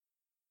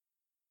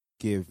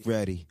Get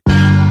ready.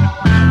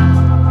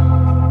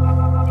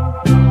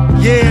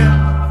 Yeah.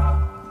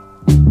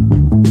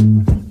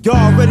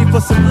 Y'all ready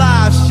for some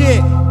live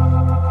shit?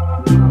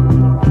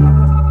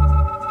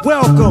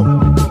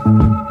 Welcome.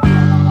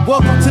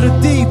 Welcome to the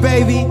D,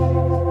 baby.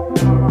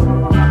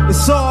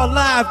 It's all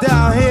live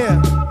down here.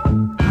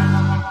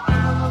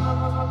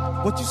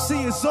 What you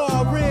see is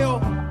all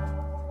real.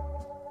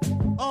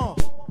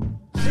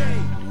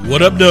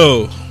 What up,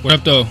 though? What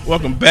up, though?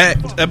 Welcome back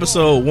to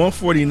episode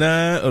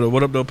 149 of the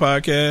What Up, Though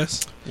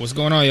podcast. What's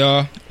going on,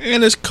 y'all?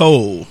 And it's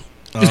cold.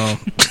 I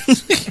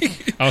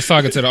was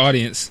talking to the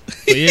audience,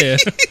 but yeah.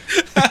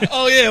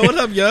 Oh, yeah. What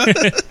up, y'all?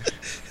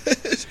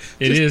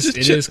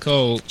 It is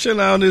cold. Chilling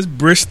out on this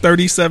brisk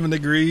 37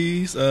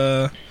 degrees.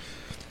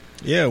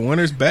 Yeah,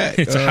 winter's back.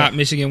 It's a hot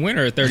Michigan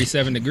winter at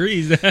 37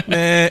 degrees.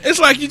 Man, it's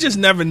like you just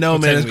never know,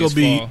 man. It's gonna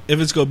be fall. if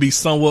it's gonna be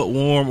somewhat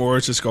warm or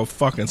it's just gonna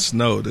fucking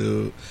snow,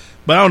 dude.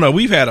 But I don't know.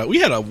 We had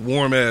a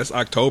warm ass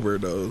October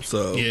though,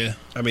 so Yeah.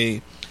 I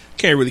mean,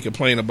 can't really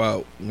complain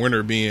about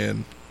winter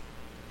being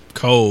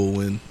cold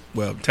and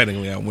well,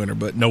 technically not winter,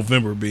 but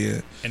November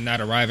being And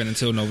not arriving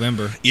until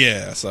November.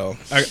 yeah. So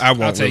I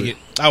won't I'll take really, it.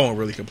 I won't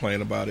really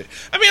complain about it.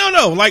 I mean, I don't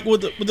know. Like with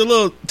the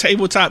little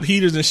tabletop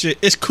heaters and shit,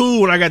 it's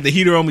cool when I got the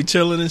heater on me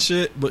chilling and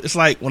shit. But it's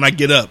like when I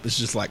get up, it's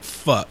just like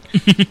fuck.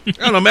 I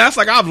don't know, man. It's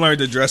like I've learned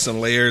to dress in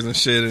layers and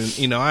shit,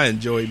 and I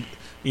enjoy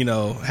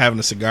having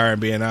a cigar and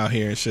being out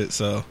here and shit.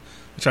 So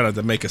I try not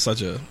to make it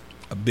such a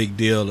big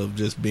deal of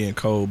just being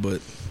cold,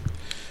 but.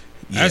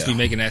 Yeah. I just be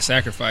making that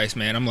sacrifice,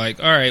 man. I'm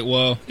like, all right,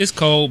 well, it's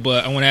cold,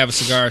 but I want to have a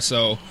cigar,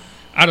 so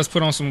I just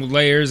put on some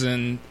layers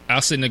and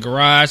I'll sit in the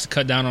garage to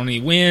cut down on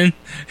any wind,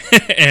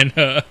 and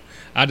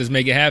I'll just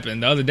make it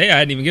happen. The other day, I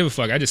didn't even give a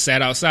fuck. I just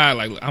sat outside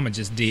like, I'm going to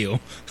just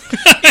deal.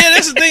 Yeah,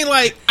 that's the thing.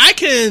 Like, I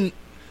can,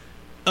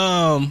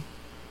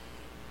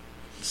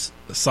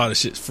 saw the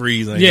shit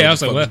freeze. I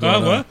was like,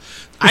 what?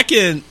 I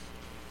can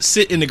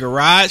sit in the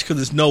garage because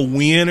there's no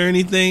wind or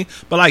anything,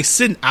 but like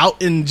sitting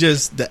out in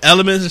just the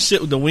elements and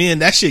shit with the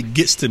wind, that shit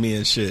gets to me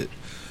and shit.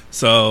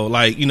 So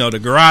like, the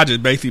garage has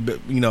basically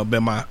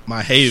been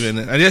my haven,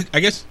 and I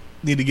guess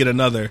need to get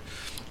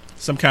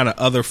some kind of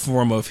other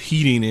form of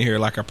heating in here,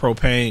 like a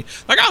propane.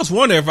 Like I was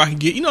wondering if I can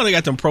get, they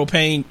got them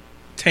propane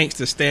tanks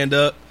to stand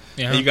up,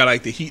 and you got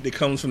like the heat that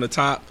comes from the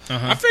top.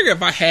 I figure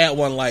if I had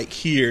one like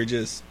here,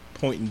 just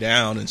pointing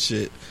down and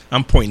shit.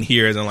 I'm pointing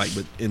here as in like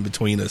in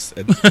between us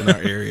in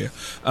our area.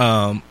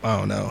 I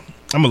don't know.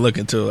 I'm gonna look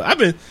into it. I've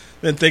been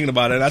thinking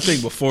about it. I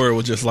think before it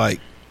was just like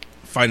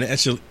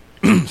financially,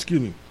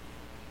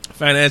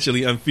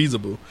 financially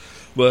unfeasible.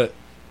 But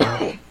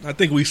I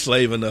think we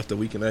slave enough that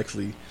we can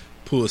actually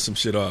pull some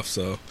shit off.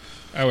 So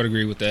I would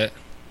agree with that.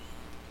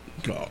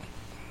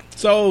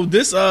 So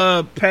this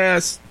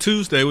past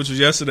Tuesday, which was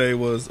yesterday,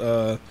 was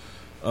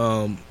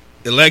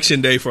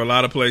election day for a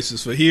lot of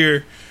places. For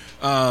here,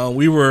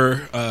 we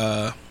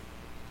were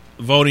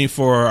voting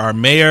for our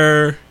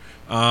mayor,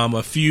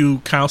 a few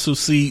council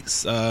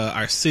seats,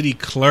 our city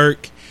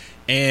clerk,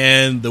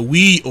 and the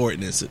weed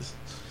ordinances.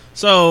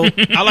 So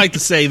I like to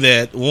say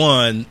that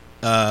one.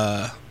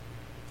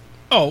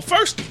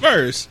 First,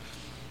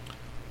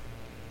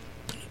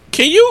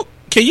 can you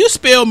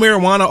spell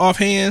marijuana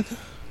offhand?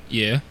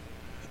 Yeah.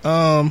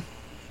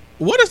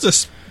 What is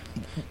this?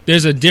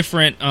 There's a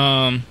different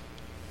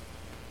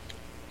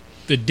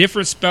the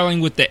different spelling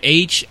with the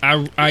H.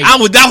 That's what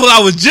I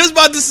was just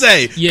about to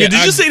say. Yeah,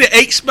 did you see the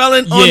H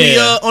spelling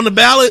on the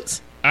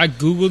ballots? I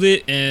googled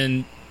it,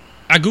 and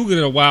I googled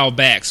it a while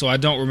back, so I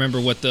don't remember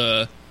what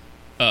the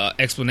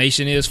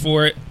explanation is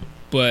for it.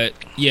 But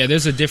yeah,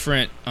 there's a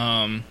different.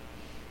 I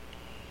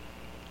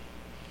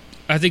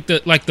think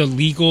that the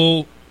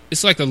legal,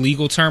 it's like the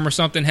legal term or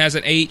something has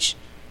an H,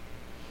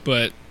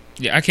 but.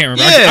 Yeah, I can't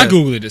remember. Yeah. I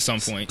googled it at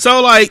some point.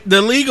 So, like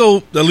the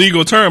legal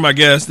term, I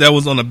guess that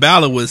was on the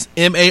ballot was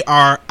MARIHUANA.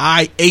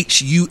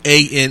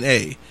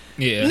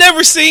 Yeah,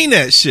 never seen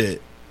that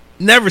shit.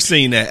 Never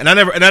seen that, and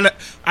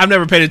I've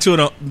never paid attention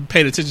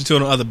to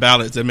it on other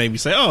ballots that made me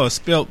say, "Oh, it's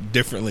spelled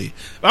differently."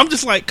 But I'm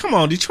just like, come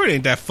on, Detroit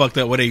ain't that fucked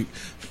up where they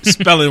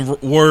spelling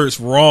words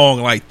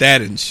wrong like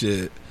that and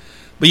shit.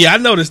 But yeah, I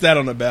noticed that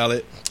on the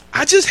ballot.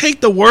 I just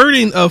hate the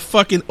wording of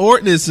fucking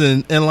ordinance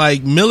and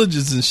like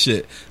millages and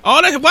shit. All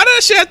that. Why does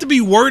that shit have to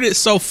be worded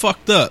so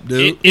fucked up,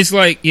 dude? It's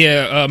like,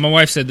 my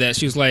wife said that.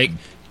 She was like,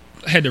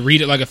 I had to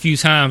read it like a few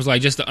times,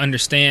 like just to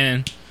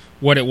understand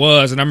what it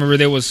was. And I remember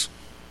there was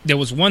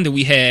one that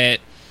we had,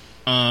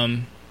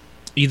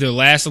 either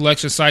last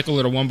election cycle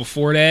or the one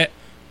before that,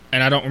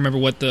 and I don't remember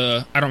what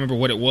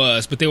it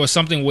was, but there was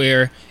something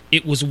where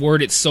it was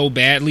worded so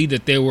badly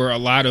that there were a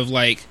lot of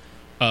like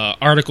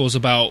articles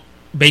about.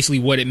 Basically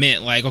what it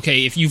meant, like,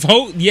 okay, if you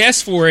vote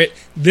yes for it,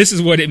 this is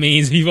what it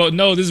means. If you vote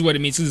no, this is what it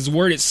means. Because it's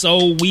worded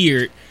so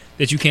weird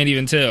that you can't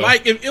even tell.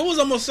 Like, if it was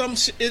almost some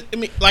shit. I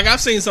mean, like,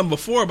 I've seen some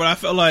before, but I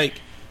felt like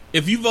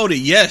if you voted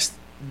yes,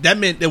 that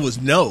meant there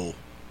was no.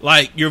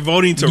 Like, you're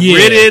voting to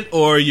rid it,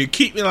 or you're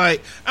keeping,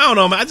 like, I don't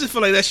know, man. I just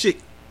feel like that shit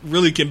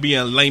really can be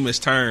in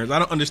lamest terms. I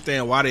don't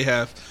understand why they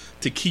have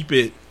to keep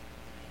it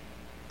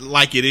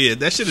like it is.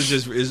 That shit is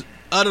just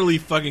utterly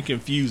fucking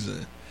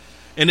confusing.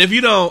 And if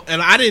you don't,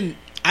 and I didn't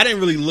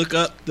really look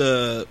up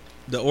the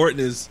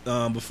ordinance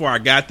before I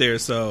got there,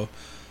 so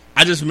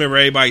I just remember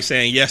everybody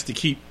saying yes to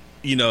keep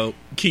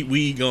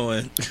weed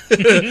going.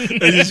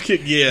 Yes,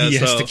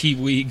 to keep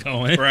weed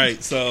going.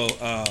 Right. So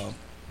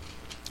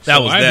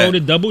I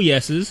voted double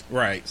yeses.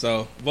 Right.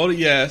 So voted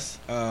yes.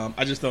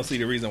 I just don't see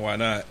the reason why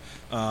not.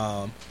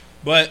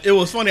 But it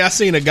was funny. I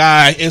seen a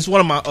guy. It's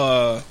one of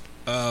my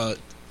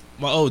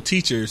my old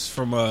teachers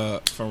from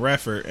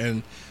Radford,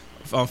 and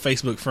on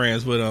Facebook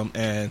friends with him,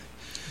 and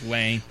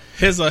Lane.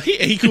 His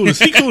he cool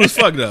as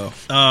fuck though.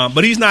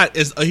 But he's not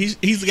as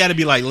he's got to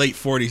be like late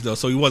 40s though,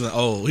 so he wasn't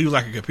old. He was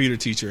like a computer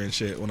teacher and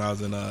shit when I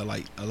was in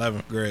like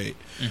 11th grade.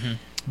 Mm-hmm.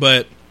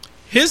 But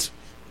his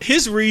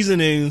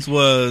reasonings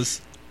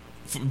was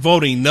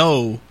voting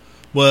no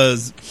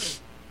was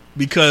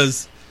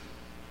because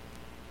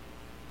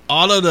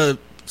all of the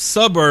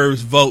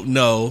suburbs vote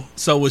no,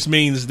 so which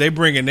means they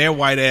bringing their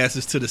white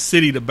asses to the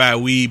city to buy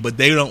weed, but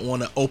they don't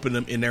want to open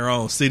them in their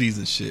own cities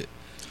and shit.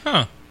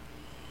 Huh.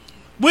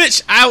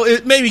 Which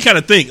it made me kind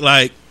of think,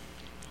 like,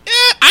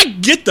 I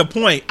get the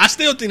point. I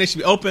still think they should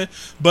be open,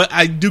 but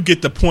I do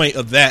get the point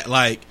of that.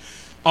 Like,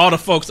 all the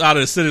folks out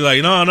of the city,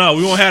 like, no,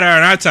 we won't have that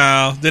in our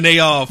town. Then they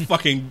all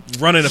fucking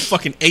running a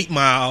fucking 8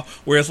 Mile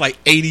where it's like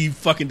 80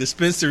 fucking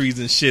dispensaries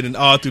and shit, and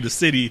all through the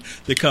city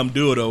to come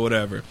do it or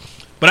whatever.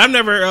 But I've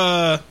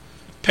never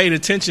paid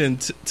attention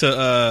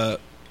to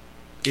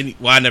I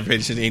never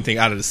paid attention to anything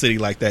out of the city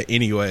like that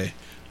anyway.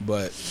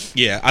 But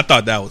yeah, I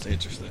thought that was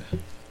interesting.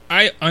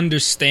 I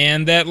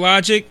understand that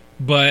logic,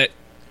 but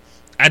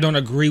I don't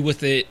agree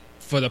with it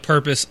for the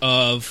purpose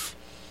of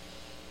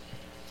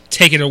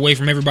taking it away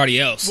from everybody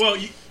else. Well,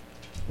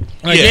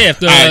 if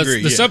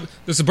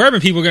the suburban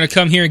people are going to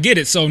come here and get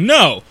it, so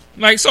no.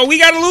 Like, so we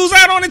got to lose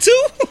out on it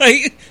too?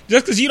 Like,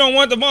 just because you don't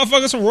want the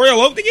motherfuckers from Royal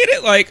Oak to get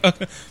it? Like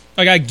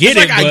I get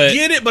it, I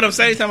get it, but at the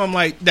same time, I'm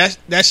like,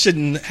 that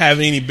shouldn't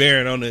have any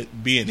bearing on it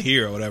being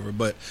here or whatever.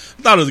 But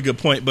I thought it was a good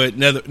point, but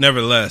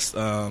nevertheless,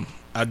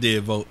 I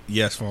did vote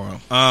yes for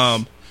him.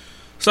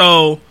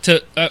 Sorry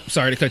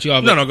to cut you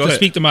off. No, go ahead.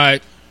 Speak to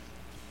my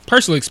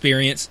personal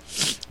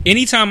experience.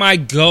 Anytime I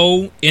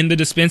go in the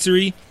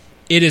dispensary,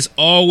 it is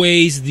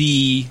always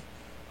the,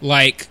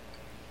 like,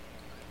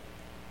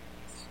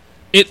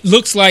 it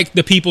looks like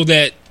the people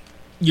that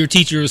your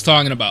teacher was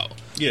talking about.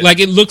 Yeah. Like,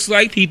 it looks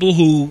like people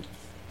who,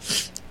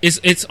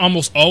 it's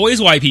almost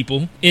always white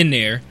people in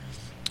there.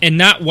 And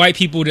not white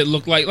people that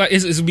look like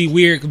it's would be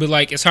weird, but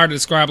like it's hard to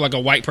describe like a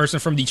white person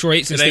from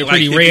Detroit since they're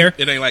pretty rare.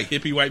 It ain't like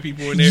hippie white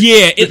people in there.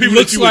 Yeah, it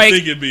looks like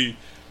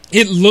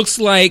it looks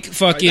like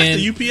fucking that's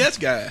the UPS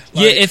guy. Like,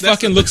 yeah, it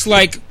fucking looks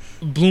like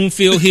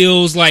Bloomfield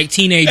Hills, like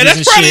teenagers and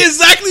that's probably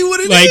exactly what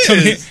it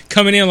is.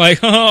 Coming in like,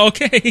 oh,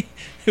 okay,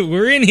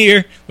 we're in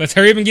here. Let's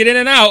hurry up and get in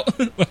and out.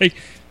 Like,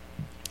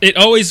 it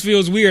always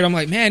feels weird. I'm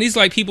like, man, these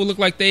like people look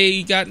like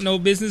they got no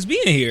business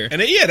being here. And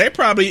they're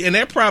probably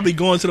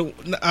going to the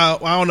I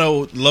don't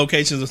know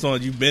locations or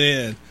something you've been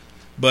in,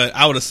 but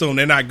I would assume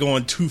they're not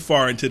going too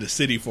far into the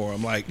city for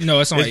them. Like,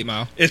 no, it's on 8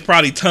 Mile. It's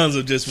probably tons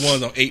of just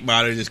ones on 8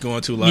 Mile. They're just going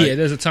to like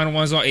there's a ton of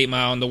ones on 8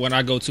 Mile, and the one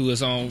I go to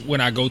is on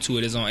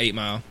 8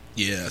 Mile.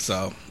 Yeah,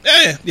 so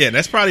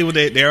that's probably what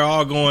they're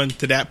all going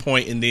to that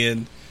point, and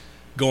then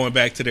going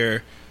back to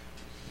their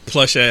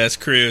plush ass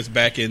cribs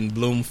back in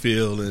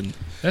Bloomfield and.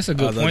 That's a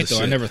good point, though.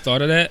 Shit. I never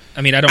thought of that.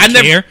 I mean, I don't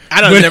care.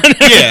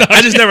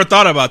 I just never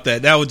thought about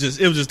that. It was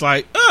just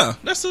like,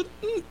 that's a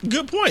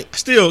good point. I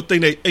still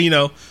think that,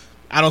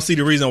 I don't see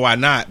the reason why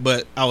not,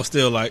 but I was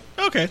still like,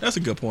 okay, that's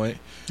a good point.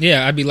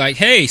 Yeah, I'd be like,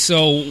 hey,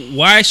 so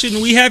why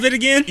shouldn't we have it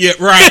again? Yeah,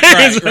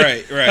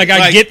 right. Like,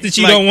 I get that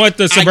you don't want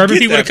the suburban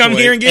people to come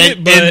here and get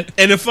it, but...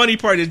 And the funny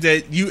part is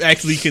that you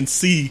actually can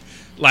see...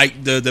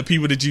 Like the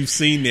people that you've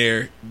seen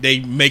there, they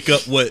make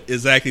up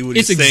exactly what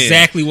he's saying. It's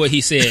exactly what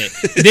he said.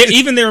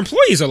 Even their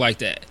employees are like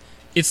that.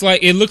 It's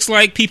like it looks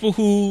like people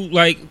who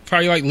like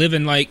probably like live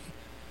in like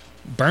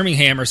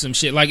Birmingham or some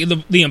shit. Like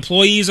the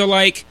employees are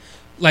like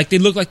they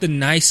look like the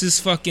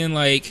nicest fucking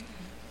like.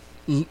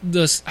 I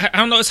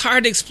don't know. It's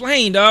hard to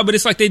explain, dog. But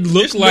it's like they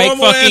look like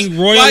fucking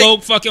Royal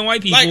Oak fucking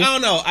white people. Like I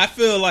don't know. I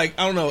feel like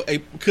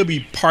it could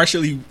be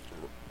partially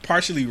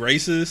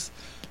racist.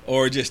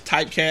 Or just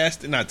not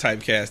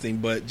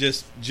typecasting, but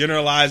just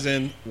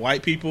generalizing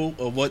white people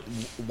of what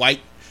white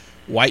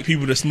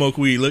people that smoke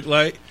weed look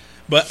like.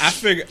 But I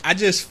figure I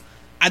just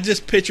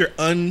picture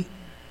unclean,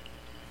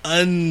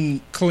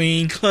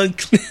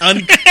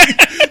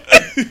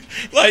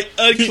 like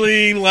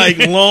unclean, like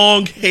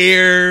long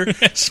hair,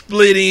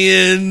 split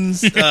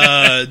ends,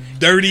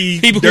 dirty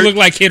people who look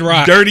like Kid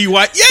Rock, dirty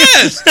white.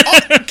 Yes,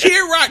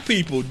 Kid Rock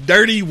people,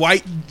 dirty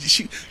white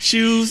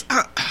shoes.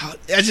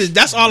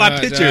 That's all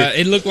I picture.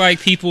 It looked like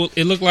people.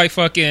 It looked like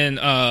fucking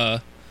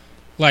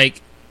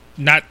like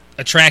not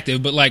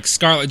attractive, but like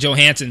Scarlett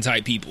Johansson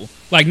type people.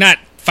 Like not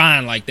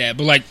fine like that,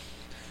 but like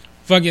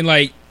fucking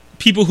like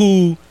people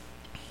who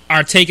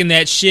are taking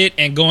that shit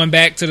and going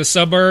back to the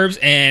suburbs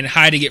and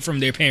hiding it from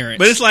their parents.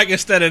 But it's like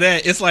instead of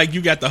that, it's like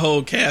you got the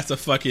whole cast of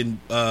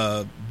fucking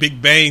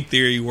Big Bang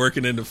Theory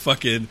working in the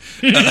fucking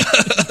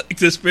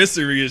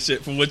dispensary and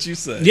shit. From what you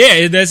said,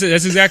 yeah, that's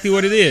exactly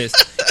what it is.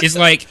 It's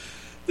like,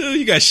 dude,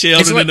 you got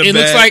Sheldon in the it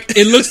back.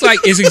 It looks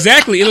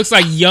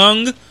like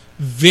young,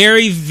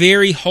 very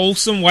very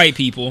wholesome white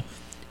people,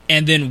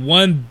 and then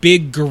one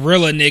big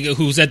gorilla nigga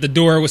who's at the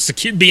door with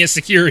being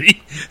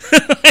security.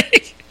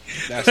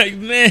 Like,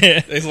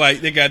 man, it's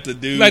like they got the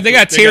dude. Like they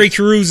got Terry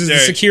Crews as the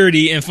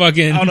security and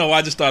fucking. I don't know why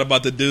I just thought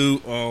about the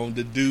dude,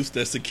 the Deuce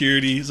that's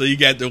security. So you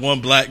got the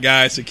one black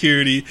guy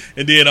security,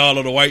 and then all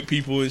of the white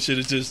people and shit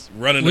is just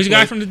running. Which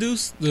guy from the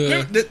Deuce?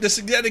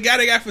 The guy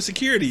they got for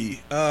security.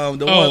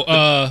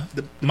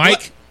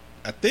 Mike.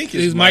 I think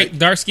it's Mike,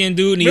 dark skinned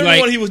dude, and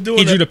remember when he was doing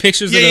he drew the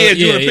pictures. Drew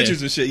the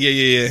pictures and shit.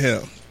 Yeah,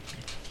 him.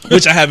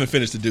 Which I haven't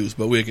finished the Deuce,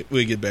 but we'll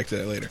get back to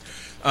that later.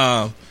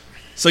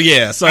 So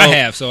I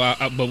have,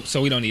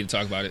 so we don't need to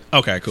talk about it.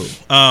 Okay, cool.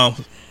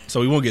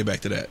 So we won't get back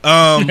to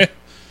that.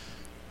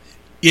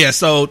 Yeah,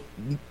 so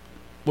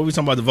what we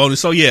talking about the voting?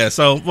 So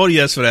voted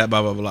yes for that,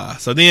 blah blah blah.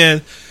 So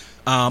then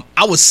I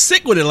was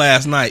sick with it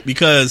last night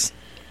because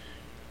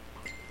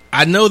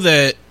I know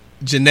that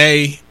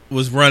Janae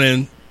was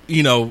running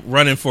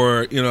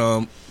for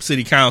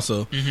city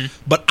council,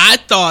 but I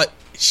thought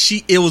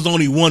it was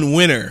only one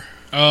winner.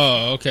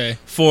 Oh, okay.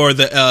 For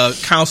the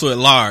council at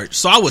large.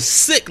 So I was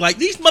sick. Like,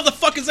 these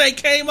motherfuckers ain't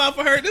came out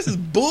for her. This is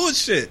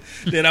bullshit.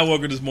 Then I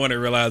woke up this morning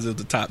and realized it was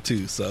the top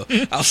two. So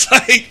I was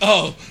like,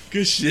 oh,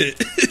 good shit.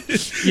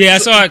 Yeah, I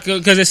saw it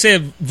because it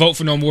said vote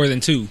for no more than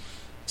two.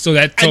 So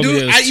that told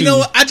me it was two. You know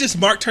what? I just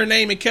marked her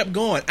name and kept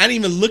going. I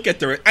didn't even look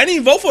at I didn't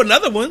even vote for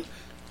another one.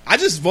 I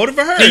just voted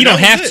for her. Yeah, you don't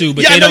have to,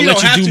 but they don't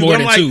let you do more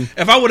than two.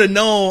 If I would have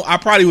known, I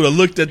probably would have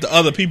looked at the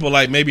other people.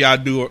 Like maybe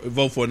I'd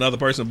vote for another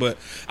person, but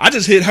I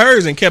just hit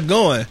hers and kept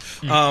going.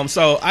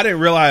 So I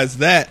didn't realize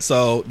that.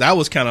 So that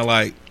was kind of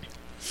like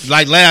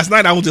last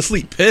night I was just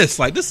sleep pissed.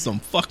 Like this is some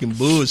fucking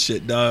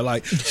bullshit, dog.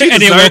 Like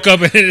and then woke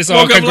up and it's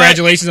all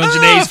congratulations on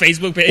Janae's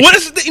Facebook page. What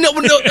is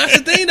the that's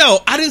the thing though.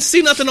 I didn't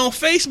see nothing on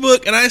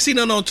Facebook and I didn't see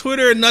nothing on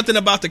Twitter. Nothing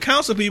about the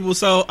council people.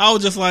 So I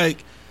was just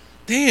like,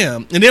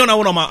 damn. And then when I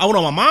went on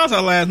my mom's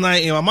house last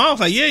night, and my mom was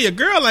like, yeah, your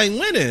girl ain't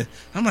winning.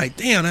 I'm like,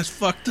 damn, that's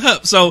fucked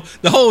up. So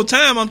the whole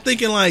time I'm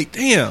thinking like,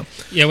 damn.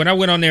 Yeah, when I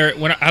went on there,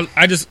 when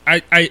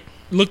I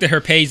looked at her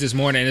page this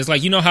morning, and it's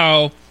like, you know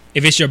how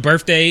if it's your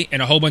birthday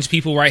and a whole bunch of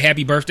people write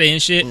happy birthday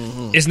and shit,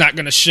 it's not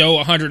going to show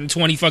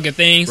 120 fucking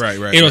things. Right.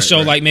 It'll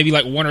show like maybe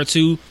like one or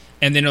two,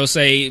 and then it'll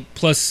say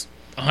plus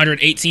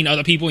 118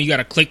 other people, and you got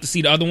to click to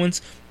see the other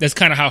ones. That's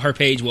kind of how her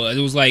page was.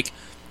 It was like,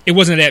 it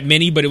wasn't that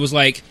many, but it was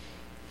like,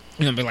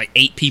 like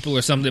 8 people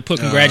or something that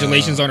put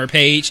congratulations on her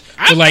page.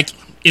 But like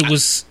it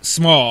was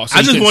small. So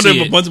I just wonder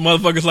if a bunch of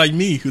motherfuckers like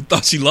me who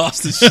thought she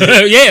lost this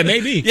shit. Yeah,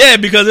 maybe. Yeah,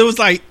 because it was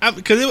like I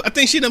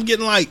think she ended up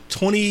getting like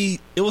 20.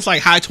 It was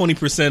like high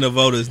 20% of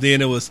voters.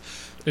 Then it was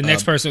the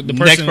next person. The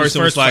person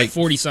was like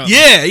 40 something.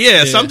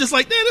 Yeah. So I'm just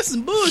like, man, this is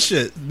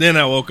bullshit. Then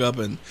I woke up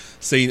and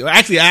see.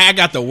 Actually, I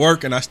got to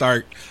work and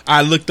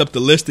I looked up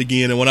the list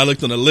again, and when I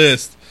looked on the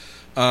list,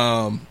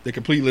 the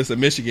complete list of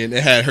Michigan,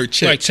 it had her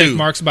check like check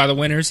marks by the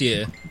winners.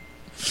 Yeah.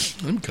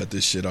 Let me cut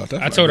this shit off.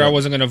 I told her I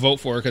wasn't going to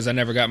vote for her because I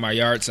never got my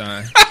yard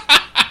sign.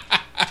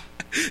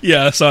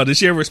 Yeah, I saw. Did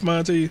she ever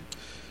respond to you?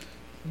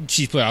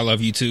 She put, "I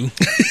love you too."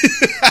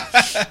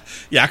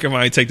 Yeah, I can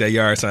finally take that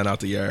yard sign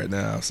out the yard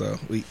now. So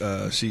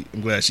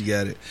I'm glad she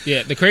got it.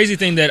 Yeah, the crazy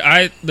thing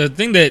the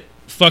thing that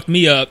fucked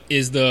me up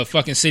is the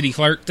fucking city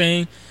clerk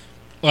thing.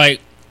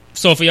 Like,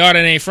 so for y'all that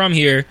ain't from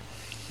here,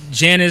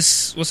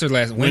 Janice, what's her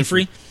last name?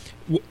 Winfrey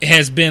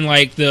has been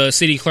like the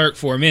city clerk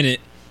for a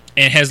minute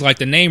and has like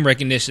the name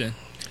recognition.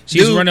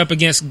 She's run up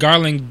against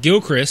Garland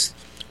Gilchrist,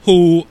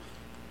 who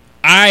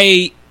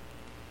a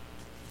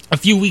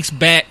few months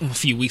back,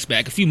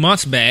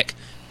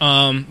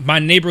 my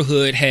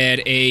neighborhood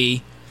had a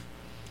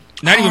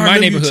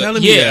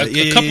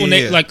couple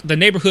like the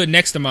neighborhood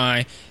next to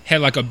mine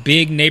had like a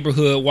big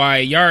neighborhood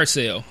wide yard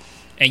sale,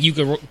 and you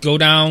could go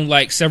down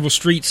like several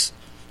streets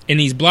in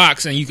these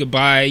blocks and you could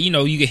buy,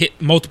 you could hit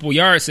multiple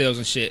yard sales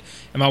and shit.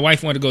 And my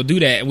wife wanted to go do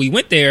that, and we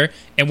went there,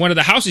 and one of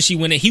the houses she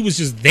went in, he was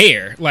just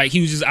there, like he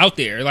was just out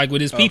there like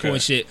with his people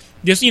and shit,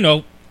 just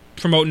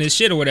promoting his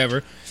shit or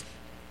whatever.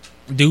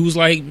 Dude was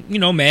like,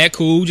 mad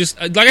cool, just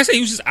like I said,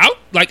 he was just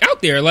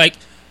out there, like,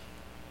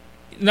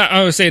 not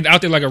I would say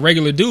out there like a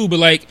regular dude, but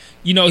like,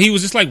 he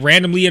was just like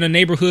randomly in a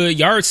neighborhood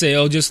yard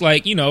sale, just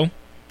like,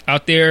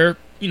 out there,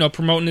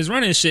 promoting his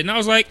running and shit. And I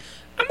was like,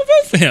 I'm gonna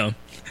vote for him.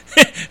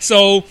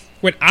 So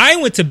when I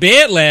went to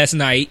bed last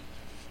night,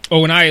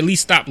 or when I at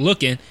least stopped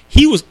looking,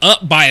 he was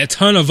up by a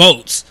ton of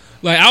votes.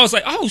 Like, I was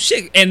like, oh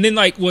shit. And then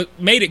like what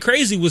made it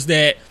crazy was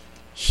that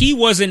he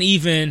wasn't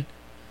even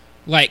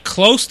like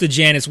close to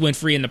Janice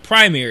Winfrey in the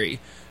primary.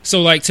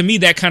 So like, to me,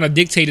 that kind of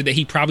dictated that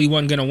he probably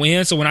wasn't going to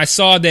win. So when I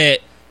saw that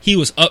he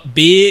was up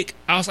big,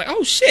 I was like,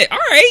 oh shit, all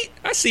right,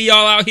 I see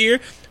y'all out here.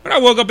 When I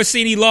woke up and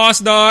seen he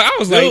lost, dog, I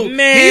was like,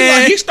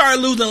 man. He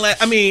started losing.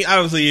 I mean,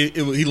 obviously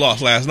he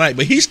lost last night,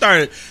 but he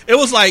started. It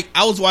was like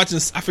I was watching.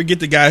 I forget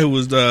the guy who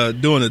was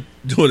doing it.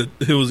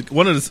 It was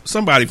one of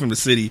somebody from the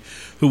city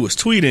who was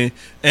tweeting,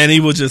 and he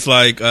was just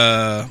like,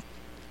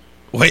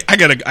 Wait, I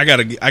gotta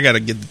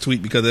get the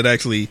tweet because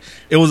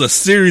it was a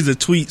series of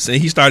tweets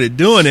and he started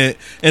doing it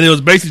and it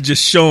was basically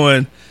just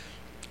showing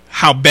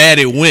how bad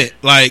it went.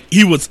 Like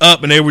he was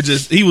up and he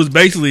was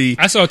basically.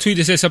 I saw a tweet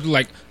that said something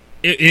like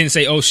it didn't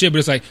say oh shit, but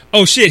it's like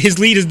oh shit, his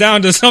lead is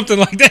down to something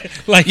like that.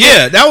 Like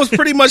yeah, that was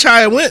pretty much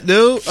how it went,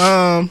 dude.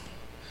 Damn,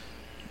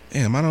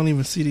 I don't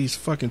even see these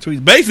fucking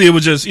tweets. Basically, it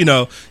was just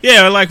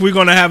like we're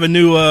gonna have a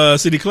new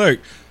city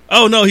clerk.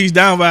 Oh no, he's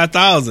down by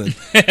 1,000.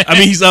 I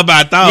mean, he's up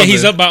by 1,000. Yeah,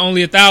 he's up by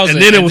only 1,000.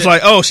 And then it was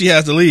like, oh, she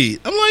has the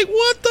lead. I'm like,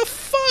 what the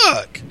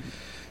fuck?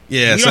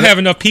 Yeah, we don't have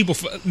enough people.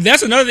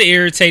 That's another that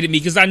irritated me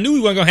because I knew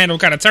we weren't gonna have no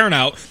kind of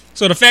turnout.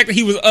 So the fact that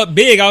he was up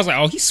big, I was like,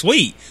 oh, he's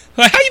sweet.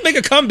 Like, how you make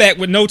a comeback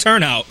with no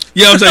turnout?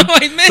 Yeah, I'm saying.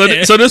 Like,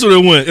 man. So this is what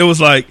it went. It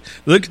was like,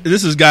 look,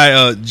 this is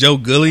guy Joe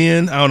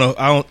Gillian. I don't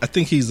know. I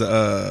think he's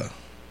a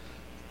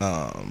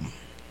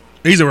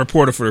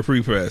reporter for the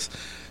Free Press.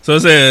 So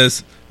it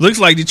says, looks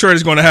like Detroit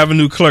is going to have a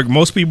new clerk.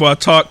 Most people I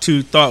talked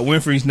to thought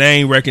Winfrey's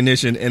name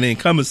recognition and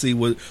incumbency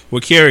would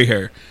carry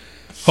her.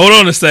 Hold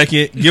on a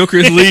second.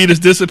 Gilchrist's lead has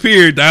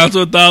disappeared down to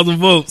 1,000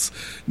 votes.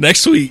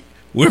 Next week,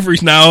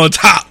 Winfrey's now on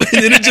top.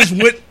 And then it just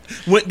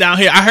went down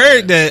here.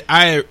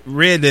 I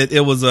read that it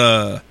was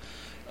the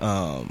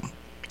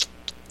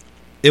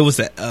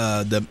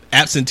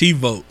absentee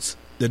votes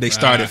that they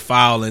started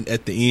filing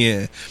at the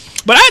end.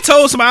 But I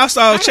told somebody I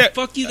saw check.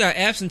 Fuck, you got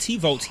absentee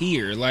votes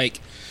here, like.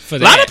 A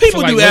lot of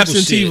people do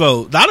absentee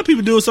vote. A lot of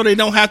people do it so they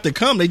don't have to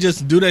come. They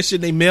just do that shit.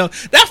 They mail.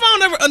 That's why I'll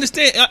never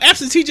understand.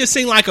 Absentee just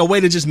seemed like a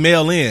way to just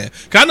mail in.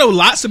 Cause I know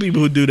lots of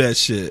people who do that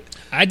shit.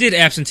 I did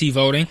absentee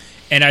voting,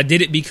 and I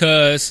did it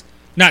because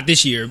not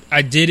this year.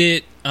 I did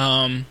it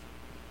in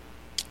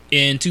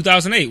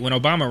 2008 when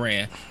Obama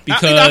ran.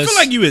 Because I feel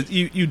like you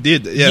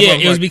did. Yeah,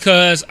 it was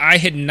because I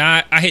had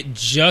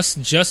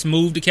just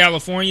moved to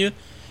California,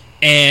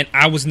 and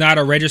I was not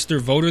a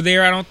registered voter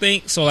there. I don't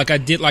think so. Like I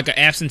did like an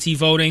absentee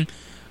voting.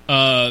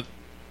 I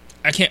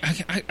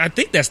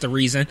think that's the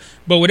reason.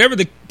 But whatever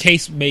the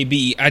case may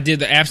be, I did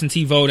the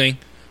absentee voting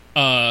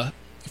for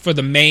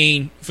the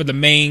main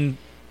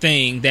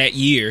thing that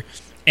year,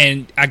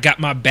 and I got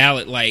my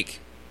ballot like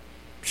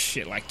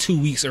 2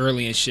 weeks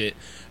early and shit.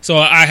 So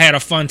I had a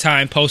fun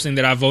time posting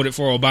that I voted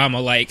for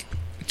Obama like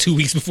 2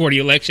 weeks before the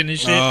election and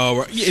shit.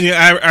 Oh,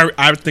 yeah,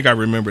 I think I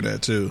remember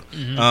that too.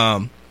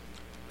 Mm-hmm.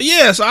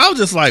 Yeah, so I was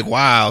just like,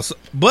 wow.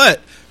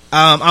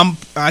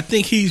 I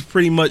think he's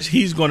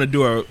going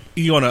to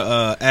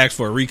ask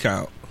for a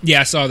recount.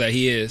 Yeah, I saw that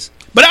he is.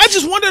 But I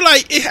just wonder,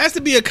 like, it has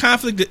to be a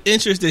conflict of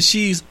interest that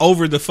she's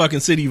over the fucking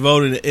city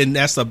voting, and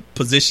that's a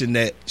position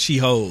that she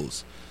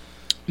holds.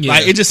 Yeah.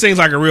 Like, it just seems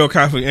like a real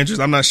conflict of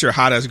interest. I'm not sure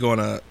how that's going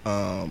to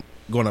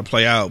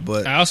play out,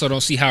 but I also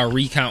don't see how a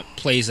recount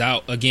plays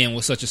out again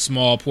with such a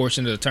small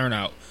portion of the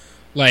turnout.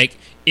 Like,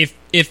 if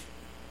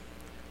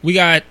we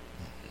got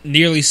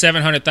nearly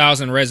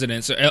 700,000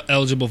 residents or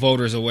eligible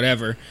voters or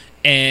whatever,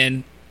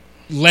 and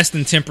less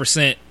than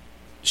 10%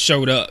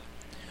 showed up.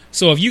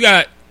 So if you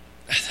got,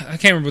 I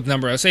can't remember the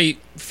number, I'll say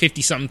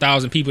 50-something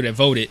thousand people that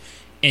voted,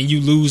 and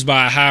you lose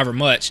by however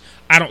much,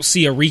 I don't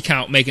see a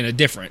recount making a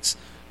difference.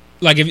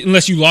 Like,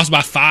 unless you lost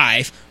by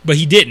 5, but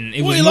he didn't.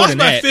 It was he more lost than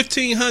by that.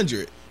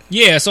 1,500.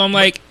 Yeah, so I'm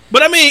like,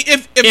 but I mean,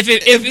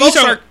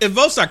 if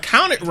votes are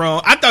counted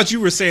wrong, I thought you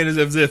were saying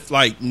as if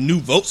like new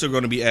votes are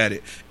going to be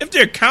added. If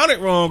they're counted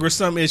wrong or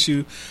some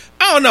issue,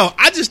 I don't know.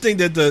 I just think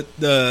that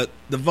the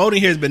voting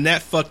here has been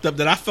that fucked up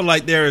that I feel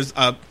like there is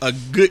a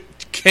good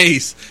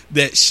case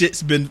that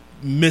shit's been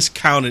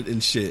miscounted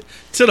and shit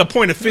to the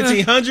point of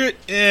 1,500.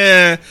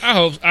 Yeah, I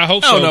hope so. I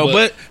don't know,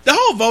 but the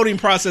whole voting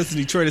process in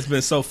Detroit has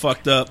been so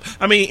fucked up.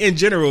 I mean, in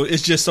general,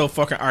 it's just so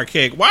fucking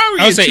archaic. Why are we?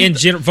 I would say in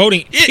general,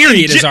 voting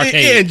period is archaic.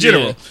 Yeah, in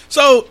general. Yeah.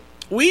 So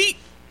we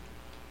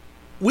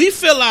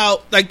fill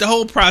out like the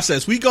whole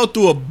process. We go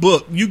through a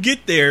book. You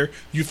get there,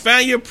 you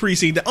find your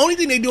precinct. The only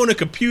thing they do on the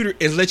computer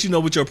is let you know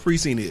what your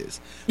precinct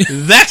is.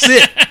 That's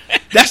it.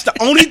 That's the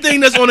only thing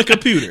that's on the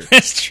computer.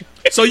 That's true.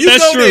 So you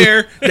go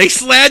there, they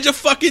slide your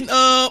fucking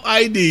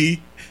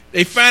ID.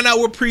 They find out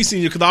what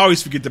precinct because I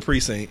always forget the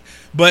precinct.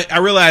 But I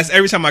realize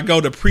every time I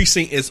go, the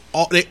precinct is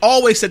they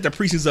always set the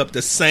precincts up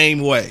the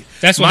same way.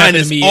 That's what mine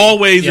is to me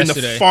always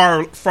yesterday. In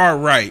the far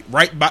right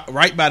by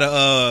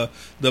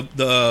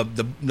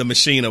the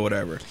machine or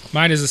whatever.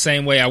 Mine is the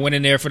same way. I went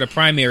in there for the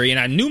primary and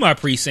I knew my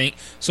precinct,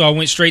 so I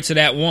went straight to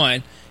that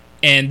one.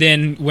 And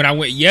then when I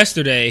went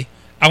yesterday,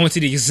 I went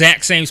to the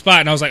exact same spot,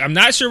 and I was like, I'm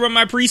not sure about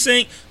my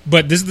precinct,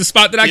 but this is the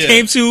spot that I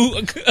came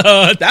to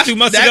 2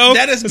 months ago.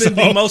 That has been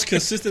the most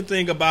consistent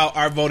thing about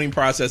our voting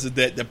process is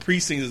that the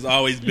precinct has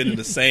always been in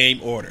the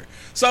same order.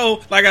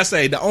 So, like I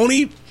say, the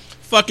only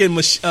fucking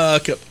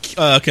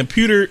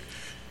computer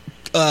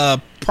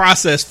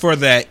process for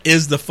that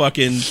is the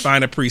fucking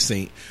find a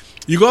precinct.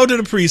 You go to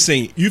the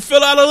precinct, you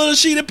fill out a little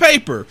sheet of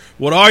paper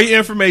with all your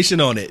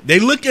information on it. They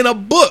look in a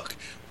book.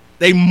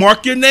 They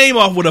mark your name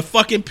off with a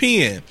fucking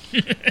pen.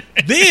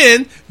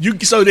 Then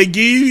so they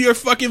give you your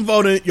fucking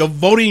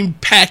voting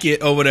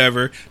packet or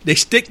whatever. They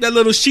stick that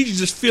little sheet you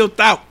just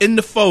filled out in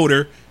the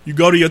folder. You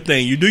go to your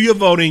thing. You do your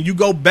voting. You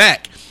go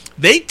back.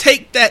 They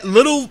take that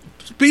little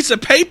piece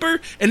of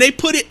paper and they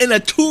put it in a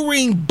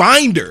 2-ring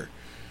binder.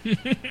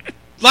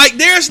 Like,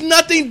 there's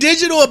nothing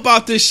digital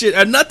about this shit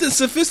or nothing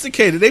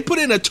sophisticated. They put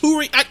it in a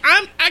 2-ring.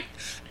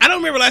 I don't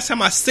remember last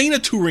time I seen a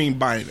 2-ring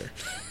binder.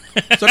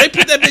 So they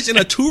put that bitch in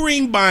a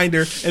 2-ring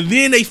binder and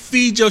then they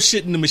feed your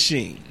shit in the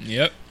machine.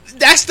 Yep.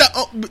 That's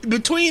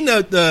between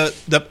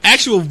the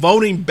actual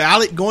voting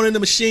ballot going in the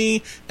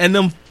machine and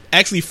them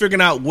actually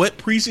figuring out what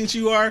precincts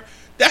you are.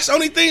 That's the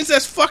only things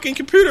that's fucking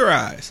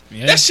computerized.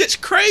 Yeah. That shit's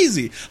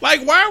crazy.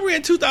 Like, why are we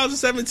in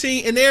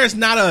 2017 and there's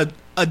not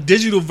a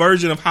digital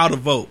version of how to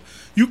vote?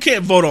 You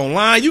can't vote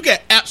online. You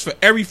got apps for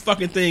every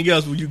fucking thing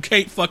else, but you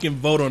can't fucking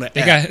vote on an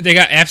app. They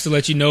got apps to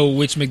let you know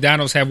which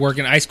McDonald's have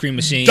working ice cream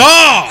machines.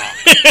 Dog!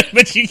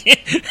 But you can't.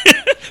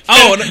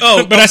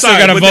 But I still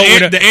got to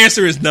vote. The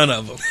answer is none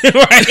of them.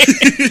 Right.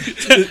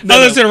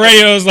 I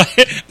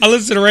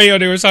listened to the radio.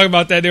 They were talking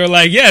about that. They were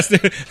like, yes.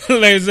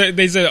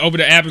 They said open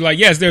the app and like,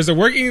 yes, there's a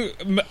working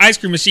ice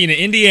cream machine in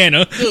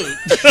Indiana.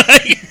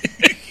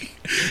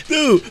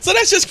 Dude, so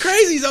that's just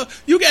crazy. So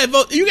you got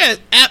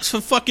apps for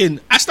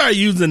fucking. I started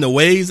using the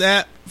Waze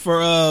app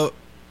for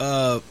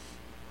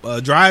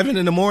driving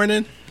in the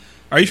morning.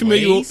 Are you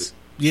familiar with?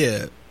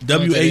 Yeah,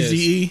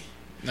 WAZE.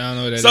 I don't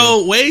know what that is.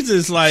 So Waze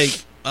is like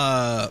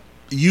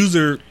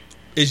user.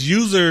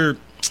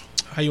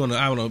 How you want to?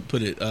 I want to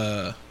put it.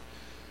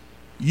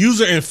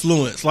 User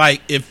influence.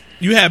 Like if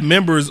you have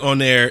members on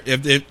there,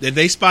 if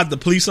they spot the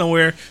police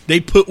somewhere,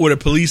 they put where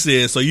the police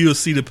is, so you'll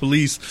see the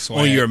police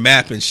on your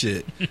map and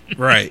shit.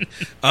 Right.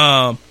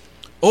 Or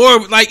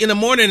like in the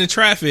morning in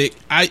traffic,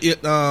 I've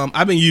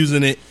been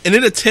using it, and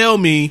it'll tell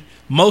me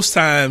most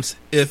times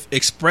if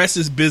express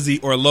is busy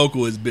or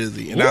local is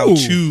busy, and I'll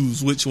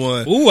choose which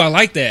one. Ooh, I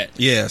like that.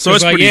 Yeah, so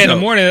it's like in the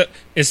morning.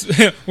 It's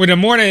with the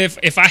morning.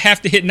 If I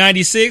have to hit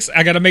 96,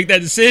 I got to make that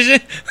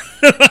decision,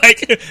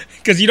 like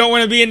because you don't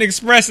want to be in the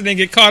express and then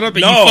get caught up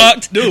and you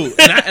fucked, dude.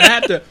 And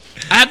I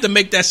have to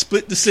make that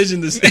split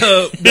decision.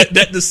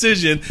 That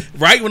decision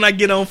right when I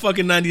get on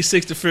fucking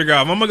 96 to figure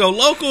out if I'm gonna go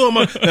local.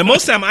 And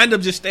most of the time I end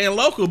up just staying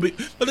local. But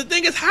the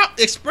thing is, how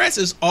express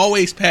is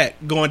always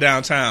packed going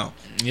downtown.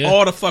 Yeah.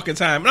 All the fucking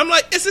time. And I'm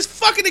like, it's this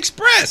fucking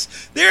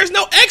express. There's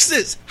no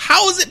exits.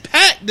 How is it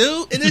packed,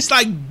 dude? And it's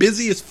like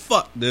busy as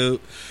fuck, dude.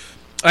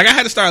 Like I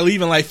had to start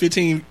leaving like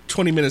 15,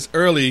 20 minutes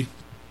early.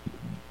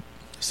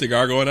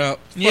 Cigar going out.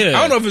 Yeah.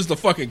 I don't know if it's the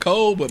fucking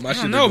cold, but my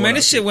shit. No, man,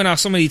 this shit went out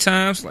so many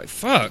times. Like,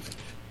 fuck.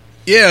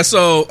 Yeah,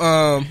 so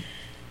so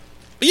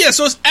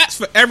it's apps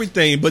for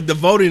everything, but the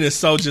voting is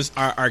so just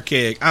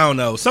archaic. I don't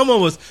know.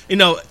 Someone was, a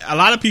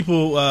lot of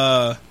people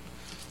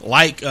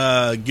like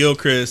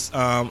Gilchrist.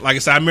 Like I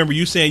said, I remember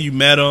you saying you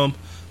met him.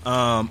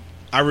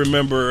 I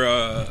remember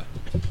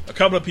a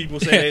couple of people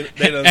saying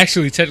they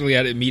actually, technically,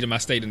 I didn't meet him. I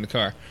stayed in the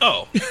car.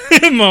 Oh,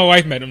 my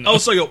wife met him. Though. Oh,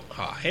 so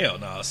hell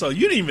no. So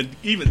you didn't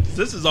even.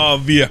 This is all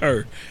via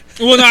her.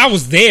 Well, no, I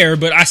was there,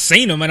 but I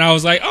seen him, and I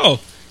was like,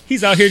 oh,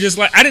 he's out here just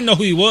like I didn't know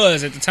who he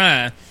was at the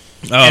time.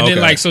 Oh, and then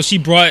like so she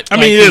brought. I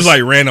mean, it is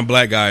like random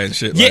black guy and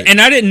shit. Yeah,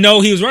 and I didn't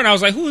know he was running. I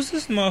was like, who is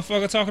this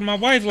motherfucker talking to my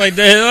wife like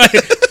that?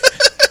 Like,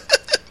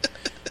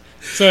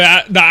 so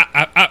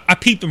I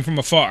peeped him from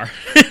afar.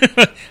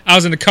 I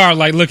was in the car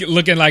like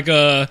looking like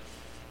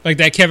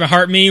that Kevin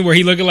Hart meme where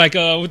he looking like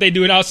what they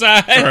doing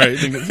outside. Right.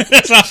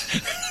 That's how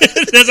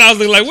I was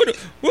looking like.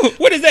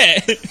 What is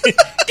that?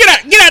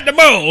 Get out the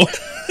bowl.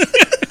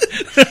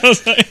 I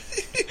was like,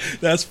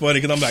 that's funny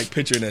because I'm like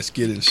picturing that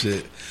skit and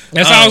shit.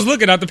 That's how I was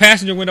looking out the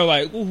passenger window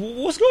like,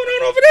 what's going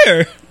on over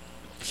there?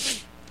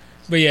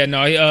 But yeah,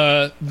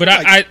 no. But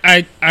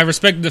I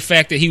respected the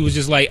fact that he was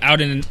just like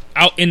out in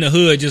the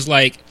hood, just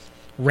like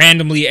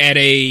randomly at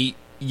a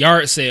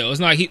yard sale. It's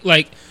not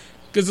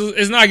because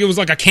it's not like it was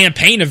like a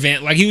campaign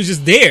event. Like he was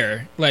just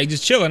there, like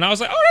just chilling. I was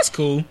like, oh, that's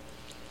cool.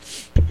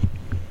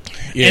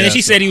 Yeah, and then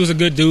she said he was a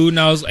good dude,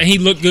 and he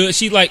looked good.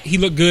 He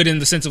looked good in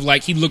the sense of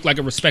like he looked like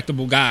a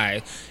respectable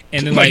guy.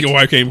 And then like your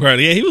wife came crying.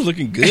 Yeah, he was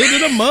looking good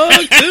in a mug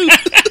too.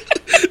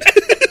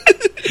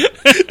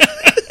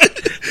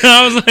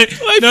 I was like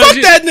no, fuck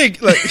that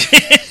nigga.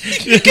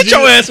 Like, get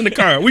your ass in the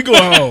car. We go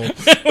home.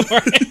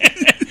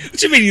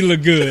 What you mean he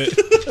looked good?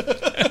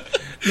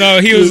 No,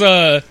 he was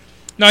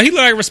no, he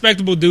looked like a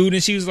respectable dude,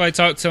 and she was like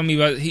telling me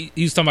about he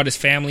was talking about his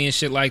family and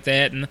shit like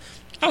that, and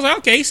I was like,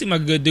 okay, he seemed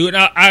like a good dude.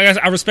 And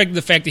I respected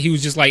the fact that he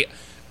was just like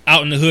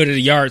out in the hood at a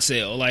yard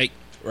sale, like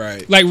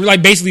right,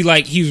 like basically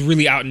like he was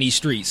really out in these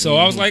streets. So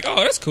I was like, oh,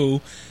 that's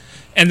cool.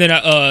 And then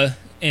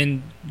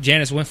and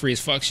Janice Winfrey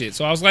is fuck shit,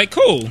 so I was like,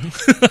 cool,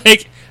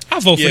 like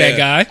I'll vote for that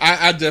guy.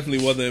 I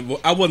definitely wasn't.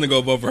 I wasn't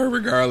gonna vote for her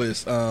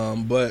regardless.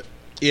 But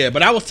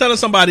I was telling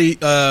somebody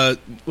it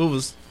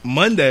was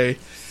Monday,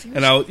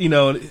 and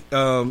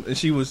and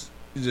she was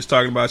just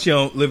talking about she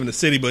don't live in the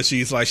city, but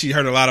she's like she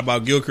heard a lot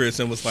about Gilchrist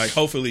and was like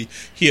hopefully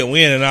he'll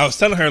win. And I was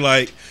telling her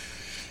like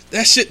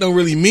that shit don't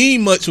really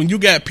mean much when you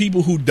got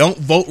people who don't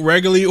vote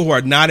regularly or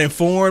are not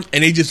informed,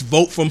 and they just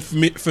vote from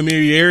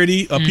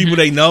familiarity of people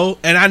they know.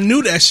 And I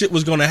knew that shit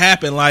was going to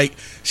happen. Like,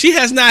 she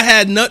has not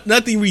had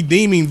nothing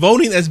redeeming.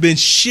 Voting has been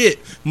shit.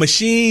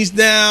 Machines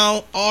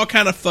down, all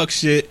kind of fuck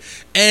shit.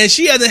 And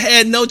she hasn't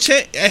had no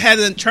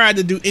hasn't tried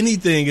to do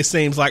anything, it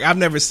seems like. I've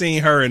never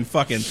seen her in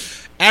fucking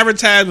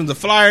advertisements, the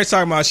flyers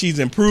talking about she's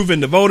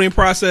improving the voting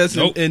process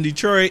in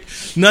Detroit.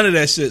 None of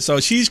that shit. So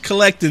she's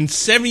collecting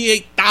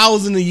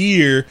 $78,000 a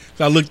year.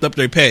 I looked up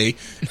their pay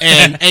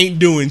and ain't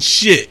doing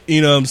shit.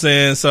 You know what I'm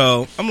saying?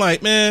 So I'm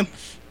like, man,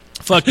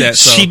 fuck that.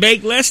 So. She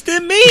make less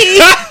than me.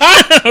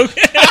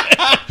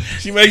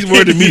 She makes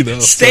more than me though.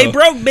 Stay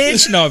broke,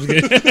 bitch. No, I'm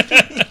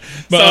kidding.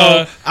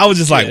 But I was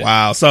just like,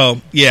 wow.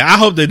 So yeah, I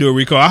hope they do a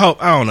recall.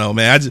 I don't know,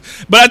 man.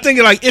 But I think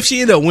like if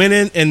she ended up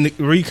winning and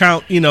the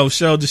recount,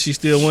 showed that she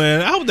still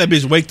win, I hope that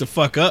bitch wake the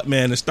fuck up,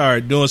 man, and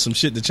start doing some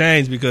shit to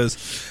change,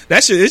 because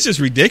that shit, it's just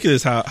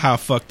ridiculous how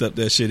fucked up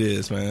that shit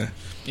is, man.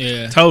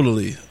 Yeah,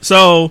 totally.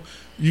 So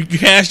you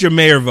cast your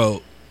mayor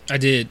vote. I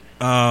did.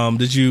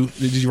 Did you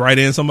write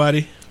in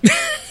somebody?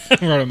 I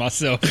wrote it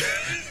myself.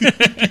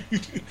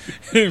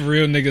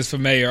 Real niggas for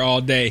mayor all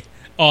day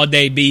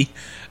B.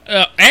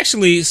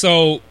 Actually,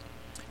 so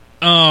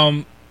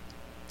for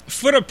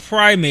the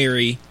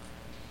primary,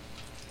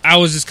 I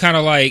was just kind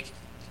of like,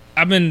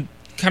 I've been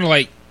kind of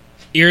like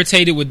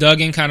irritated with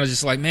Duggan, kind of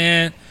just like,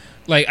 man,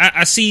 like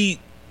I see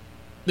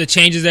the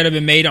changes that have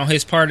been made on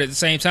his part. At the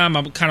same time,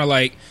 I'm kind of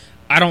like,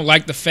 I don't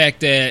like the fact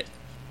that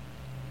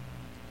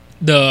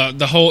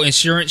the whole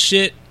insurance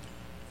shit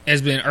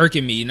has been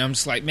irking me, and I'm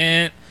just like,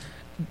 man,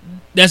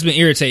 that's been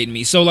irritating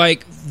me. So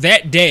like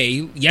that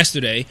day,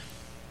 yesterday,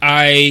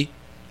 I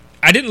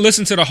didn't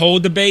listen to the whole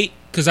debate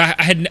because I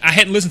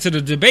hadn't listened to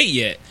the debate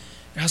yet.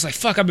 And I was like,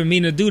 fuck, I've been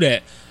meaning to do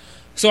that.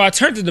 So I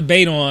turned the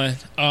debate on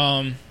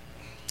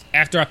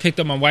after I picked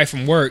up my wife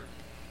from work,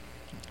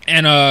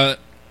 and I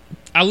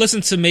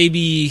listened to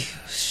maybe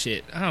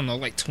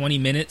like 20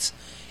 minutes.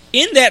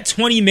 In that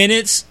 20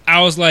 minutes,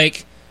 I was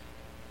like,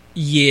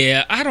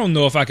 yeah, I don't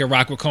know if I can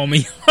rock with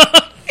Comey.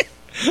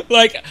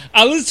 Like,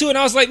 I listened to it and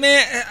I was like,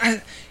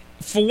 man,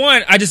 for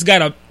one, I just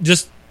got a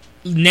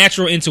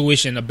natural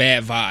intuition, a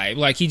bad vibe.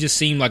 Like, he just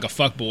seemed like a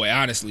fuckboy,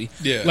 honestly.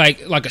 Yeah.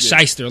 Like a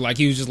shyster. Like,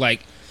 he was just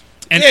like,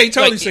 and he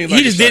totally seemed like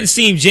he just didn't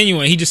seem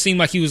genuine. He just seemed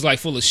like he was like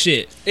full of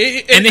shit.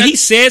 And then he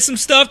said some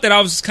stuff that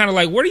I was just kind of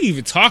like, what are you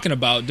even talking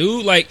about,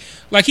 dude? Like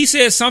he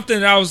said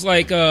something that I was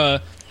like,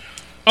 when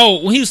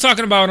he was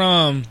talking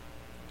about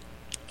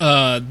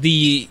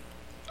the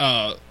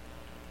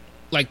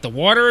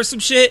water or some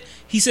shit,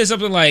 he said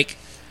something like,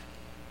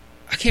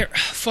 I can't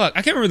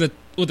remember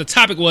what the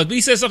topic was, but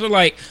he said something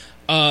like,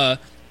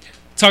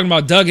 talking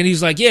about Duggan. He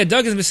was like, yeah,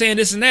 Duggan's been saying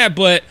this and that,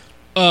 but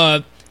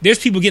there's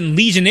people getting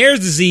Legionnaire's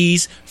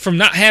disease from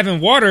not having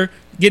water,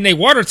 getting their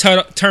water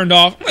turned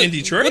off. Like, in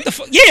Detroit? What the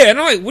fuck? Yeah, and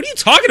I'm like, what are you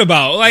talking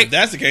about? Like, if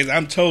that's the case,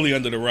 I'm totally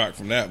under the rock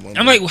from that one.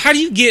 I'm like, how do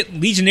you get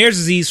Legionnaire's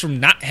disease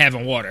from not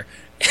having water?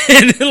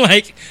 And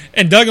then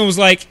and Duggan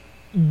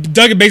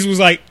basically was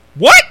like,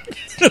 what?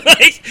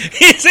 Like,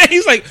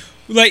 he's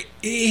like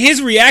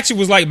his reaction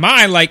was like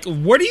mine. Like,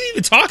 what are you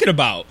even talking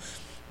about?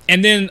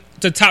 And then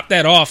to top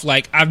that off,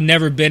 like, I've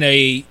never been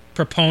a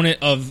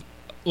proponent of,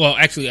 well,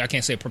 actually, I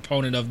can't say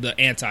proponent of the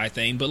anti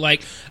thing, but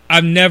like,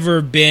 I've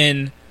never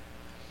been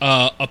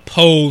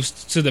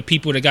opposed to the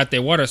people that got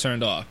their water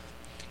turned off,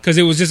 because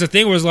it was just a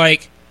thing where it's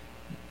like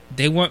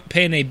they weren't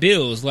paying their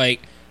bills.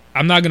 Like,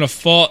 I'm not gonna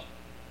fault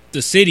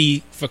the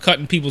city for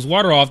cutting people's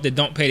water off that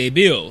don't pay their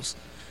bills.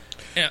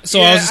 So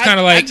yeah, I was just kind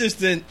of like,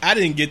 I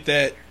didn't get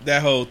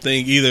that whole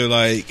thing either.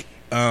 Like,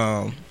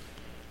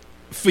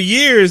 for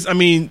years,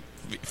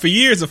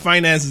 the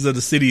finances of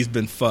the city has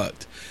been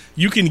fucked.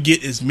 You can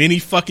get as many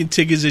fucking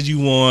tickets as you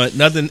want.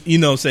 Nothing,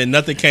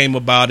 nothing came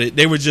about it.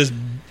 They were just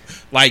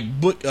like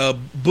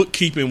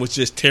bookkeeping was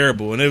just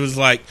terrible, and it was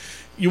like,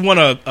 you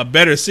want a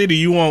better city.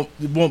 You want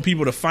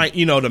people to fight,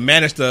 to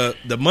manage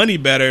the money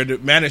better, to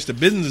manage the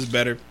businesses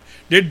better.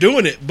 They're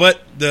doing it, but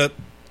the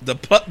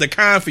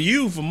con for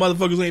you, for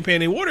motherfuckers who ain't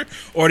paying their water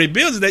or their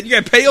bills, is that you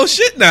gotta pay your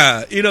shit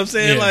now. You know what I'm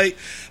saying? Yeah.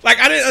 Like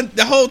I didn't.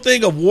 The whole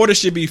thing of water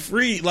should be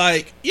free.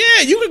 Like,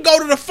 yeah, you can go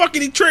to the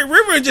fucking Detroit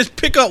River and just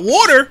pick up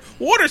water.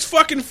 Water's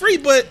fucking free,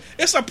 but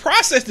it's a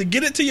process to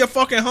get it to your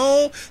fucking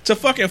home, to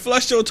fucking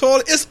flush your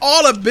toilet. It's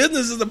all a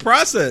business. Is a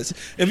process.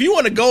 If you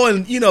want to go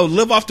and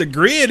live off the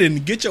grid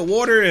and get your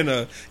water,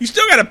 you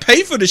still gotta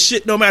pay for the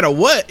shit no matter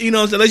what.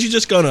 Unless you're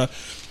just gonna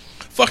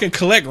fucking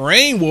collect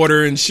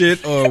rainwater and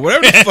shit or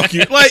whatever the fuck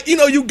you like.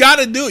 You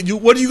gotta do it.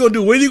 What are you gonna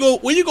do? Where you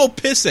go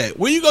piss at?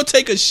 Where you go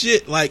take a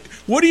shit? Like,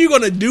 what are you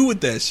gonna do with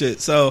that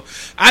shit? So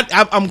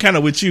I'm kind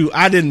of with you.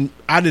 I didn't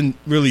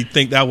really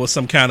think that was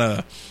some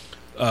kind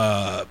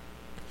of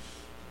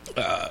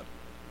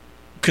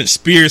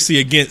conspiracy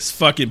against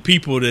fucking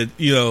people that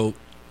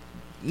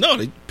no,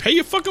 they pay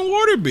your fucking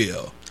water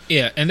bill.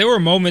 Yeah, and there were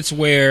moments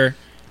where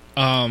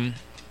Duggan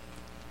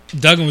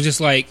was just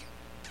like,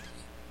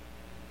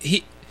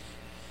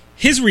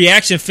 his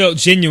reaction felt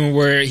genuine,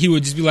 where he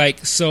would just be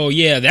like, "So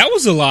yeah, that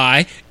was a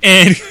lie,"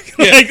 and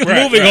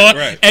moving on.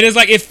 Right. And it's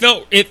like it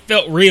felt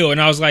real,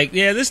 and I was like,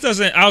 "Yeah, this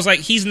doesn't." I was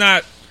like, "He's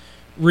not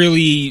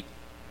really.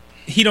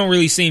 He don't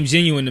really seem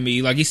genuine to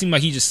me. Like he seemed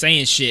like he's just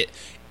saying shit,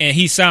 and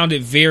he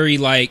sounded very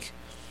like,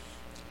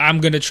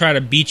 I'm gonna try to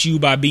beat you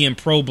by being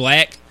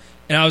pro-black."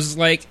 And I was just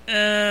like,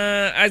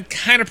 I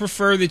kind of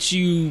prefer that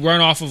you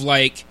run off of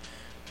like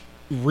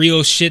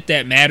real shit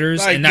that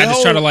matters, like, and not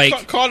just try to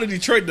like calling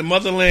Detroit the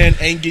motherland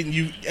ain't getting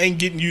you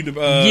the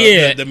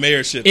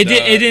mayorship. It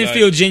didn't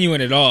feel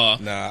genuine at all.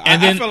 Nah,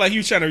 and I felt like he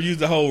was trying to use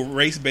the whole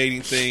race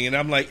baiting thing, and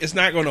I'm like, it's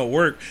not going to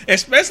work,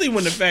 especially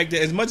when the fact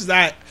that as much as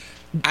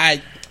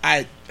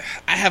I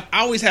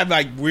always have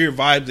like weird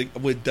vibes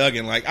with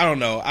Duggan. Like I don't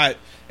know,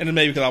 and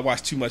maybe because I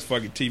watch too much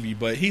fucking TV,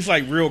 but he's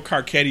like real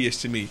Carcetti-ish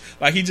to me.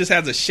 Like he just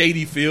has a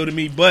shady feel to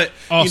me. But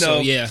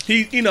also,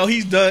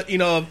 he's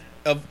done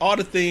of all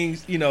the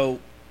things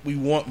we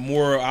want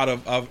more out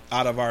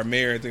of our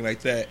mayor and things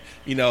like that.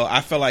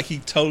 I felt like he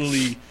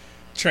totally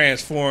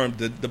transformed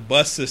the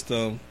bus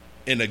system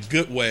in a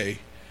good way.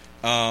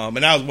 And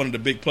that was one of the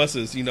big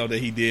pluses, that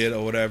he did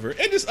or whatever.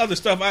 And just other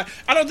stuff.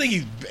 I don't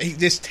think he's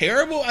just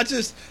terrible. I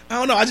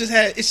don't know.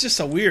 It's just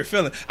a weird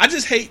feeling. I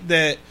just hate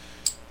that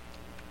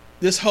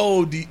this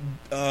whole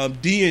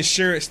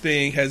de-insurance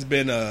thing has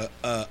been a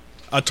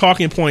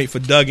talking point for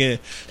Duggan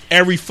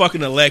every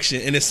fucking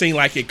election, and it seems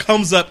like it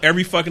comes up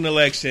every fucking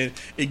election,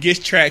 it gets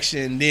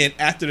traction, then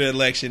after the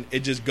election it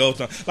just goes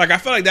on. Like I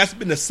feel like that's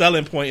been the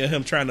selling point of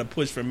him trying to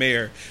push for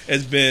mayor,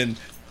 has been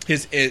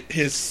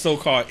his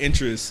so-called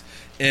interest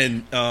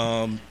in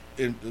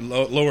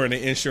lowering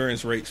the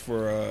insurance rates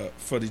for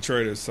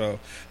Detroiters. So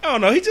I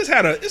don't know, he just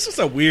had it's just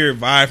a weird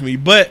vibe for me,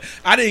 but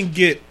I didn't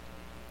get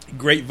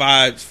great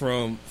vibes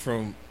from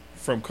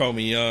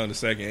Comey Young the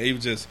second. He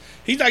just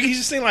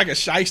seemed like a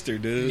shyster,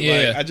 dude.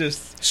 Yeah. Like,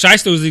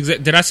 shyster was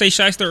did I say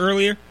shyster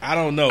earlier? I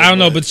don't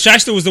know. But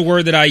shyster was the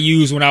word that I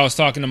used when I was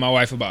talking to my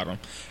wife about him.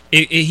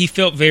 He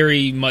felt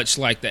very much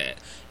like that.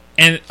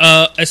 And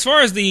as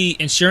far as the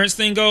insurance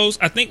thing goes,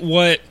 I think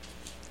what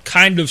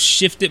kind of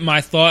shifted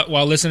my thought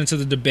while listening to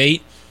the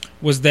debate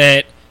was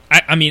that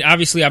I mean,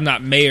 obviously I'm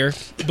not mayor,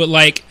 but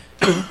like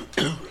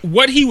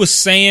what he was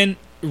saying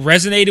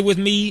resonated with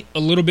me a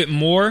little bit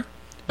more,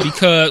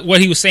 because what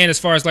he was saying as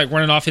far as like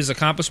running off his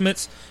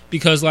accomplishments,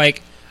 because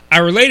like I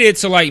related it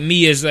to like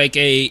me as like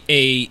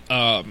a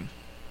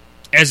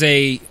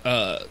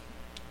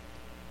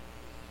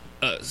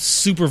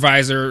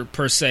supervisor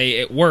per se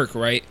at work,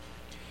 right?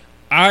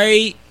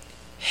 I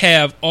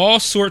have all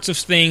sorts of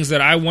things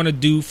that I want to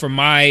do for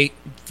my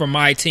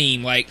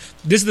team. Like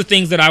this is the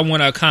things that I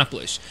want to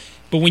accomplish.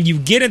 But when you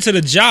get into the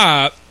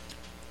job,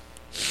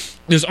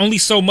 there's only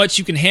so much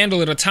you can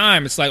handle at a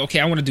time. It's like, okay,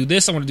 I want to do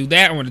this, I want to do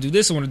that, I want to do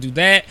this, I want to do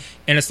that,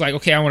 and it's like,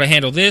 okay, I want to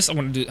handle this, I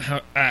want to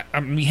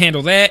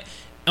handle that.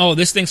 Oh,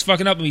 this thing's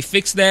fucking up, let me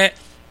fix that.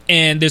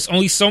 And there's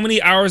only so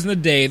many hours in the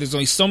day. There's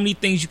only so many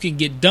things you can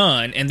get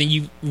done, and then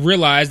you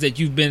realize that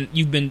you've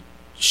been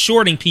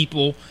shorting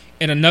people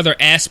in another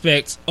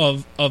aspect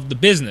of the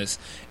business.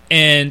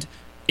 And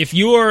if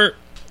you're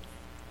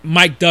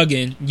Mike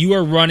Duggan, you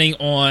are running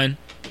on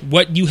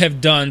what you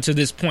have done to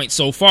this point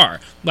so far.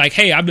 Like,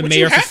 hey, I've been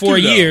mayor for 4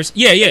 years.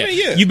 Yeah.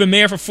 You've been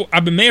mayor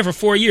I've been mayor for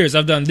 4 years.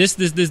 I've done this,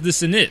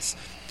 and this.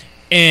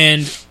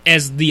 And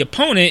as the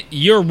opponent,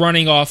 you're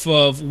running off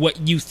of what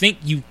you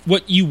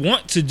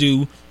want to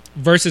do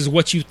versus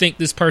what you think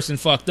this person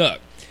fucked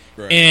up.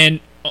 Right. And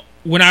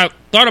when I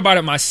thought about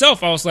it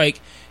myself, I was like,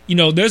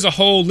 there's a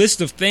whole list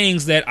of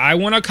things that I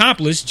want to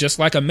accomplish, just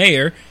like a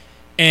mayor,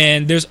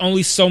 and there's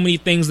only so many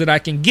things that I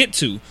can get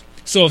to.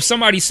 So if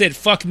somebody said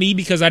fuck me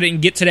because I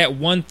didn't get to that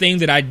one thing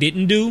that I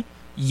didn't do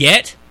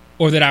yet,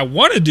 or that I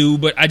want to do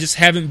but I just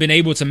haven't been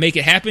able to make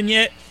it happen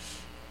yet,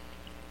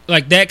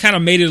 like that kind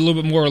of made it a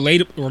little bit more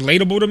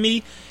relatable to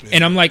me. Yeah.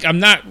 And I'm like, I'm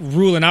not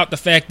ruling out the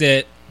fact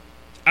that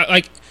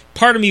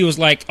part of me was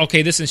like,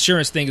 okay, this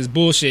insurance thing is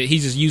bullshit,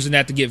 he's just using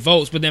that to get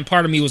votes. But then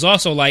part of me was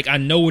also like, I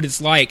know what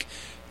it's like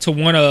to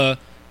want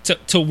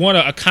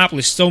to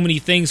accomplish so many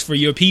things for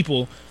your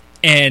people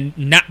and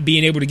not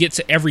being able to get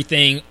to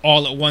everything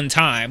all at one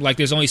time. Like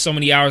there's only so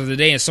many hours of the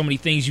day and so many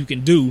things you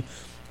can do,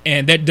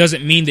 and that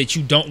doesn't mean that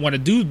you don't want to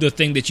do the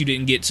thing that you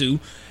didn't get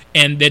to,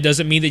 and that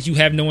doesn't mean that you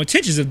have no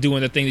intentions of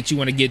doing the thing that you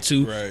want to get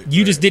to.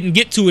 You just didn't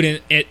get to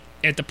it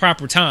at the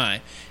proper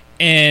time.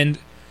 And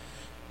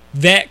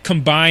that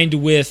combined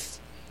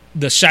with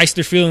the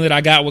shyster feeling that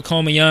I got with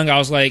Comey Young, I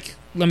was like,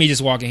 let me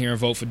just walk in here and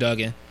vote for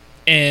Duggan.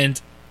 And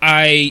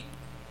I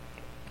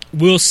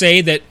will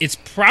say that it's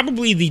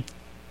probably the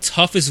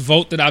toughest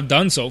vote that I've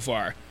done so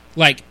far,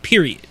 like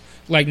period.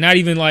 Like not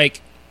even like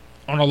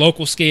on a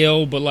local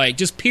scale, but like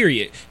just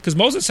period. Because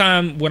most of the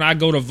time when I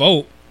go to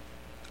vote,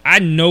 I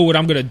know what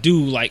I'm gonna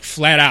do, like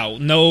flat out.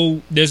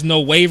 No, there's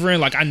no wavering.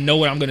 Like I know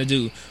what I'm gonna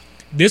do.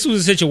 This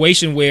was a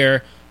situation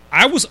where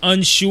I was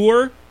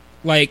unsure,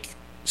 like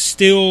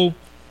still,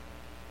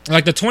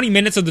 like the 20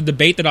 minutes of the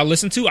debate that I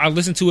listened to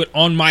it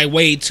on my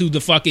way to the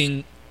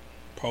fucking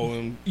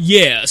polling.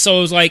 Yeah, so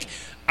it was like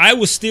I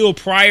was still,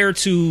 prior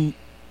to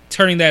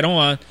turning that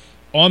on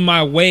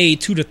my way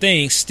to the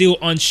thing, still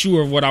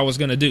unsure of what I was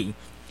going to do.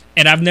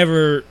 And I've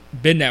never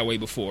been that way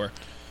before.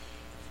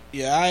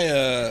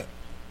 Yeah,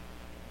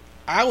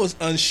 I was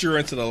unsure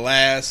until the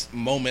last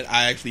moment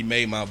I actually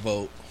made my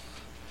vote.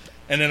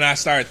 And then I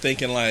started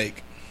thinking,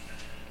 like...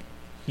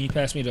 Can you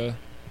pass me the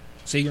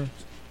Seagram?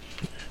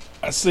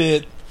 I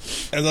said,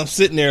 as I'm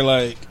sitting there,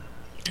 like...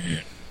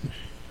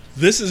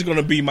 This is going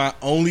to be my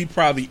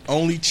probably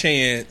only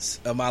chance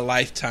of my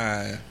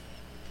lifetime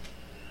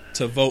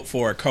to vote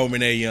for a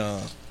Coleman A.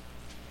 Young.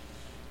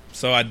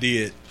 So I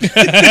did.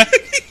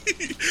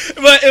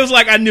 But it was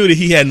like I knew that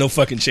he had no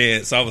fucking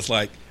chance. So I was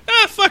like,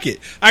 fuck it.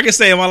 I can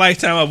say in my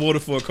lifetime I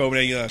voted for Coleman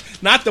A. Young.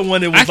 Not the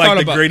one that was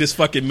like the greatest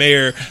fucking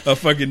mayor of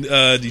fucking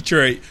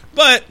Detroit,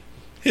 but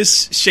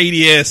his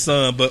shady ass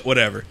son. But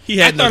whatever. He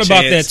had no chance. I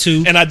thought about that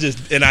too. And I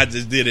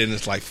just did it, and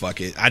it's like, fuck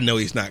it. I know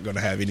he's not going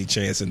to have any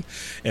chance in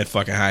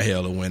fucking high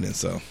hell of winning.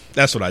 So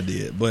that's what I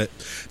did. But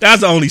that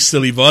was the only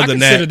silly vote. I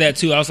considered that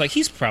too. I was like,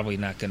 he's probably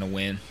not going to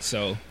win.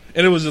 So.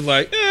 And it was just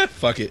like,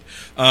 fuck it.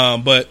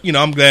 But,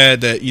 I'm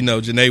glad that,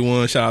 Janae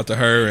won. Shout out to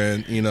her.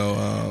 And,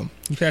 You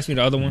passed me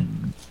the other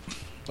one?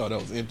 Oh, that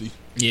was empty.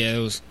 Yeah, it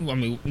was,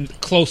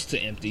 close to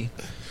empty.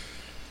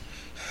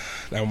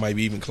 That one might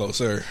be even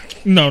closer.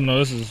 No,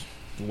 this is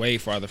way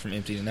farther from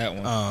empty than that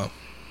one.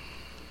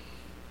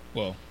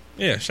 Well.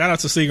 Yeah, shout out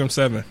to Seagram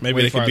 7.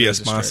 Maybe they could be a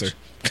sponsor.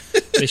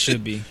 They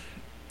should be.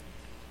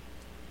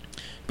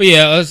 But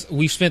yeah,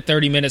 we've spent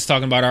 30 minutes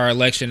talking about our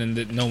election and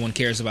that no one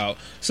cares about.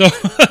 So,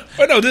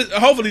 but no,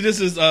 hopefully this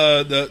is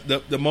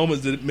the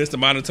moments that Mr.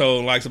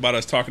 Monotone likes about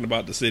us talking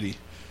about the city.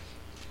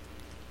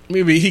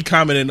 Maybe he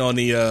commented on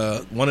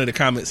the one of the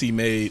comments he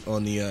made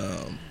on the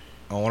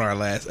on our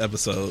last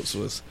episodes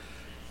was,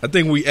 I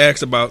think we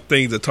asked about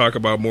things to talk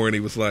about more, and he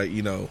was like,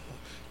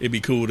 it'd be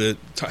cool to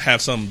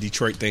have some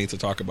Detroit things to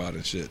talk about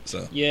and shit.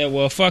 So yeah,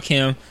 well, fuck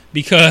him,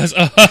 because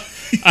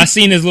I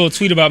seen his little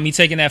tweet about me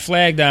taking that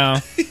flag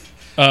down.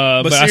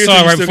 But I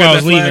saw it right before I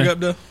was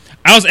leaving.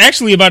 I was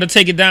actually about to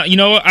take it down.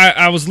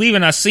 I was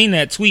leaving. I seen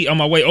that tweet on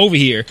my way over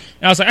here,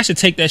 and I was like, I should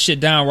take that shit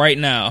down right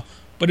now.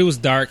 But it was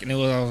dark, and I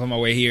was on my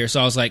way here, so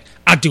I was like,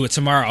 I'll do it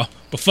tomorrow.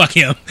 But fuck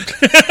him.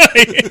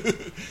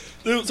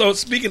 So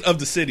speaking of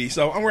the city,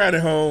 so I'm riding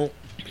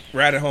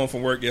home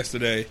from work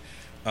yesterday.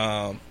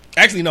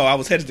 Actually, no, I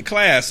was headed to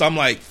class, so I'm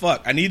like,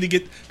 fuck, I need to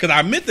get, because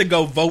I meant to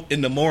go vote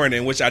in the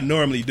morning, which I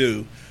normally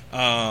do.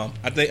 I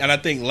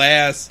think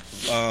last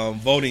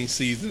voting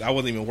season I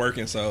wasn't even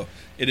working, so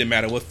it didn't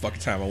matter what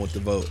fucking time I went to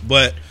vote.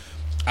 But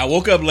I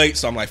woke up late,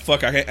 so I'm like,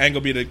 fuck, I ain't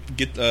gonna be able to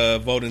get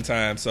voting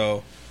time.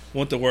 So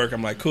went to work.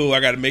 I'm like, cool,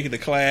 I got to make it to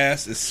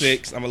class at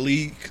 6. I'm gonna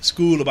leave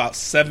school about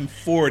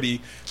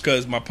 7:40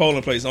 because my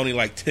polling place is only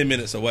like 10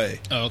 minutes away.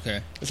 Oh,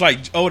 okay. It's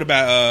like over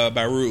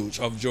by Rouge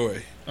of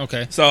Joy.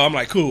 Okay. So I'm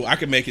like, cool, I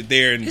can make it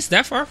there. And it's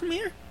that far from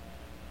here?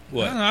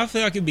 What? I don't know, I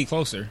feel like it'd be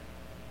closer.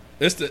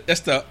 It's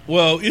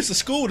a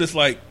school that's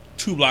like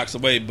 2 blocks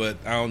away, but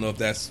I don't know if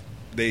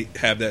they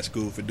have that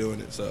school for doing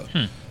it. So,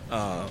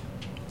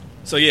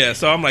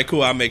 so I'm like,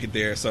 cool, I'll make it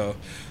there. So,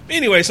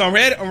 anyway, so I'm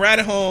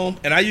riding home,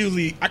 and I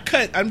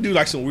do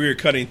like some weird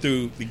cutting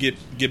through to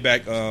get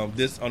back on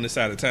this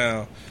side of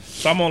town.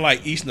 So I'm on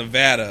like East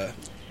Nevada,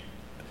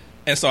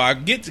 and so I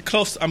get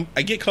close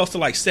to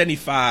like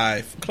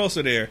 75,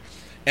 closer there,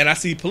 and I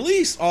see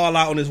police all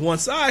out on this one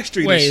side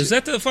street. Wait, is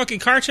that the fucking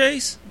car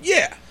chase?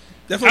 Yeah.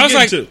 That's what I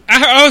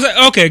was like,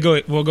 okay, go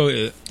ahead. Well, go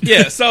ahead.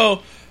 Yeah,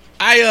 so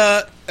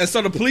and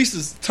so the police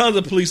is tons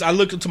of police. I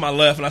look to my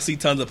left and I see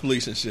tons of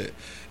police and shit,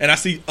 and I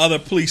see other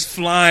police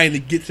flying to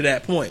get to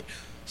that point.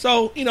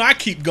 So I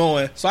keep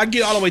going. So I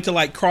get all the way to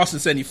like crossing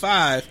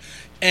 75,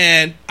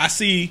 and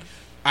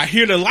I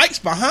hear the lights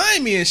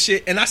behind me and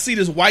shit, and I see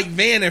this white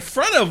van in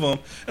front of him,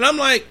 and I'm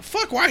like,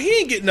 fuck, why he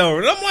ain't getting over?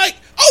 And I'm like,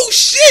 oh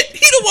shit, he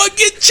the one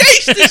getting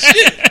chased and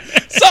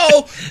shit.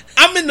 So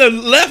I'm in the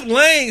left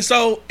lane,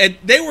 and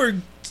they were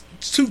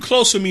too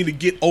close for me to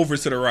get over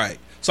to the right.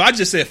 So I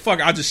just said, fuck,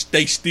 I'll just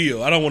stay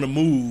still. I don't want to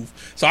move.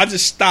 So I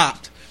just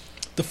stopped.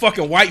 The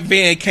fucking white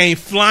van came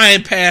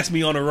flying past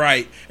me on the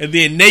right, and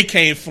then they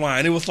came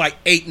flying. It was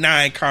like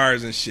 8-9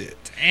 cars and shit.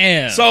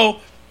 Damn. So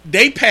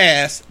they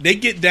pass. They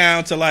get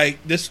down to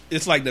like this.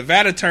 It's like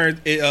Nevada turns.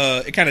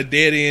 It kind of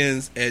dead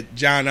ends at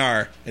John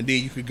R. And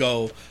then you could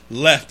go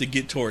left to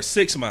get towards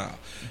 6 Mile.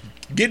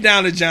 Get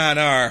down to John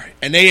R.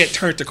 And they had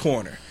turned the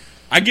corner.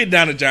 I get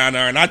down to John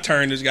R. And I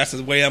turn. This guy says,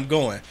 "The way I'm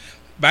going."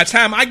 By the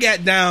time I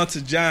got down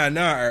to John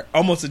R.,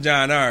 almost to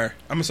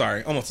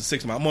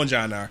 6 Mile. I'm on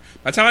John R.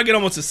 By the time I get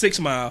almost to 6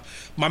 Mile,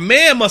 my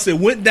man must have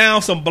went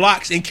down some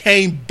blocks and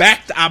came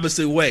back the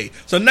opposite way.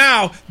 So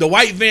now the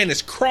white van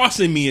is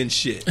crossing me and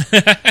shit.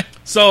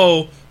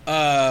 So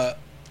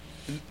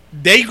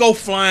they go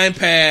flying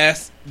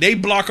past. They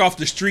block off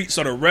the street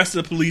so the rest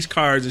of the police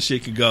cars and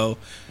shit could go.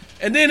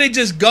 And then they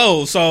just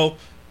go. So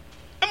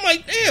I'm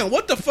like, damn,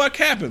 what the fuck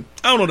happened?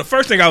 I don't know. The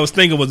first thing I was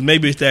thinking was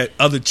maybe it's that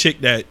other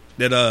chick that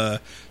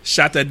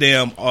shot that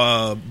damn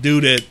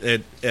dude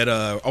at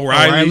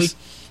O'Reilly's.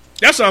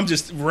 That's what I'm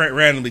just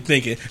randomly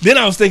thinking. Then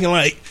I was thinking,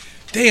 like,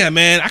 damn,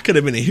 man, I could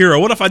have been a hero.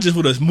 What if I just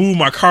would have moved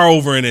my car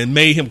over and then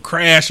made him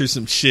crash or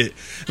some shit?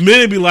 And then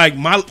it'd be like,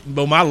 my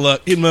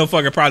luck, his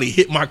motherfucker probably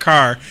hit my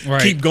car,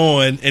 keep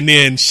going, and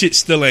then shit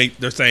still ain't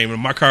the same,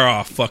 and my car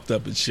all fucked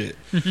up and shit.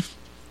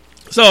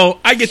 So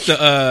I get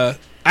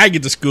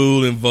to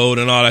school and vote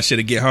and all that shit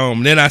to get home.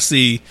 And then I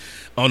see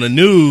on the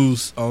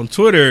news on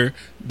Twitter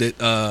that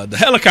the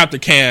helicopter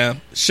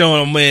cam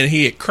showing him when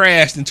he had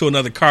crashed into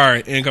another car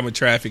in incoming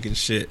traffic and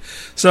shit.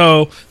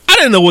 So I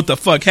didn't know what the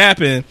fuck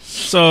happened.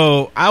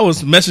 So I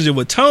was messaging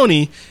with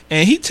Tony,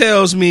 and he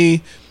tells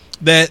me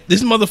that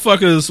this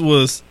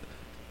motherfucker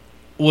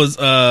was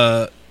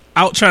out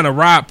trying to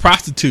rob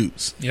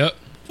prostitutes. Yep.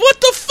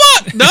 What the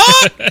fuck,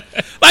 dog?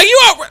 Like,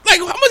 you are like,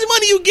 how much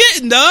money you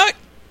getting, dog?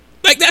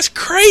 Like, that's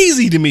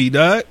crazy to me,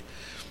 dog.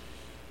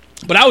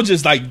 But I was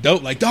just like,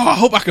 dope, like, dog, I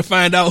hope I can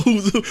find out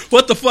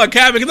what the fuck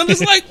happened. Because I'm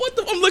just like,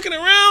 I'm looking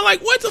around,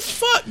 like, what the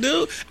fuck,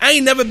 dude? I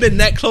ain't never been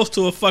that close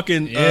to a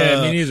fucking me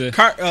neither.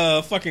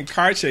 Fucking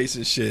car chase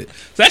and shit.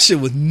 So that shit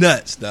was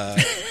nuts, dog.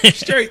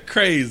 Straight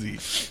crazy.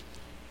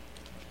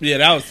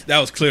 Yeah, that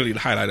was clearly the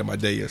highlight of my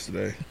day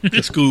yesterday.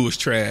 The school was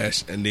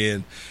trash, and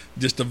then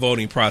just the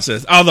voting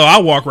process. Although I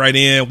walked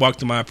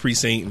to my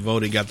precinct and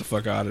voted, got the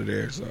fuck out of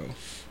there. So,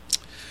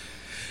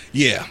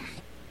 yeah.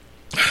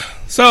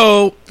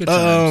 So, good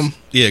times.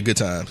 Good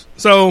times.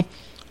 So,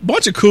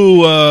 bunch of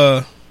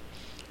cool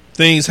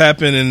things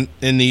happen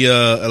in the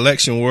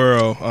election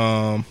world.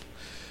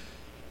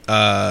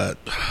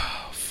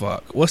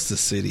 Fuck, what's the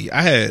city?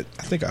 I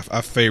think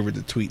I favored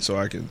the tweet so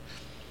I can.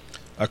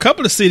 A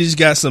couple of cities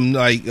got some,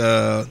 like,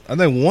 I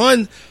think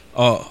one,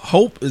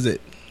 Hope, is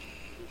it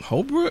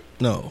Holbrook?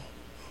 No.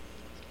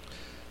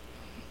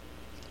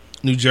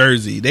 New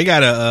Jersey. They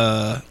got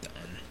a,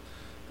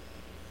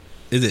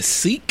 is it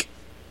Seek?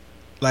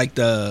 Like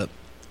the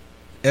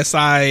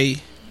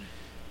SIKH?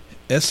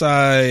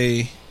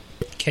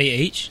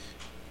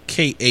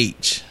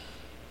 KH.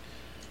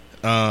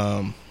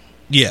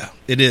 Yeah,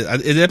 it is.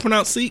 Is that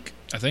pronounced Seek?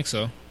 I think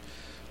so.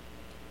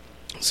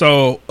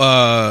 So,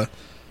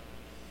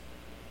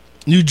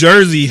 New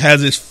Jersey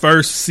has its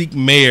first Sikh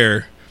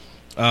mayor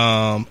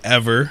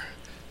ever.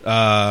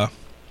 They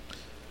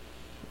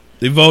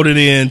voted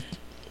in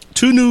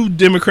 2 new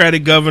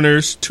Democratic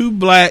governors, 2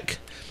 black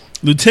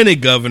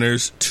lieutenant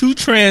governors, 2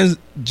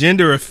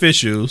 transgender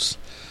officials.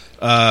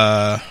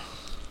 And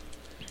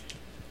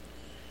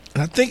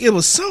I think it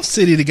was some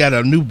city that got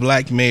a new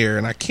black mayor,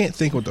 and I can't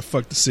think what the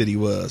fuck the city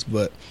was,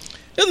 but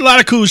there's a lot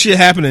of cool shit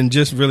happening,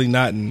 just really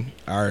not in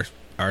our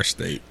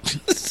state.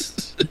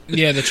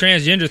 Yeah, the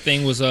transgender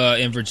thing was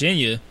in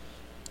Virginia.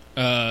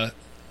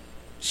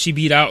 She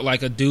beat out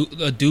like a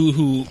dude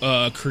who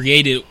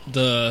created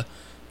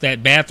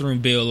that bathroom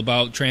bill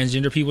about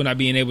transgender people not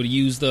being able to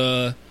use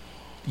the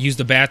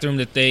bathroom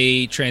that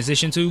they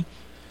transitioned to.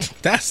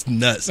 That's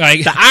nuts.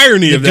 Like, the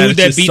irony of that is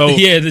just so...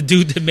 Yeah, the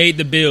dude that made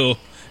the bill,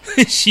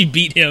 she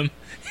beat him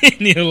in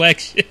the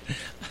election.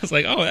 I was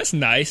like, oh, that's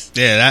nice.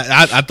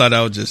 Yeah, I thought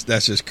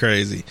that's just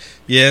crazy.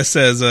 Yeah, it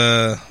says,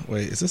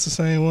 wait, is this the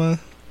same one?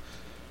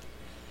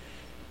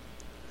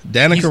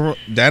 Danica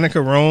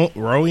Roem,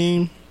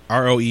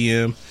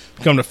 ROEM,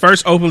 become the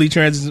first openly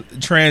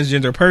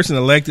transgender person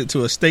elected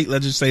to a state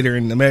legislature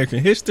in American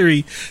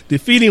history,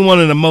 defeating one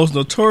of the most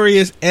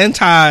notorious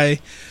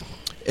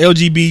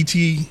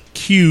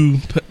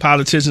anti-LGBTQ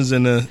politicians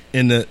in the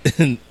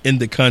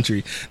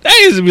country. That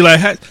used to be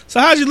like,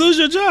 so how'd you lose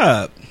your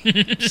job?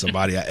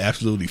 Somebody I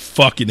absolutely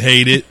fucking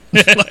hated.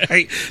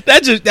 Like,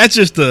 that's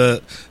just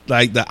the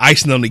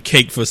icing on the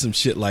cake for some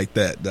shit like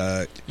that,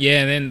 dog.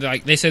 Yeah, and then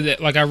like they said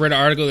that, like, I read an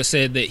article that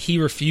said that he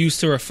refused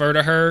to refer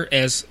to her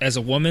as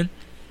a woman.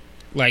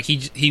 Like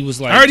he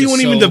was like, I heard he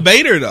wouldn't even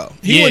debate her though.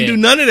 He wouldn't do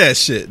none of that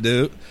shit,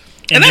 dude.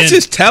 And that's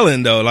just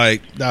telling though,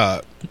 like,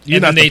 dog.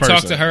 You're not the person. And then they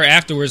talked to her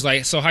afterwards,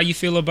 like, so how you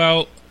feel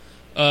about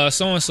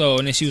so and so?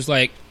 And then she was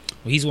like,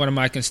 well, he's one of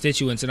my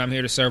constituents, and I'm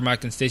here to serve my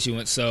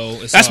constituents, so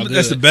it's all good.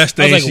 That's the best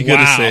thing she could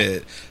have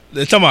said.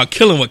 They're talking about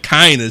killing with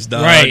kindness,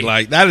 dog. Right.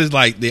 Like, that is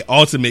like the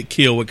ultimate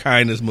kill with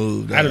kindness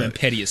move, dog. I'd have been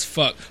petty as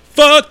fuck.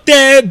 Fuck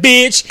that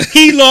bitch.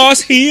 He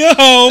lost. He a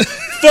hoe.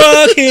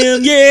 Fuck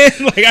him. Yeah.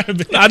 Like,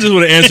 I just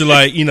would have answered,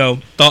 like,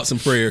 thoughts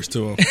and prayers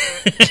to him.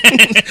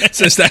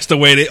 Since that's the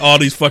way all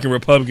these fucking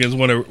Republicans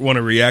want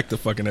to react to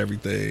fucking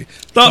everything.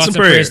 Thoughts and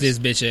prayers. This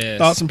bitch ass.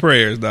 Thoughts and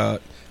prayers,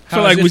 dog.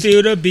 How does it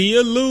feel to be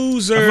a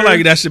loser? I feel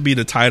like that should be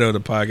the title of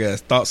the podcast.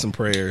 Thoughts and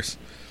prayers.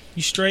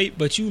 You straight,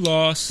 but you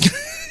lost.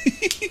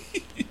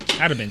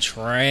 I'd have been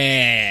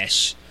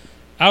trash.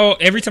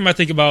 Every time I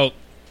think about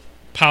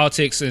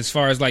politics, as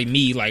far as like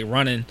me, like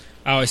running,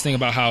 I always think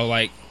about how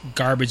like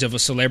garbage of a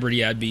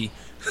celebrity I'd be.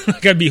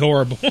 Like, I'd be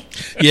horrible.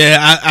 Yeah,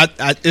 I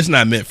it's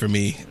not meant for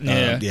me.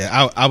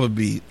 Yeah, I would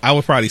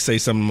probably say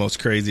some of the most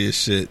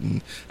craziest shit,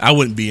 and I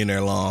wouldn't be in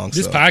there long.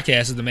 This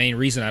podcast is the main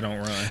reason I don't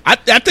run. I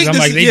think I'm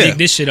like, they dig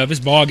this shit up.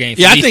 It's ball game.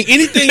 For me. I think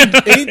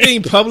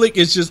anything public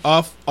is just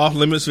off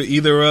limits for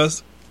either of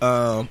us.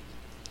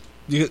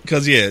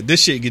 Because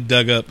this shit get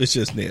dug up. It's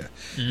just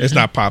it's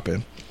not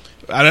popping.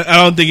 I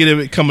don't think it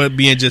would come up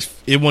being just.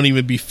 It won't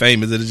even be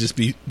famous. It'll just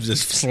be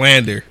just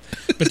slander.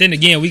 But then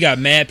again, we got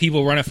mad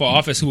people running for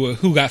office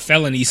who got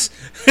felonies.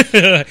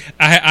 I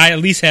at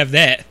least have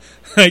that.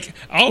 Like,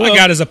 all I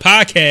got is a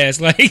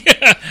podcast. Like,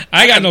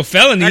 I got no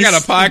felonies. I got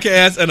a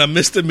podcast and a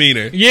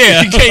misdemeanor.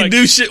 Yeah. You can't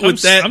do shit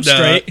with that. I'm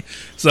straight.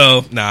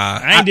 So, nah.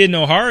 I ain't did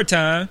no hard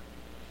time.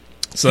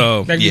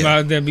 So, that'd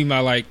be my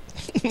like,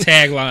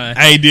 tagline.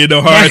 I ain't did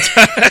no hard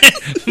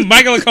time.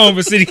 Michael LaCombe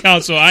for city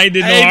council. I ain't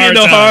did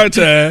no hard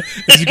time.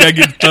 You gotta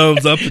get the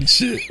thumbs up and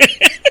shit.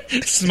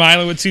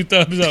 Smiling with 2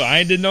 thumbs up. I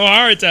ain't did no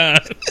hard time.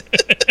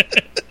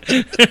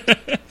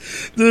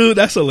 Dude,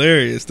 that's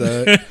hilarious,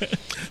 dog.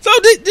 So,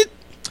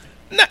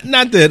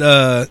 not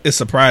that it's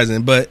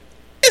surprising, but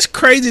it's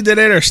crazy that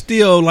there are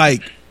still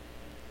like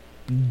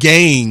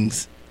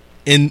gangs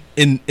in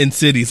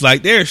cities.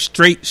 Like, there are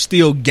straight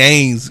still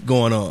gangs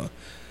going on.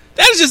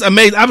 That is just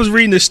amazing. I was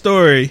reading this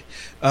story.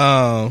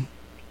 So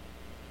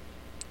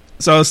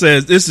it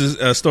says, this is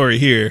a story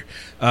here.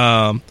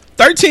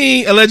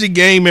 13 alleged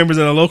gang members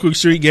in a local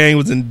street gang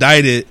was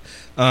indicted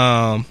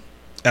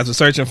after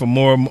searching for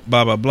more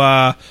blah, blah,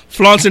 blah.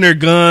 Flaunting their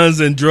guns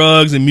and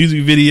drugs and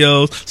music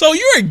videos. So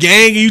you're a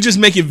gang and you just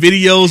making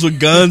videos with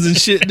guns and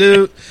shit,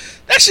 dude.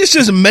 That shit's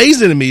just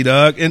amazing to me,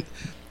 dog. And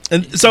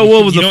so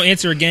what was you don't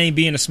enter a gang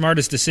being the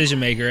smartest decision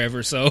maker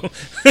ever, so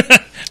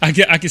I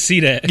can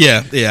see that.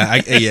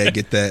 I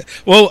get that.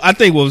 Well, I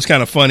think what was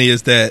kind of funny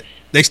is that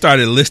they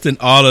started listing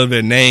all of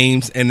their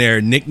names and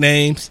their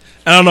nicknames.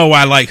 I don't know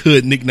why, like,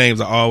 hood nicknames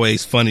are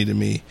always funny to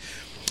me.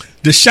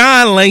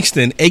 Deshaun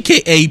Langston,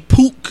 a.k.a.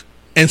 Pook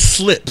and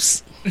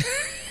Slips.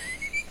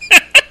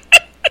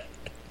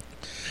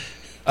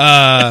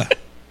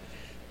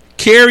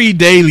 Carrie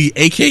Daly,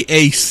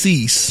 a.k.a.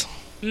 Cease.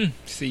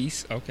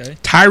 Cease, okay.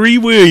 Tyree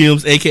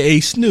Williams,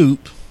 a.k.a.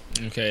 Snoop.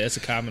 Okay, that's a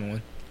common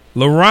one.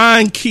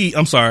 Karan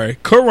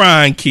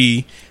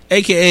Key,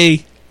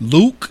 a.k.a.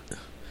 Luke,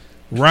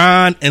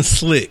 Ron, and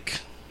Slick.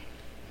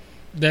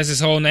 That's his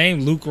whole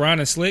name? Luke, Ron,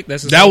 and Slick?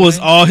 That was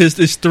name? All his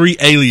 3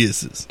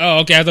 aliases. Oh,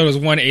 okay. I thought it was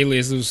one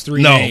alias. It was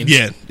 3 names. No,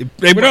 yeah.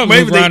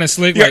 Luke, Ron, and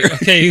Slick? Like,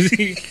 okay,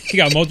 he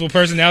got multiple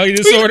personality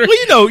disorder?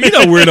 Well, you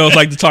know weirdos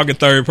like to talk in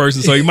third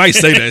person, so you might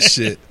say that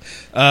shit.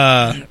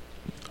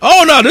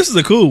 Oh, no, this is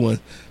a cool one.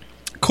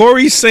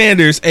 Corey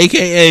Sanders,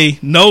 a.k.a.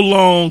 No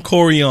Loan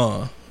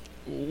Corion.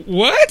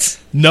 What?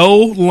 No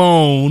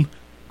Loan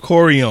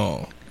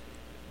Corion.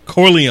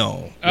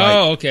 Corleone.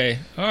 Oh, okay.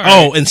 All right.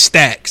 Oh, and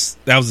Stax.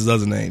 That was his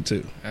other name,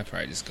 too. I'd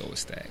probably just go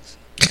with Stax.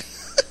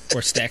 Or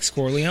Stax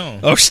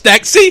Corleone. Oh,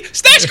 Stax. See,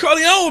 Stax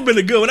Corleone would have been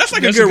a good one. That's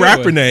like a good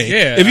rapper name.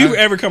 Yeah. If you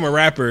ever become a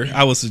rapper,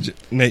 I would suggest,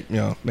 maybe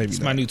it's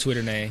my new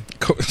Twitter name.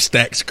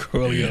 Stax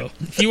Corleone.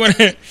 If you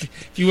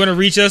want to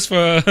reach us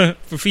for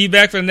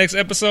feedback for the next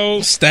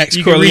episode,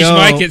 Stax Corleone. You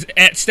can reach Mike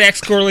at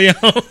Stax Corleone.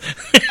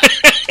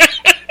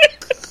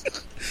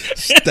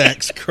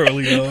 Stax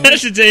Corleone. I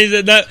should change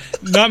that.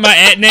 Not my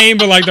at name,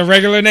 but like the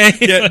regular name.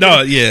 Yeah,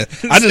 no, yeah.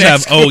 I just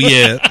have. Oh,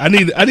 yeah. I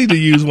need to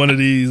use one of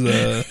these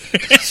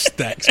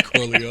Stax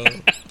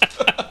Corleone.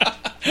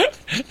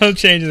 I'm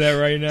changing that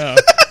right now.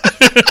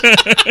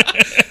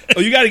 Oh,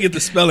 you got to get the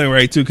spelling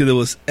right too, because it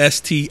was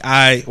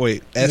STAX.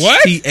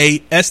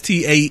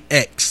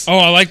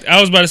 Oh,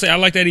 I was about to say I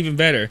like that even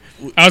better.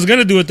 I was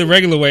gonna do it the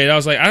regular way, and I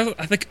was like,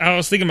 I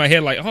was thinking in my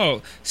head like,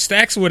 oh,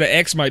 Stacks with an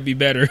X might be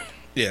better.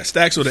 Yeah,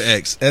 Stacks with an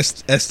X.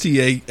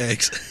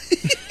 STAX.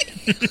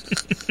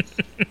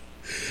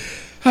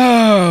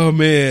 Oh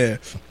man.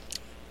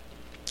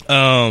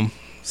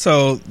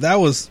 So that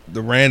was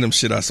the random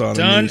shit I saw.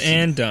 Done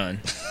and done.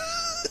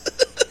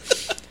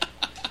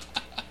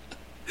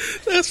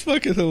 That's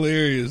fucking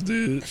hilarious,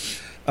 dude.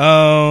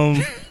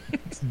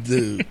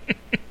 Dude.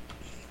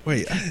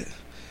 Wait,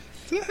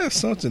 did I have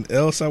something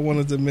else I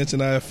wanted to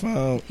mention I have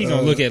found? He's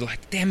gonna look at it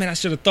like, damn it, I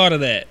should have thought of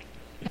that.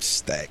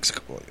 Stacks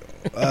going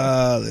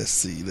on. Let's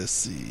see.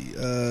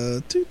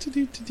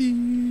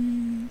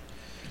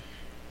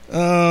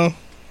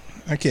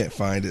 I can't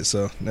find it,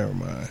 so never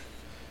mind.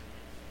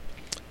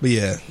 But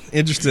yeah,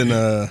 interesting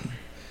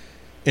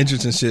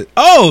shit.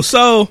 Oh,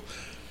 so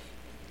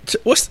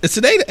it's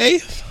today the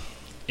 8th?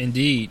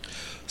 Indeed.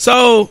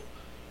 So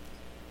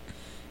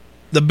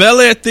the Bel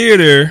Air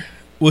Theater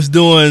was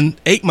doing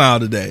 8 Mile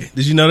today.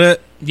 Did you know that?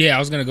 Yeah, I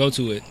was gonna go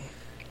to it,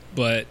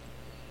 but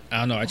I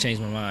don't know. I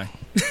changed my mind.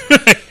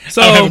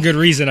 So I don't have a good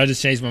reason. I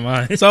just changed my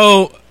mind.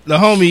 So the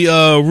homie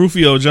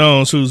Rufio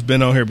Jones, who's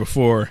been on here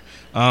before,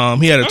 he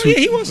had a tweet.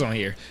 Yeah, he was on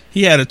here.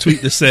 He had a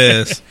tweet that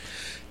says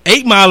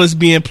 8 Mile is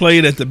being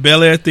played at the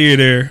Bel Air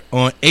Theater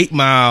on 8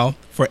 Mile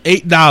for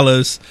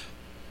 $8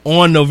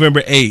 on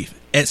November 8th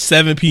at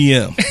 7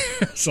 p.m.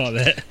 Saw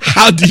that.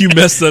 How do you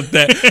mess up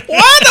that?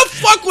 Why the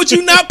fuck would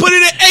you not put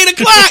it at 8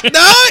 o'clock,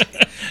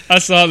 dog? I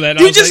saw that.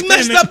 You just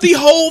messed up the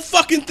whole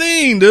fucking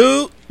thing,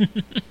 dude.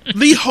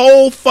 The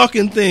whole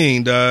fucking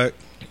thing, dog.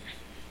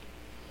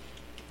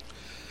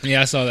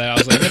 Yeah, I saw that. I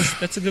was like,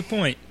 that's a good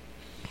point.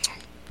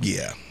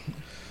 Yeah.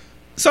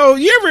 So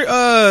you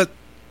ever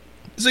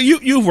so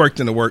you've worked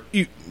in the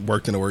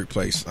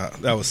workplace.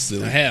 That was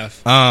silly. I have.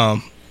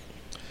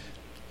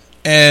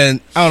 And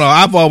I don't know,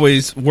 I've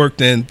always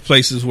worked in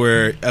places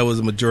where I was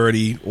a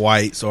majority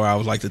white, so I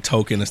was like the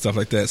token and stuff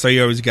like that. So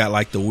you always got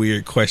like the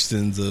weird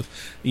questions of,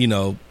 you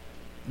know,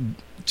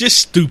 just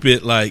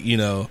stupid, like, you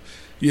know,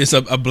 it's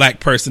a black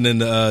person in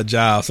the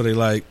job, so they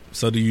like,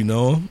 so do you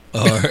know him?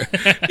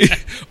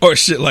 Or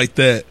shit like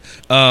that.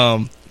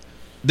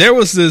 There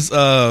was this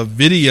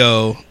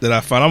video that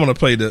I found. I'm gonna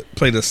play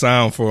the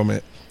sound for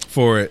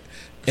it,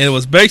 and it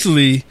was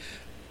basically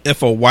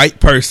if a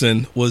white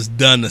person was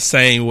done the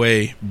same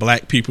way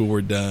black people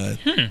were done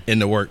in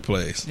the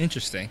workplace.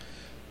 Interesting.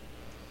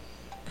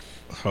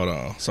 Hold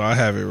on. So I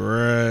have it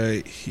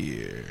right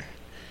here.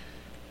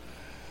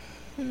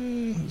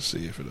 Let's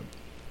see if it'll...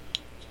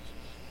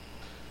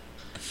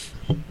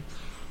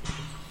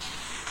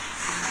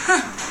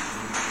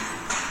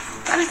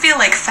 Doesn't feel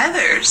like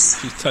feathers.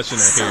 She's touching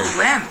her so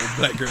hair. Limp. A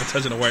black girl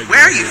touching a white girl.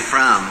 Where are you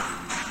from?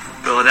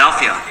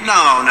 Philadelphia.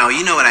 No,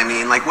 you know what I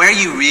mean. Like, where are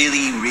you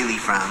really,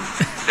 really from?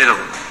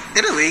 Italy.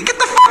 Italy? Get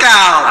the fuck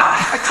out!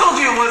 I told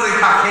you it wasn't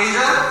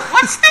Caucasian.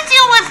 What's the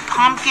deal with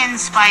pumpkin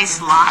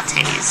spice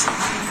lattes?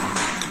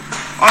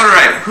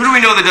 Alright, who do we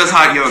know that does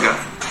hot yoga?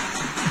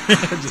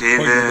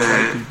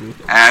 David,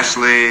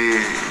 Ashley.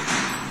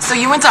 So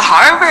you went to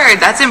Harvard.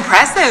 That's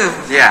impressive.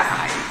 Yeah.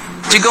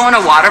 Did you go on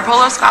a water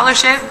polo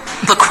scholarship?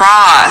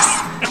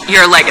 Lacrosse.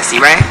 Your legacy,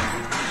 right?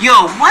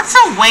 Yo, what's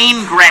a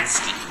Wayne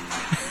Gretzky?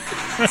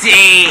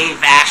 Dave,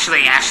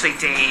 Ashley,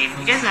 Dave.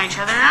 You guys know each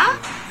other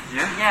now?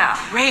 Yeah.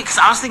 Right, because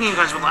I was thinking you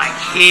guys would, like,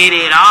 hit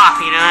it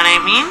off, you know what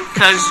I mean?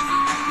 Because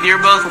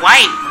you're both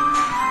white.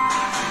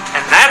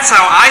 And that's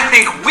how I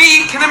think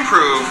we can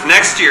improve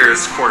next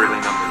year's quarterly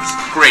numbers.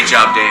 Great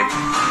job, Dave.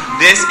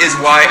 This is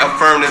why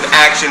affirmative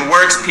action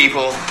works,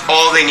 people.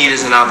 All they need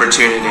is an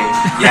opportunity.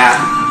 Yeah,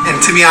 and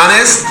to be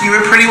honest, you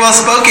were pretty well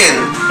spoken.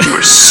 You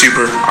were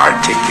super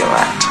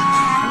articulate.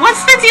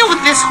 What's the deal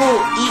with this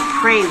whole eat,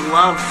 pray,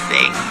 love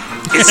thing?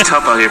 It's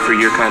tough out here for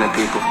your kind of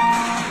people.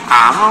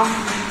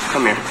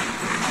 Come here.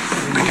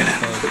 Look at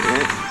it.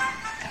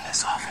 In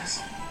this office,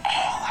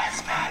 all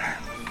lives matter.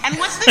 And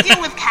what's the deal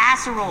with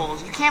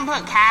casseroles? You can't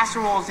put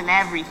casseroles in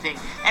everything.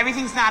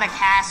 Everything's not a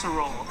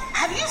casserole.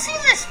 Have you seen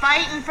this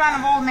fight in front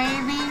of Old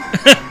Navy?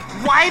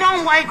 White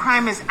on white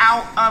crime is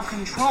out of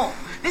control.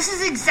 This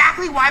is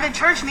exactly why the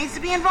church needs to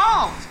be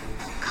involved.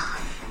 God.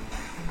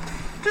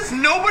 Does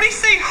nobody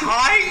say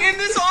hi in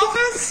this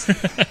office?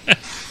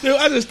 Dude,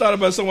 I just thought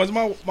about so much.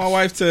 My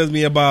wife tells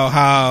me about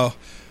how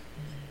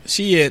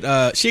she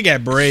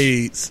got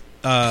braids,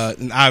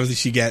 and obviously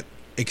she got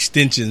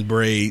extensions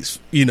braids,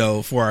 you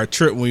know, for our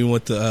trip when we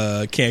went to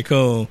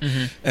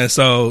Cancun, and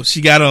so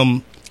she got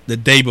them the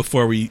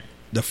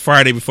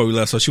Friday before we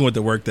left. So she went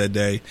to work that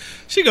day.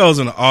 She goes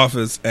in the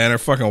office, and her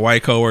fucking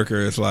white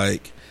coworker is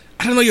like,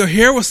 "I didn't know your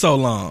hair was so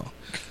long."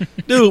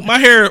 Dude,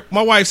 my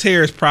wife's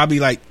hair is probably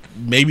like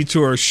maybe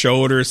to her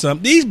shoulder or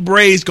something. These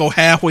braids go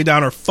halfway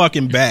down her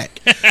fucking back.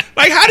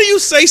 Like, how do you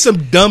say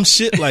some dumb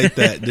shit like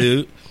that,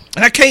 dude?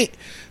 And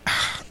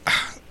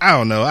I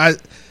don't know.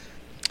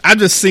 I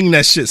just seen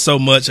that shit so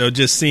much, or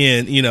just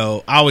seeing, you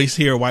know, I always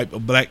hear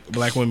black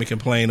women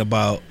complain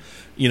about,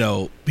 you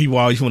know, people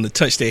always want to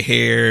touch their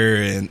hair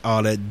and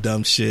all that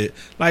dumb shit.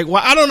 Like,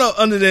 well, I don't know,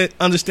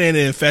 understand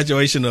the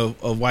infatuation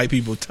of white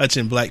people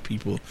touching black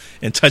people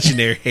and touching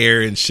their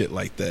hair and shit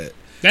like that.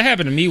 That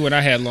happened to me when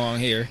I had long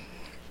hair.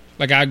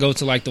 Like, I go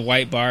to like the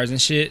white bars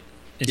and shit,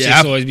 and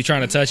chicks always be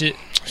trying to touch it.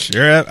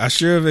 I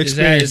sure have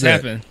experienced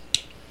that. Happened.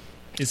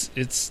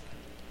 It's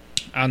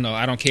I don't know.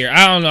 I don't care.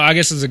 I don't know. I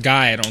guess as a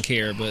guy, I don't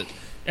care, but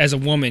as a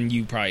woman,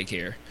 you probably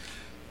care.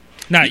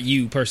 Not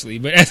you personally,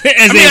 but as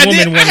a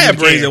woman, I had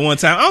braids at one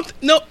time.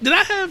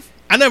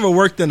 I never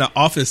worked in an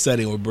office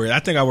setting with braids. I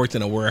think I worked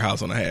in a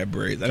warehouse when I had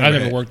braids. I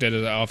never worked at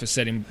an office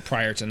setting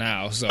prior to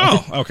now. So.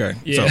 Oh, okay.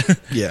 Yeah. So,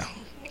 yeah.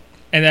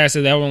 And I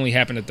said that would only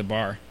happen at the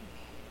bar.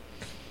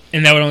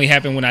 And that would only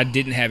happen when I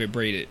didn't have it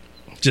braided.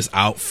 Just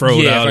out,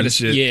 froed out and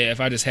shit. Yeah, if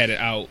I just had it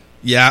out.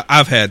 Yeah,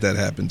 I've had that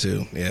happen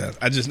too. Yeah,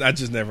 I just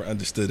never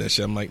understood that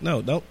shit. I'm like,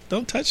 no,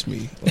 don't touch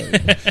me.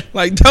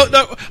 Like, don't.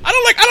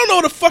 I don't know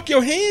where the fuck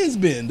your hands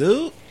been,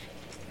 dude.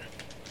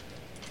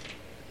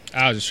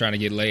 I was just trying to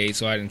get laid,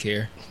 so I didn't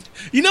care.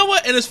 You know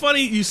what? And it's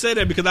funny you say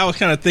that, because I was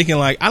kind of thinking,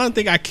 like, I don't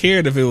think I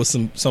cared if it was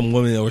some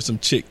woman or some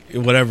chick,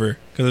 whatever,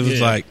 because it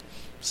was like,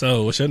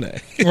 so what's your name?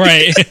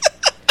 Right.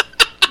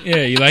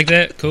 Yeah, you like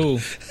that? Cool.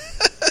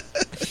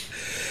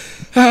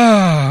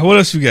 What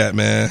else you got,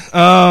 man?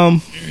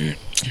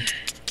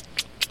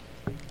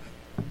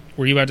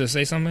 Were you about to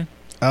say something?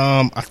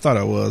 I thought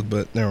I was,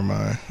 but never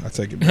mind. I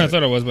take it back. I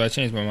thought I was, but I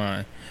changed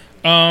my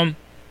mind.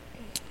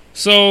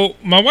 So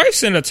my wife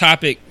sent a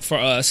topic for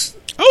us.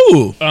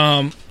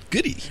 Oh,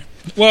 goody.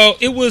 Well,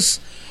 it was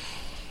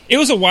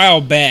a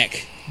while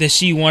back that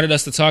she wanted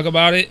us to talk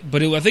about it,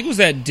 but I think it was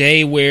that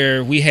day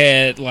where we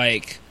had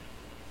like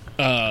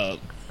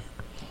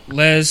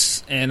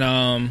Les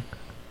and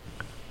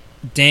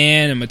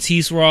Dan and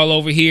Matisse were all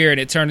over here, and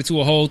it turned into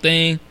a whole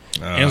thing.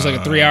 And it was like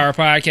a 3-hour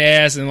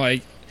podcast, and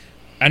like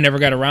I never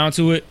got around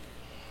to it.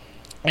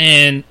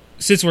 And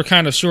since we're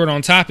kind of short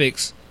on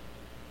topics,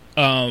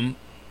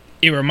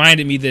 it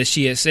reminded me that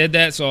she had said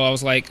that, so I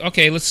was like,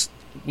 okay,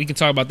 we can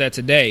talk about that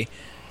today.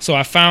 So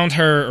I found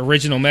her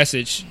original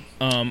message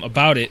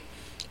about it,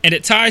 and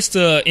it ties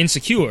to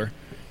Insecure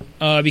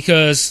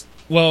because,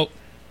 well,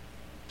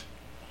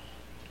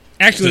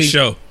 actually, the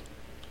show.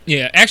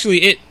 Yeah,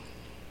 actually,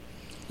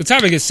 the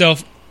topic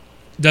itself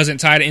doesn't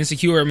tie to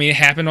Insecure. I mean, it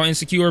happened on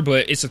Insecure,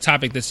 but it's a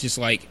topic that's just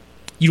like,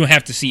 you don't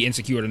have to see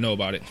Insecure to know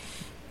about it.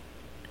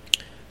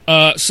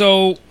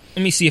 So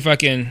let me see if I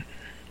can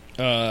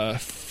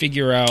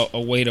figure out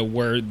a way to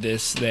word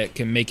this that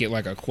can make it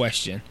like a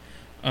question.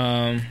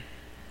 So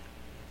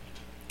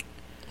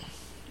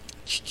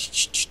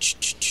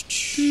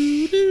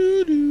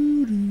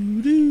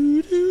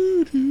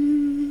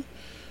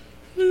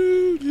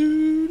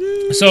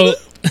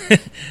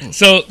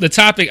the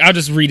topic, I'll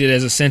just read it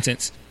as a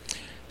sentence.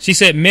 She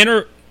said, men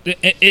are,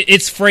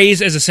 it's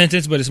phrased as a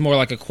sentence, but it's more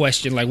like a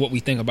question, like what we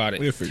think about it.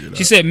 We'll figure it out.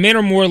 She said, men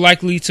are more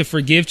likely to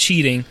forgive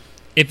cheating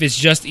if it's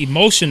just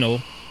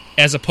emotional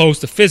as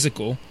opposed to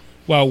physical,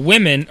 while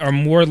women are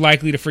more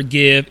likely to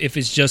forgive if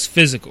it's just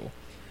physical.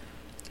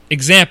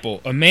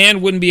 Example, a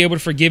man wouldn't be able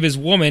to forgive his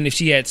woman if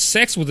she had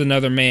sex with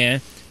another man,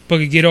 but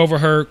could get over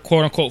her,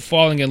 quote-unquote,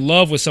 falling in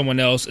love with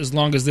someone else as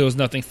long as there was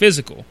nothing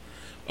physical.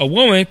 A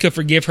woman could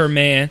forgive her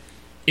man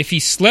if he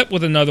slept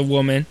with another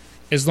woman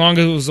as long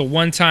as it was a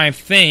one-time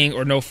thing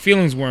or no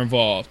feelings were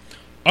involved.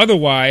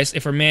 Otherwise,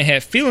 if her man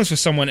had feelings for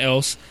someone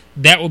else,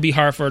 that would be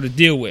hard for her to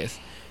deal with.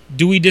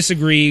 Do we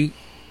disagree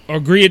or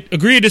agree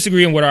or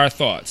disagree on what are our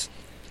thoughts?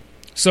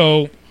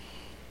 So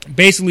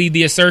basically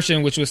the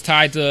assertion, which was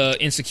tied to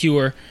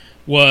Insecure,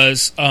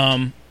 was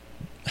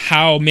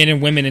how men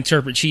and women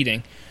interpret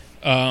cheating.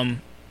 Or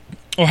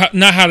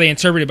not how they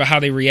interpret it, but how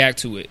they react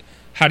to it.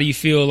 How do you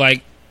feel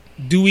like,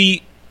 do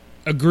we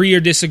agree or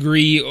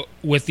disagree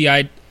with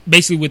the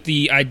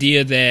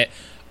idea that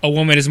a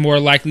woman is more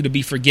likely to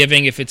be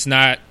forgiving if it's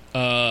not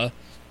if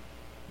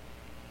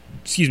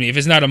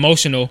it's not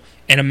emotional,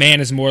 and a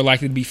man is more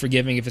likely to be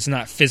forgiving if it's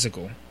not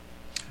physical?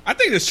 I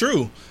think it's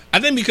true. I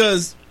think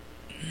because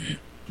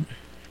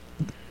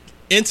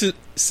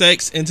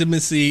sex,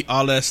 intimacy,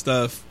 all that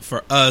stuff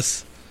for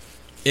us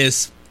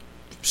is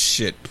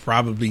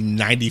probably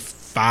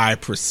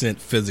 95%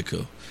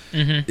 physical.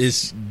 Mm-hmm.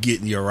 It's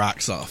getting your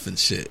rocks off and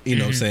shit. You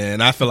know what I'm saying?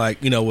 And I feel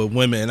like, with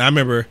women, and I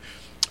remember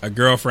a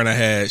girlfriend I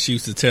had, she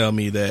used to tell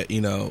me that,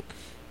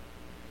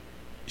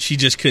 she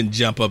just couldn't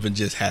jump up and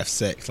just have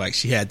sex. Like,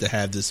 she had to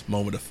have this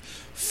moment of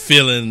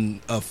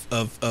feeling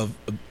of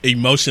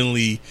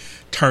emotionally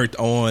turned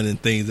on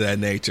and things of that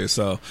nature.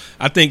 So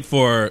I think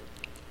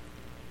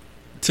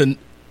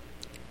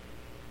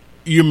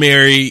you're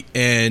married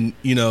and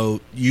you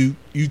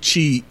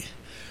cheat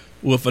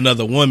with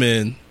another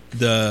woman,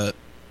 I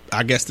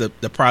guess the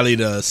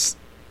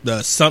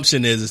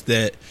assumption is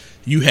that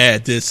you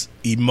had this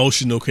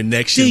emotional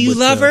connection. Do you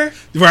love her?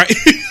 Right.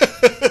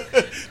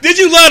 Did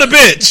you love the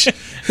bitch?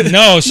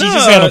 No, she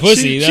just had a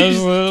pussy.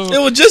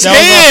 It was just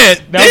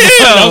head.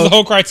 That was the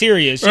whole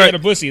criteria. She had a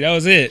pussy. That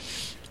was it.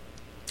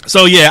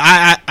 So yeah,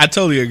 I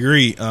totally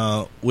agree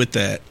with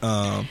that.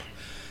 I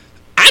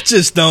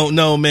just don't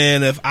know,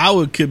 man, if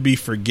I could be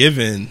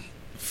forgiven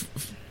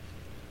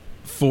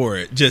for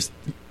it. Just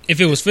if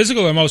it was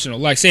physical or emotional.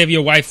 Like, say if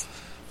your wife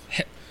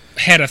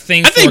had a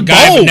thing for a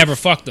guy but never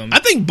fucked him. I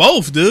think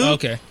both, dude.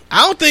 Okay.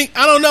 I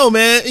don't know,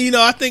 man.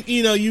 I think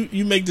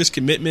you make this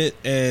commitment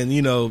and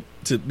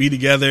to be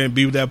together and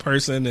be with that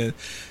person, and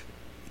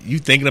you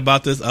thinking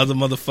about this other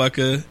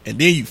motherfucker, and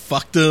then you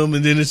fucked him,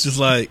 and then it's just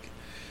like,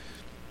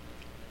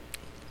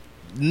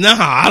 nah,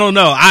 I don't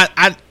know.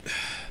 I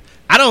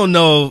don't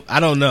know. I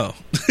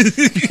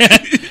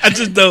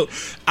just don't.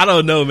 I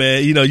don't know,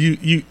 man.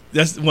 You.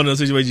 That's one of those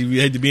situations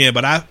you hate to be in.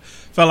 But I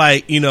felt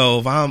like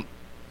if I'm,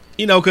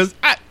 because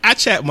I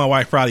chat with my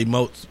wife probably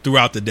most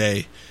throughout the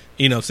day.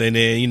 You know what I'm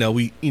saying? Then,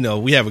 we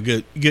have a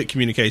good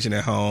communication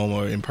at home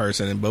or in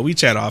person, but we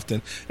chat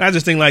often. And I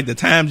just think, like, the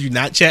times you're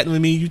not chatting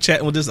with me, you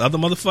chatting with this other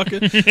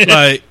motherfucker.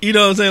 Like, you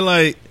know what I'm saying?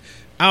 Like,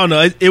 I don't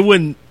know.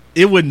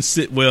 It wouldn't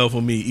sit well for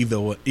me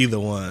either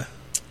one.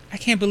 I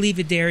can't believe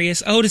it,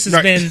 Darius. Otis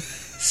has been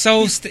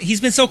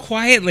he's been so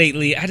quiet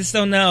lately. I just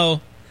don't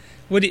know.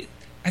 I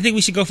think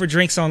we should go for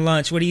drinks on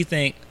lunch. What do you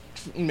think?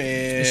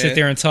 Man. We'll sit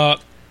there and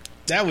talk.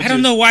 I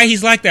don't know why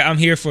he's like that. I'm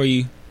here for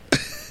you.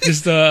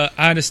 Just I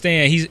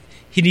understand.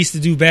 He needs to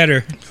do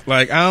better.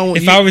 Like,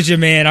 if I was your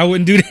man, I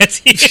wouldn't do that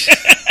to you.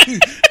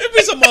 It'd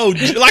be some old,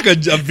 like a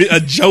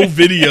Joe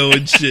video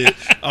and shit.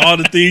 All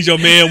the things your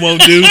man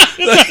won't do.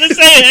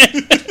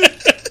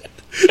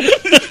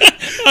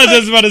 I was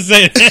just about to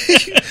say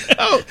that.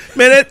 Oh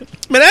man,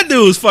 that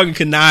dude was fucking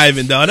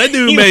conniving, dog. That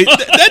dude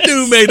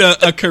made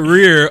a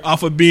career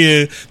off of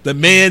being the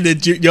man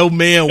that your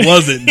man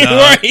wasn't, dog.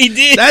 Right, he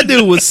did. That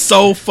dude was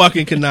so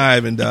fucking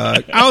conniving,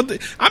 dog. I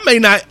may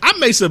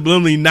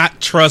subliminally not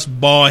trust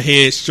bald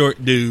head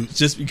short dudes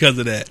just because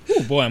of that.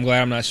 Oh boy, I'm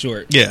glad I'm not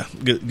short. Yeah,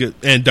 good,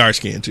 and dark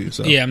skin too.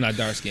 So yeah, I'm not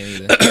dark skin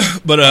either.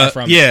 But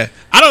yeah,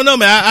 I don't know,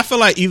 man. I feel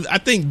like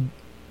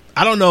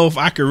I don't know if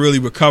I could really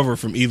recover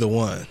from either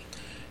one.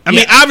 I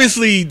mean,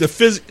 obviously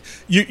the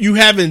you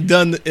haven't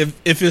done if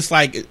it's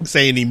like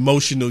say an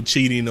emotional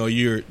cheating or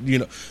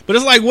but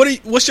it's like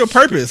what's your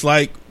purpose?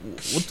 Like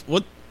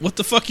what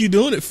the fuck you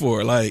doing it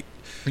for? Like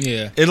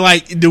and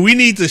like do we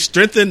need to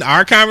strengthen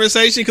our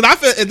conversation? Because I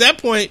feel at that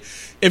point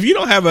if you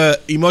don't have a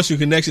emotional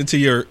connection to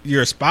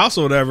your spouse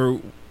or whatever,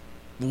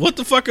 what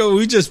the fuck are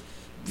we just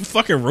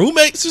fucking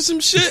roommates or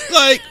some shit?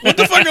 Like what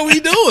the fuck are we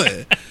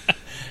doing?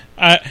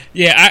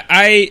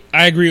 I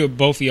agree with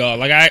both of y'all.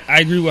 Like I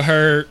agree with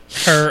her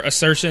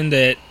assertion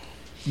that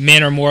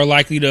men are more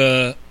likely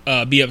to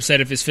be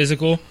upset if it's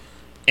physical,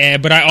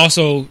 but I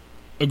also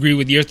agree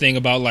with your thing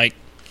about like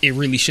it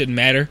really shouldn't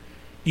matter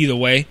either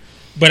way.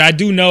 But I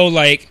do know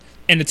like,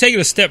 and to take it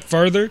a step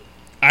further,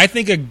 I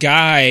think a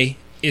guy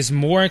is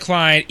more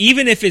inclined,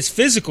 even if it's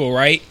physical,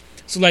 right?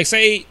 So like,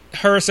 say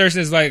her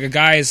assertion is like a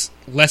guy is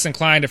less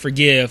inclined to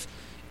forgive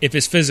if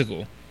it's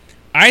physical.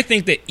 I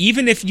think that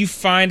even if you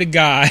find a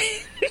guy,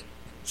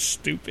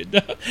 stupid,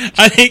 dog.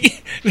 I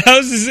think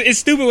it's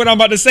stupid what I'm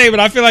about to say, but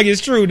I feel like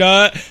it's true,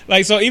 dog.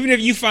 Like, so even if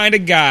you find a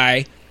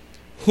guy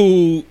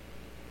who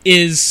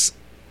is,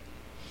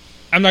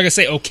 I'm not gonna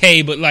say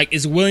okay, but like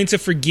is willing to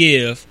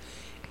forgive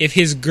if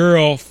his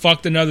girl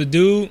fucked another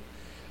dude,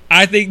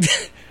 I think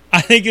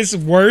it's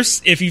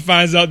worse if he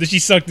finds out that she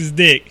sucked his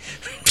dick.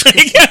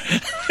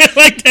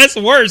 Like that's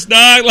worse,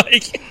 dog.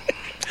 Like.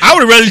 I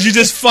would have rather you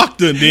just fucked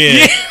them then.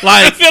 Yeah,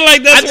 like, I feel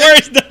like that's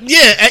worse.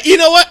 Yeah, you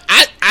know what?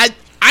 I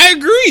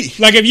agree.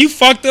 Like if you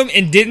fucked him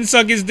and didn't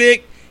suck his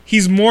dick,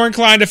 he's more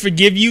inclined to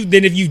forgive you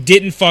than if you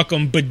didn't fuck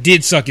him but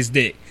did suck his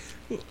dick.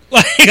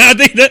 Like I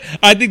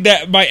think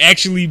that might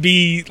actually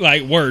be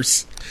like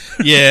worse.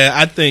 Yeah,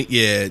 I think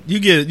you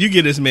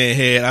get this man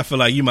head. I feel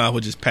like you might as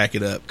well just pack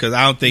it up because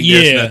I don't think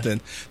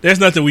there's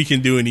nothing we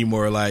can do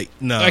anymore. Like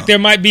no, like there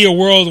might be a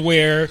world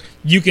where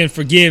you can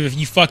forgive if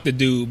you fuck the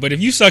dude, but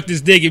if you suck this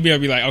dick, you'll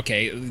be like,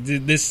 okay,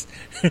 this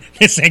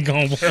ain't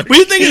gonna work. But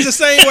you think it's the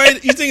same way?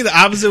 You think the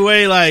opposite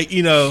way? Like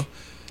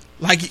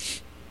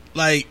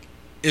like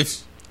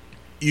if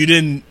you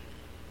didn't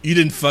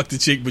fuck the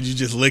chick, but you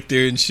just licked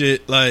her and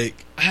shit,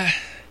 like.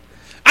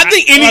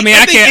 I can't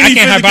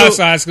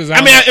hypothesize because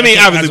I mean,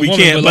 obviously we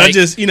can't, but like,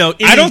 just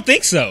I don't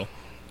think so.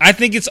 I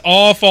think it's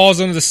all falls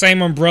under the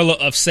same umbrella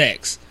of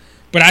sex,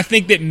 but I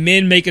think that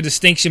men make a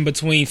distinction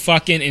between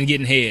fucking and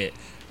getting head.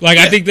 Like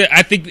I think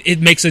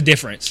it makes a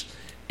difference,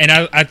 and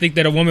I think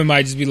that a woman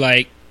might just be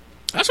like,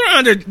 "That's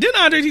right." Didn't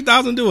Andre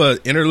 3000 do an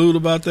interlude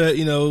about that?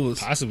 It was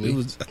possibly.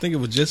 I think it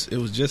was just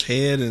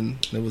head,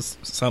 and it was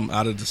something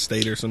out of the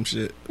state or some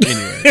shit.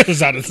 Anyway, it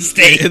was out of the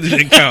state. It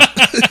didn't count.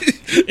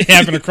 It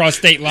happened across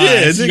state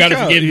lines. Yeah, you got to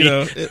forgive me.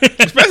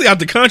 Especially out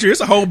the country,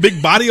 it's a whole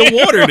big body of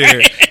water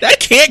there.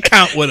 That can't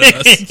count with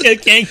us.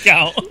 It can't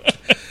count.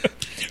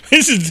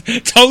 This is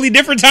a totally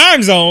different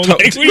time zone.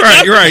 Like,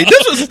 right.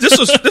 This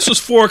was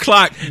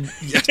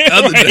 4:00 the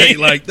other day.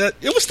 Like that,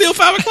 it was still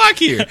 5:00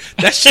 here.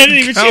 That shit didn't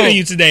even chill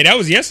you today. That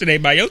was yesterday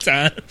by your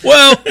time.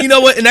 Well, you know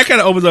what? And that kind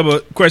of opens up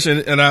a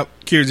question, and I'm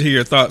curious to hear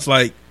your thoughts.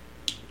 Like,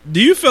 do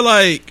you feel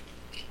like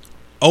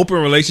open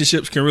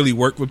relationships can really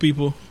work with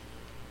people?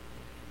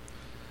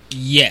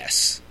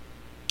 Yes.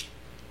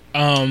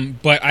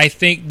 But I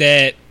think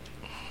that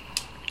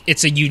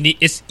it's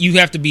you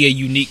have to be a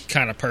unique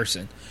kind of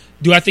person.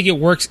 Do I think it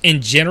works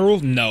in general?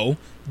 No.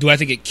 Do I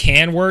think it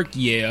can work?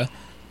 Yeah.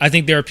 I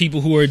think there are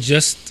people who are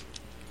just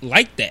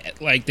like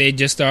that. Like they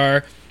just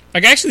are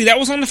like actually that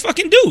was on the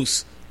fucking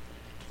Deuce.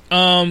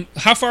 How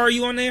far are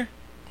you on there?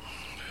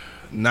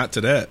 Not to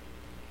that.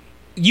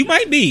 You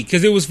might be,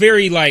 because it was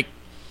very like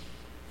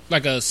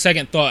a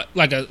second thought,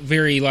 like a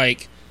very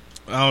like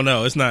I don't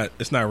know. It's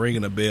not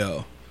ringing a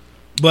bell.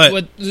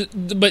 But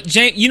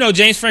James,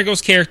 James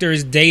Franco's character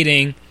is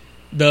dating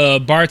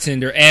the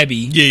bartender Abby.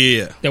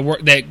 Yeah.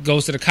 That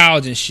goes to the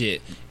college and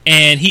shit.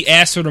 And he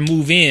asked her to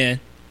move in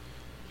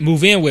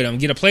with him,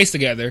 get a place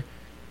together.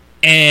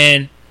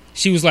 And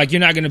she was like, "You're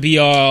not going to be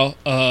all,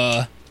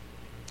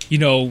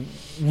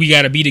 we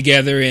got to be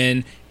together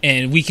and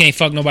we can't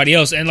fuck nobody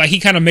else." And like he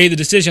kind of made the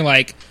decision,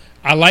 like,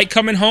 I like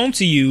coming home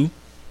to you,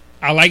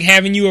 I like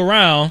having you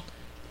around,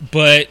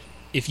 but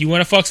if you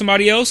want to fuck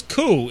somebody else,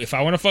 cool. If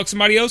I want to fuck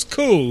somebody else,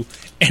 cool.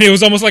 And it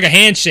was almost like a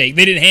handshake.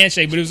 They didn't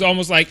handshake, but it was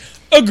almost like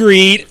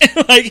agreed,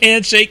 like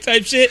handshake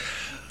type shit.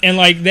 And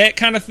like that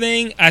kind of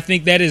thing, I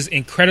think that is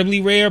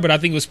incredibly rare, but I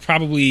think it was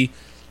probably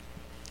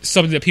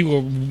something that people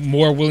were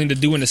more willing to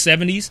do in the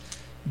 70s.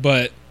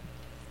 But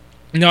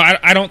no,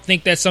 I don't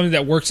think that's something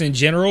that works in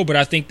general, but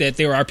I think that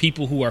there are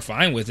people who are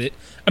fine with it.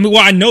 I mean,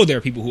 well, I know there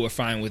are people who are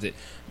fine with it,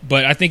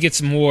 but I think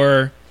it's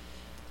a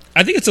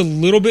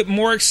little bit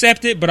more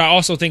accepted, but I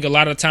also think a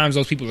lot of times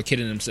those people are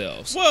kidding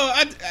themselves. Well,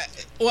 I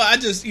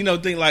just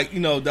think like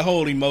the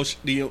whole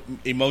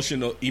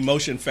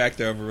emotion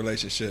factor of a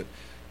relationship.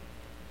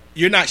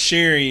 You're not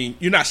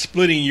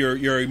splitting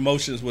your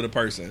emotions with a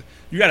person.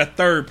 You got a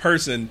third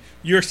person.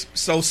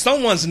 So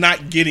someone's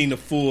not getting the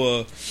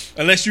full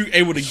unless you're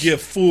able to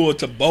give full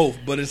to both.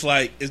 But it's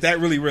like, is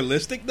that really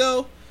realistic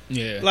though?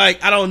 Yeah.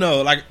 Like I don't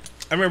know. Like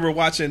I remember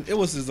watching. You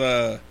ever see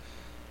the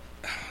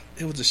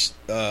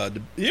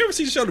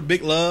show The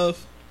Big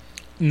Love?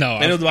 No,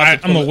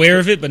 I'm aware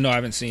of it, but no, I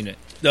haven't seen it.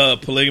 The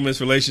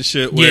polygamous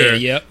relationship where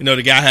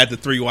the guy had the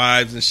 3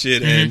 wives and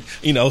shit, and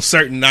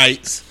certain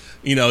nights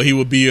he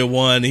would be at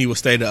one and he would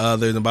stay the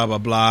other and blah blah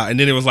blah, and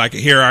then it was like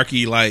a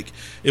hierarchy, like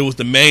it was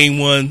the main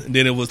one, and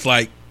then it was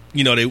like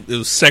it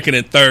was second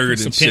and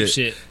third and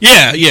shit.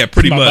 Yeah,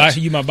 pretty much.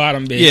 You my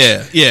bottom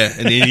bitch. Yeah,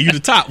 and then you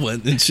the top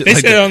one and shit. They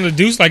like said that. On the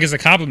Deuce like it's a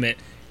compliment.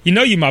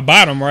 You my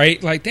bottom,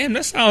 right? Like, damn,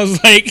 that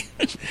sounds like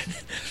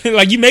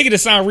like you making it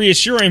sound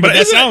reassuring, but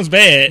that sounds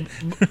bad.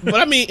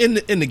 But I mean,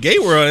 in the gay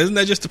world, isn't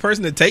that just the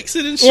person that takes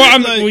it and shit?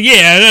 Well,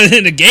 yeah,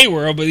 in the gay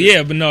world, but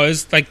no,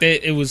 it's like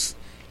that. It was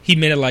he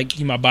meant it like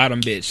you my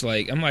bottom bitch.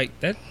 Like I'm like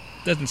that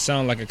doesn't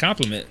sound like a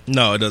compliment.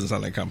 No, it doesn't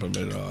sound like a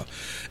compliment at all.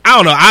 I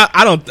don't know.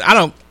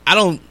 I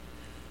don't.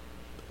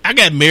 I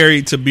got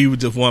married to be with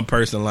just one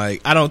person.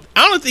 Like I don't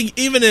think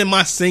even in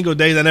my single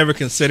days I never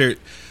considered.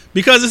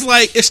 Because it's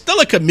like, it's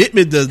still a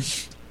commitment to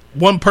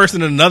one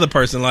person and another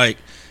person. Like,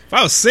 if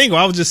I was single,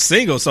 I was just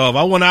single. So if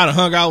I went out and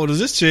hung out with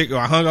this chick or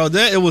I hung out with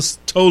that, it was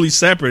totally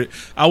separate.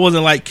 I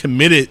wasn't like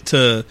committed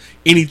to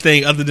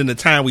anything other than the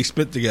time we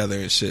spent together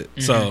and shit.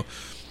 Mm-hmm. So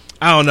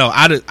I don't know.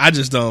 I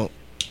just don't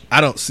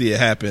see it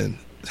happening.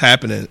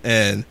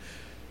 And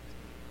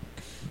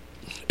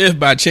if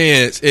by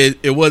chance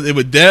it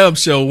would damn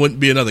sure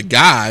wouldn't be another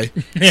guy.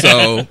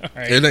 So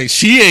right.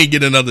 She ain't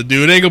getting another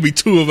dude. It ain't gonna be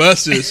 2 of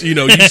us just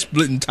you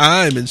splitting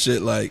time and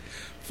shit. Like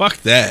fuck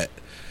that.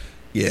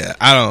 Yeah,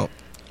 I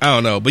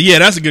don't know. But yeah,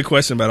 that's a good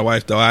question about a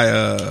wife though.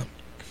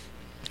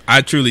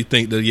 I truly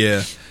think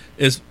that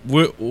it's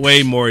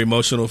way more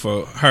emotional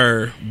for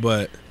her,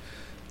 but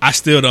I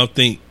still don't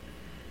think.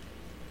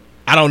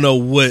 I don't know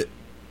what.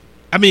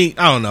 I mean,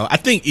 I don't know. I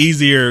think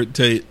easier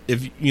to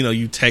if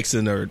you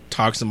texting or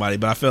talk to somebody,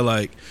 but I feel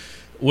like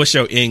what's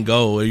your end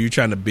goal? Are you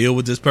trying to build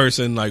with this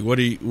person? Like, what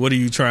are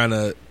you trying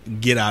to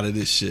get out of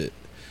this shit?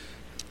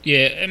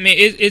 Yeah, I mean,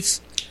 it's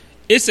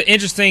an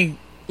interesting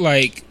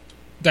like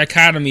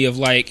dichotomy of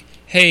like,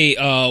 hey,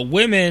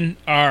 women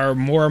are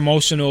more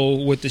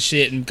emotional with the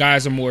shit, and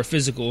guys are more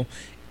physical.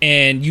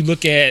 And you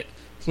look at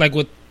like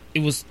what it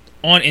was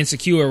on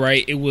Insecure,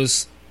 right? It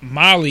was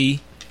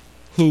Molly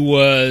who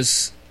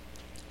was.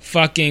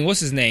 Fucking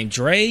what's his name?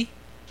 Dre?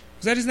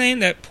 Was that his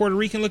name? That Puerto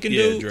Rican looking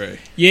dude? Yeah, Dre.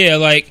 Yeah,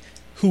 like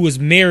who was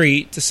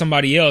married to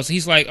somebody else.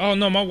 He's like, oh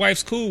no, my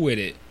wife's cool with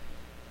it,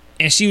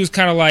 and she was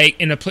kind of like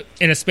in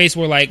a space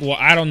where like, well,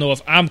 I don't know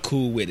if I'm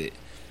cool with it,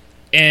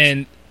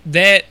 and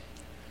that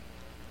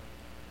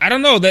I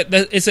don't know that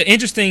it's an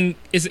interesting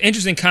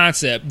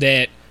concept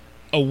that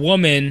a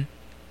woman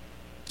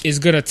is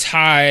gonna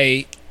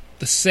tie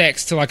the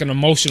sex to like an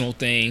emotional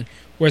thing,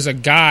 whereas a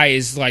guy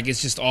is like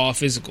it's just all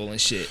physical and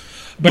shit.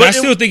 But I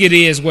still think it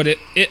is what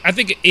I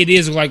think it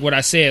is like what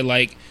I said.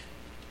 Like,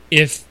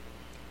 if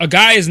a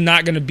guy is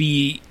not going to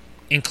be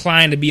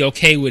inclined to be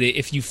okay with it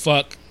if you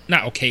fuck,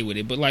 not okay with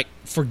it, but like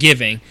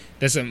forgiving.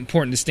 That's an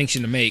important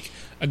distinction to make.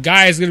 A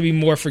guy is going to be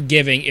more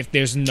forgiving if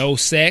there's no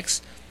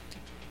sex.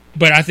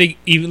 But I think,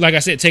 even like I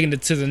said, taking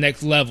it to the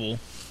next level,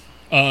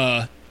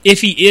 if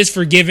he is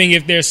forgiving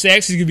if there's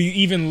sex, he's gonna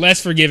be even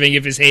less forgiving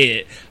if it's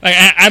head. Like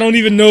I don't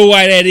even know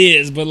why that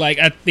is, but like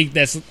I think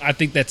that's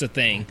a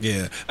thing.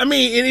 Yeah, I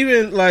mean, and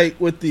even like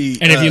with the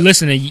if you're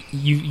listening,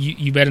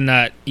 you better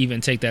not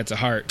even take that to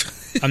heart.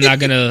 I'm not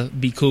gonna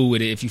be cool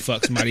with it if you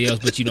fuck somebody else,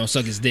 but you don't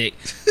suck his dick.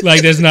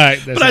 Like that's not.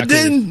 But not I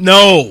didn't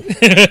know.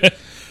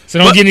 So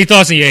don't get any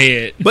thoughts in your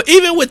head. But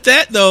even with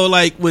that though,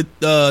 like with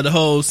the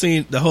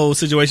whole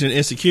situation in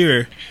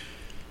Insecure.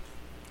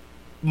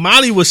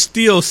 Molly was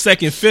still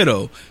second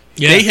fiddle.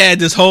 Yeah. They had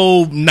this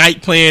whole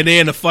night planned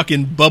in a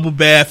fucking bubble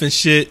bath and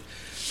shit.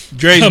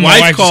 Dre's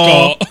wife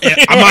called.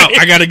 I'm out.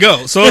 I gotta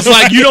go. So it's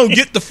like you don't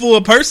get the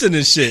full person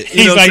and shit.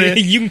 He's know like,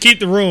 you can keep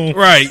the room.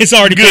 Right. It's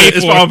already good. Paid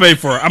it's for. all paid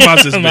for. I'm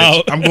out this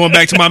bitch. I'm going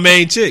back to my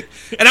main chick.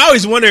 And I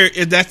always wonder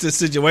if that's the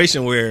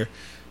situation where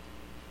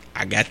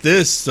I got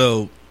this.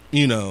 So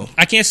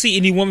I can't see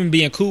any woman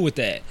being cool with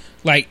that.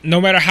 Like, no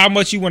matter how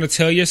much you want to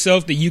tell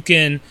yourself that you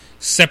can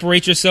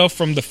separate yourself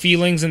from the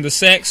feelings and the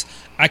sex,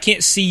 I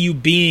can't see you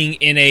being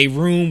in a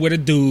room with a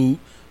dude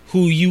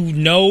who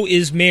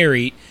is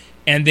married,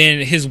 and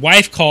then his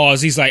wife calls,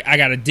 he's like, I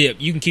got to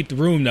dip. You can keep the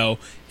room, though.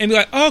 And be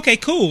like, oh, okay,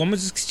 cool. I'm going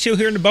to just chill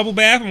here in the bubble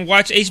bath and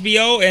watch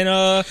HBO,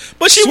 and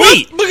But she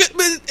sweet.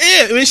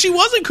 I mean, she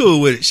wasn't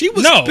cool with it. She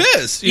was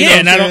pissed. You know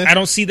and I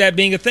don't see that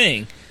being a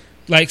thing.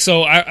 Like,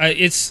 so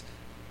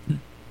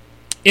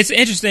It's an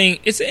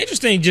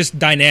interesting just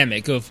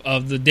dynamic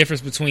of the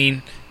difference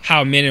between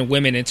how men and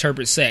women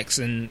interpret sex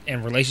and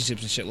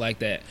relationships and shit like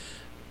that.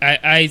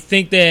 I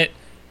think that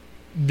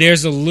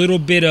there's a little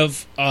bit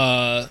of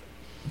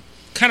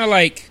kind of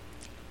like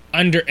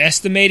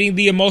underestimating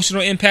the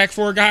emotional impact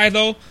for a guy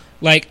though.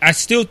 Like I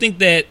still think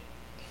that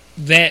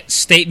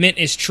statement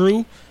is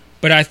true,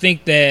 but I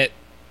think that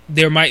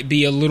there might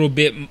be a little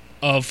bit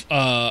of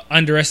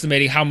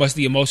underestimating how much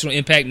the emotional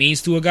impact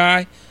means to a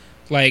guy.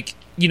 Like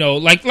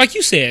like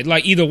you said,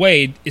 like either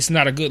way, it's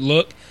not a good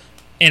look.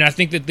 And I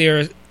think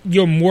that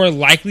you're more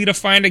likely to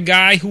find a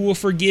guy who will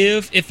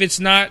forgive if it's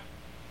not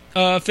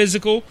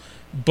physical.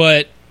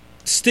 But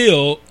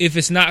still, if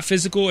it's not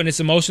physical and it's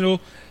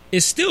emotional,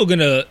 it's still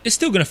gonna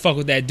fuck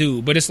with that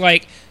dude. But it's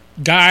like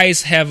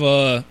guys have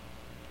a,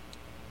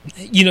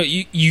 you know,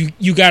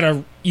 you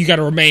gotta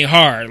remain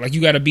hard. Like,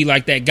 you gotta be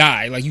like that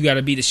guy. Like, you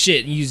gotta be the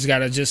shit, and you just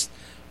gotta just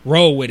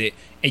roll with it,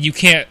 and you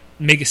can't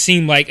make it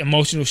seem like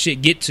emotional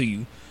shit get to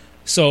you.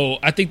 So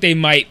I think they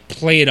might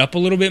play it up a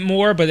little bit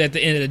more, but at the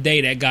end of the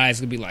day, that guy's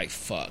gonna be like,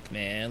 fuck,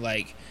 man.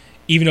 Like,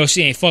 even though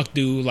she ain't fuck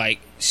dude, like,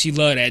 she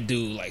love that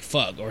dude, like,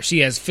 fuck. Or she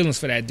has feelings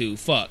for that dude,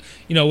 fuck.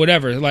 You know,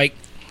 whatever. Like,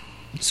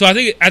 so I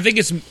think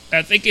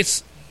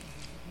it's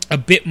a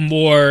bit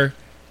more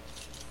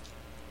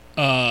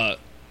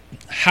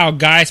how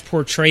guys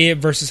portray it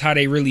versus how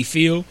they really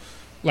feel.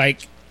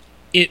 Like,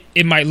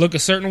 it might look a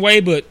certain way,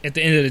 but at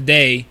the end of the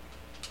day,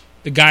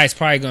 the guy's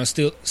probably gonna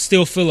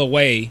still feel a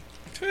way.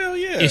 Hell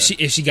yeah.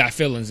 If she got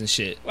feelings and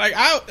shit. Like,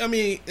 I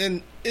mean,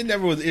 and it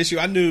never was an issue.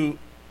 I knew.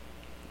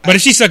 But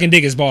if she's sucking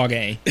dick, it's ball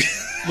game.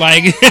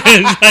 Like,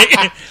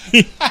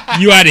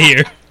 you out of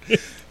here.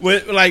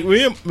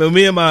 When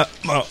me and my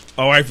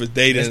wife was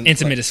dating, that's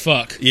intimate as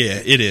fuck. Yeah,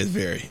 it is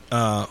very.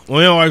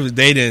 When my wife was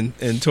dating,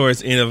 and towards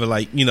the end of it,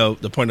 like, you know,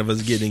 the point of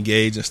us getting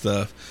engaged and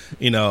stuff,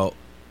 you know,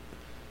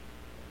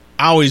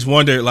 I always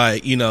wondered,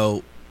 like, you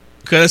know,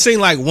 because it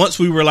seemed like once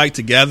we were like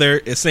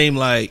together, it seemed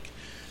like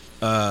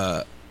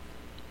her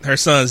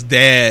son's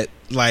dad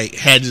like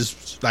had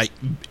just like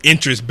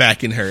interest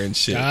back in her and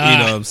shit. You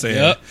know what I'm saying?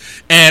 Yep.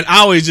 And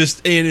I always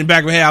just in the back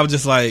of my head, I was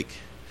just like,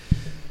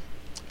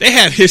 they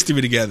have history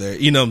together.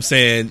 You know what I'm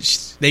saying?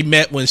 They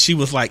met when she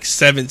was like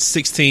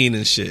 16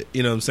 and shit.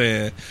 You know what I'm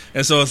saying?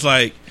 And so it's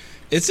like,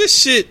 is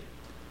this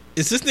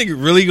nigga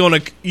really gonna,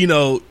 you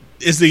know,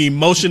 is the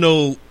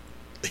emotional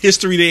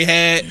history they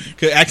had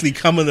could actually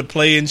come into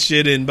play and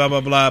shit and blah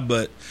blah blah?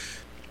 But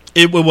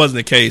it wasn't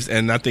the case,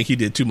 and I think he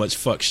did too much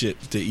fuck shit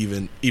to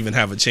even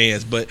have a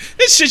chance. But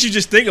it's shit you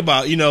just think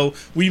about. You know,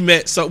 we've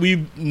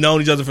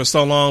known each other for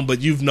so long,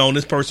 but you've known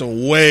this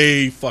person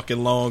way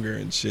fucking longer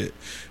and shit.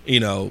 You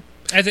know,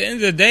 at the end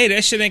of the day,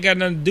 that shit ain't got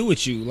nothing to do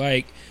with you.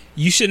 Like,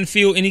 you shouldn't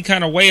feel any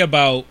kind of way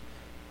about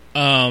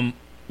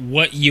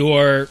what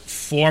your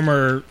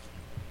former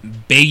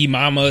baby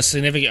mama,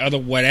 significant other,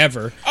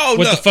 whatever,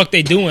 the fuck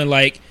they doing.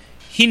 Like,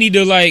 he need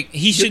to, like,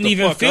 he shouldn't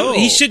even feel.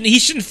 He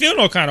shouldn't feel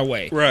no kind of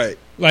way. Right.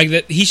 Like,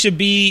 that he should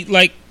be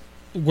like,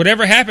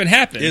 whatever happened.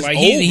 It's like,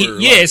 over.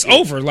 It's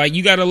over. Like,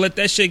 you gotta let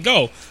that shit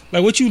go.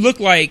 Like, what you look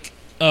like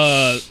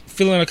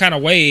feeling a kind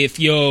of way if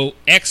your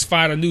ex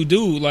find a new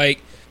dude,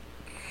 like,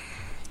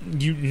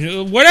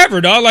 you whatever,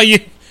 dog. Like,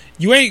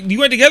 you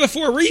went together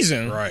for a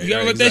reason. Right. You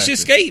gotta let that shit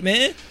skate,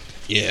 man.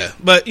 Yeah.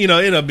 But, you know,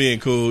 it ended up being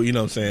cool. You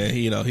know what I'm saying?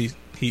 You know, he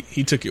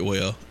took it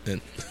well.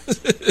 And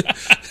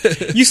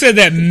you said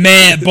that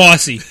mad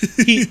bossy.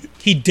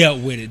 He dealt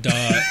with it, dog.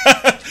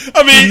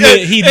 I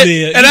mean, he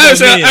did. And I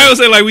would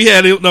say like we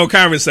had no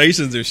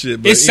conversations or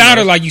shit. But, it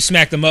sounded like you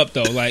smacked him up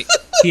though. Like,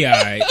 he all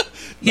right.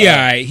 He all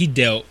right. He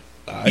dealt.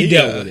 He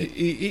dealt with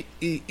it.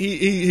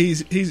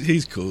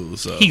 He's cool.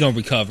 So he gonna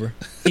recover.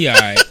 He all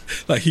right.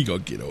 Like, he gonna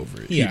get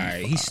over it. He all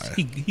right.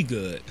 He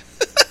good.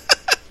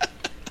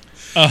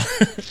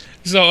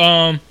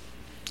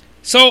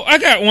 So I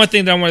got one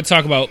thing that I want to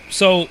talk about.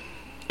 So,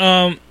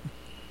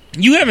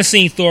 you haven't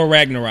seen Thor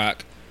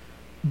Ragnarok,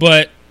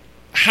 but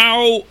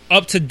how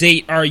up to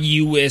date are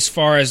you as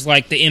far as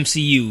like the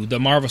MCU, the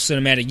Marvel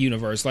Cinematic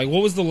Universe? Like,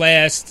 what was the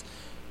last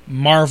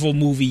Marvel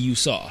movie you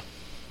saw?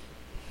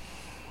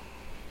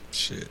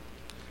 Shit.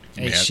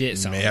 You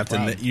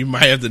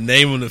might have to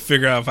name them to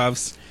figure out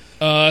if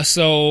I've.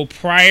 So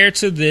prior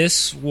to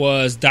this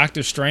was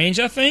Doctor Strange,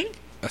 I think.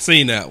 I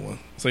seen that one.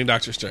 Seen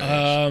Doctor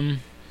Strange.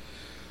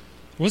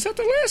 Was that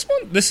the last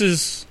one? This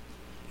is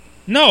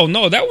no,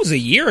 that was a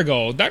year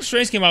ago. Doctor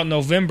Strange came out in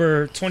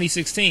November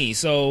 2016.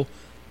 So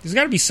there's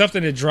got to be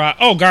something that dropped.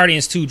 Oh,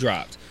 Guardians 2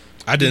 dropped.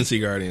 I didn't see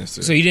Guardians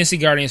 2. So you didn't see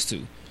Guardians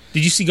 2?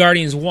 Did you see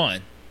Guardians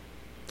 1?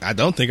 I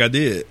don't think I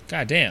did.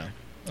 God damn.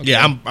 Okay.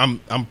 Yeah,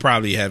 I'm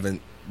probably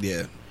haven't.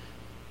 Yeah.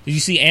 Did you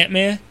see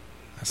Ant-Man?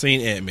 I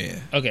seen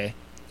Ant-Man. Okay.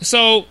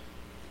 So,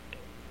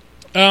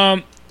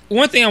 one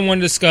thing I want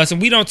to discuss,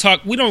 and we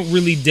don't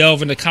really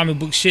delve into comic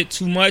book shit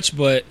too much,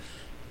 but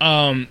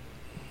I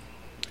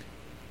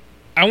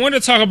want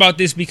to talk about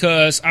this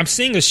because I'm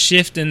seeing a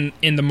shift in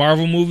the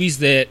Marvel movies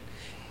that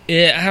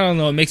I don't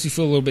know, it makes me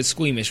feel a little bit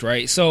squeamish,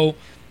 right? So,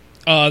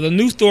 the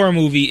new Thor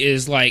movie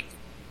is like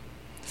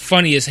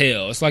funny as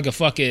hell. It's like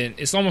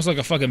it's almost like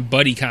a fucking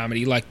buddy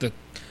comedy, like the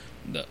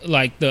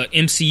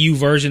MCU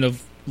version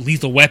of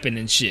Lethal Weapon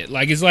and shit.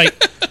 Like, it's like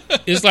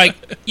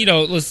you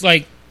know, it's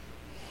like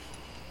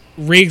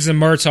Riggs and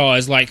Murtaugh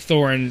is like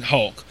Thor and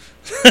Hulk.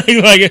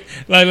 like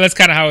that's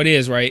kind of how it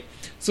is, right?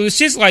 So it's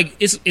just like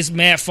it's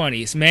mad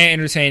funny, it's mad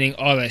entertaining,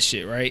 all that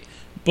shit, right?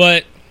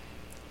 But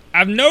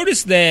I've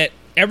noticed that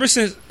ever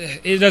since,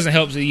 it doesn't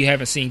help that you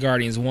haven't seen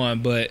Guardians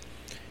 1, but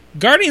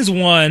Guardians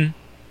 1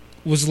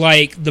 was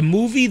like the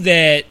movie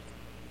that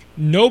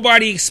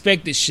nobody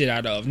expected shit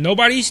out of.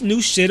 Nobody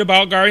knew shit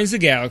about Guardians of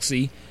the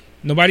Galaxy.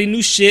 Nobody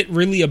knew shit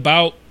really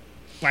about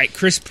like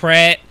Chris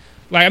Pratt.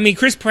 Like, I mean,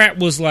 Chris Pratt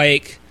was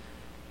like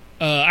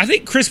I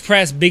think Chris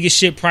Pratt's biggest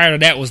shit prior to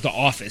that was The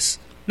Office.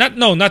 Not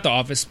The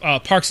Office.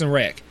 Parks and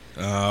Rec.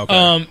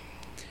 Okay.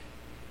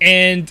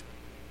 And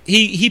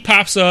he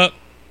pops up.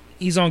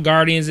 He's on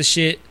Guardians and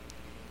shit.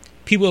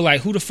 People are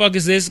like, who the fuck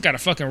is this? Got a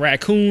fucking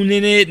raccoon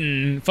in it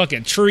and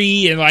fucking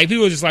tree. And like,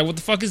 people are just like, what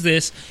the fuck is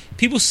this?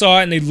 People saw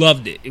it and they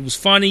loved it. It was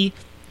funny.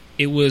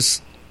 It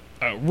was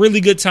a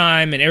really good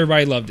time and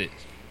everybody loved it.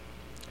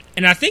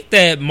 And I think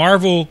that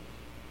Marvel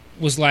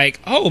was like,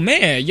 oh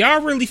man,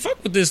 y'all really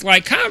fuck with this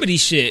like comedy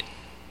shit.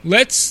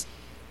 Let's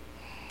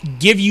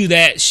give you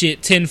that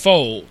shit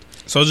tenfold.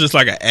 So it's just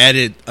like an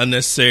added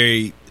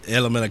unnecessary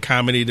element of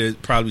comedy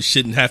that probably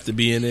shouldn't have to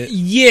be in it.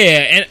 Yeah,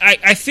 and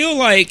I feel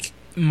like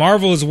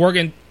Marvel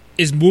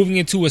is moving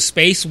into a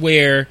space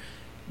where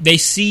they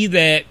see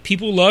that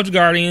people loved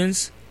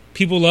Guardians,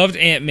 people loved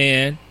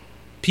Ant-Man,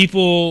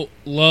 people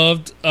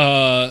loved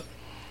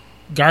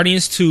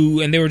Guardians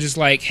 2, and they were just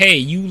like, hey,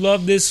 you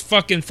love this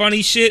fucking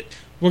funny shit?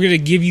 We're going to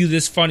give you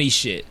this funny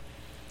shit.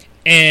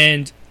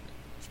 And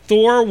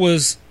Thor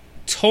was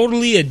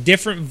totally a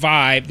different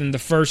vibe than the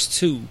first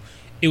two.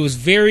 It was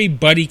very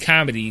buddy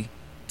comedy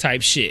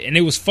type shit. And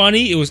it was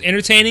funny. It was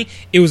entertaining.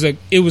 It was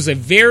a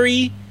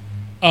very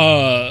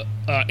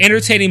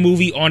entertaining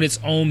movie on its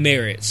own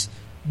merits.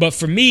 But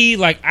for me,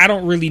 like, I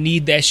don't really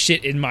need that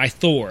shit in my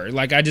Thor.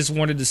 Like, I just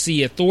wanted to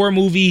see a Thor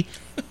movie.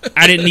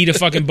 I didn't need a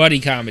fucking buddy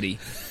comedy.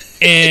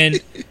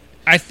 And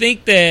I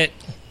think that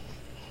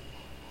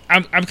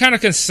I'm kind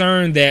of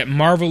concerned that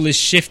Marvel is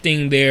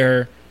shifting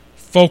their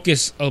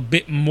focus a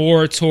bit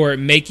more toward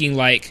making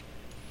like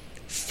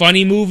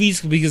funny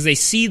movies because they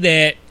see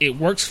that it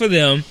works for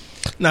them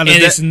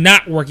it's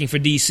not working for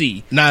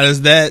DC. Now,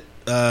 does that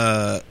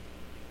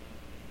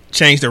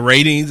change the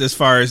ratings as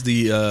far as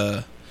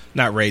the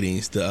not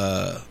ratings,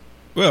 the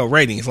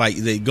ratings, like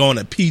they going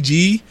to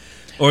PG,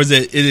 or is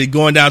it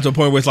going down to a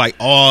point where it's like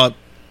all,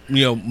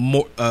 you know,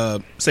 more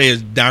say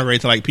it's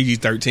downgraded to like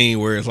PG-13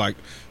 where it's like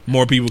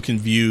more people can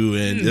view,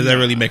 and does that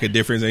really make a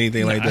difference or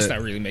anything like that? That's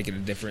not really making a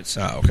difference.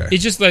 Oh, okay.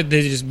 It's just like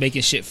they're just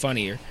making shit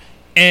funnier.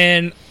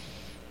 And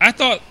I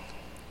don't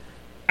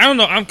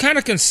know, I'm kind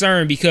of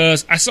concerned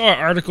because I saw an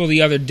article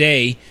the other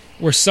day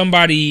where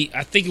somebody,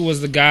 I think it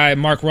was the guy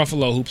Mark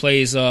Ruffalo who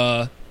plays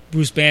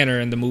Bruce Banner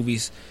in the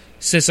movies,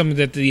 said something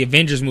that the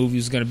Avengers movie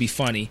was going to be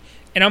funny.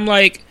 And I'm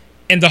like,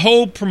 and the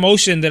whole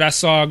promotion that I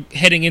saw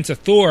heading into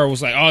Thor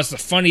was like, oh, it's the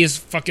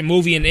funniest fucking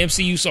movie in the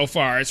MCU so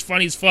far. It's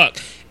funny as fuck.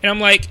 And I'm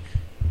like,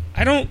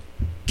 I don't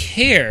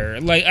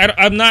care. Like,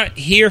 I'm not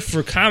here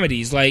for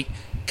comedies. Like,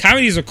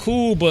 comedies are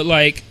cool, but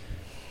like,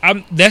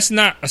 that's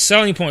not a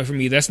selling point for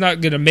me. That's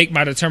not going to make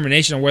my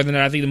determination on whether or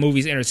not I think the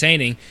movie's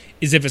entertaining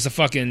is if it's a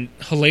fucking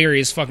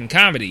hilarious fucking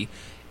comedy.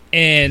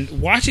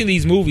 And watching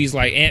these movies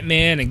like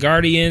Ant-Man and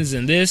Guardians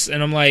and this,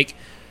 and I'm like,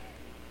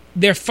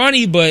 they're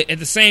funny, but at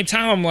the same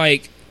time, I'm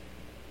like,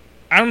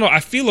 I don't know,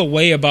 I feel a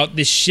way about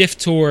this shift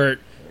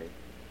toward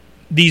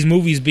these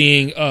movies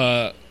being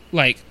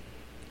like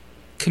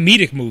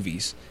comedic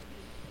movies.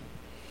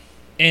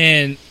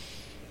 And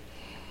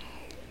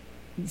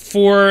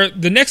for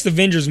the next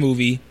Avengers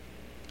movie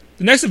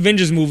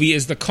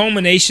is the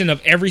culmination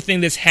of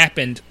everything that's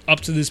happened up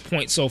to this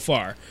point so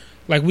far.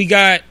 Like, we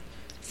got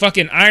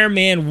fucking Iron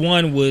Man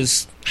 1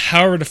 was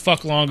however the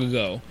fuck long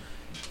ago.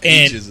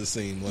 Ages it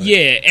seemed like.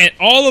 Yeah, and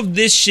all of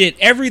this shit,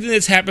 everything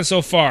that's happened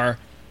so far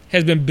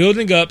has been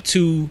building up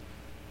to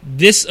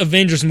this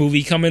Avengers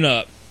movie coming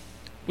up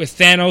with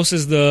Thanos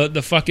as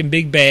the fucking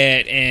big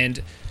bad,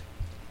 and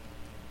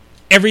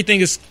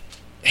everything is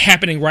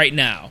happening right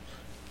now.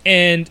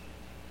 And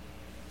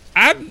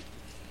I'm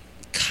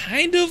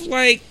kind of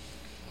like,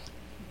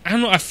 I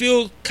don't know, I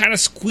feel kind of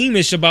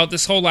squeamish about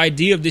this whole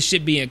idea of this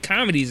shit being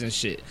comedies and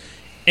shit.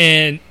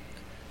 And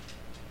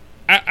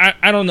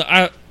I don't know.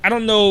 I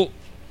don't know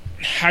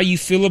how you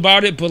feel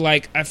about it, but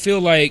like, I feel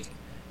like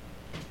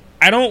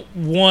I don't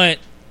want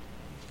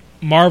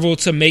Marvel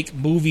to make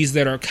movies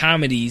that are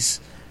comedies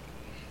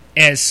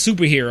as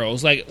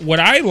superheroes. Like, what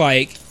I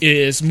like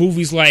is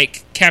movies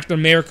like Captain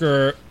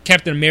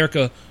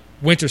America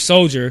Winter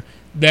Soldier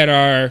that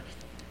are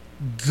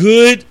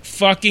good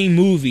fucking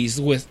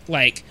movies with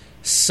like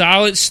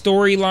solid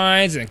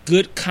storylines and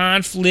good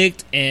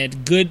conflict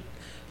and good,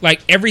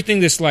 like,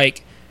 everything that's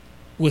like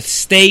with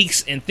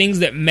stakes and things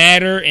that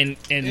matter and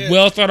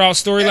well thought out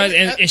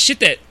storylines and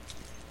shit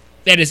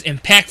that is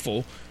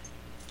impactful.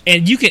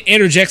 And you can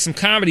interject some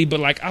comedy, but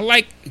like, I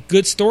like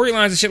good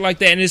storylines and shit like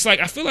that. And it's like,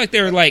 I feel like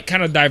they're like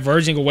kind of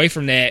diverging away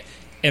from that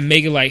and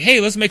making like, hey,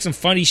 let's make some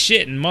funny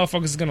shit and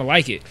motherfuckers is gonna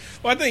like it.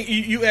 Well, I think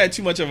you add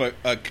too much of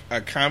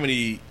a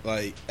comedy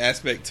like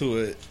aspect to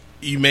it.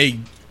 You're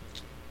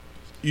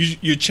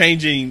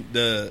changing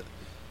the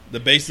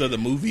basis of the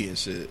movie and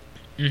shit.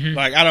 Mm-hmm.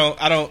 Like, I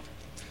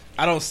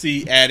don't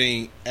see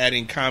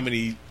adding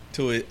comedy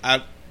to it,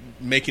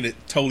 making it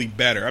totally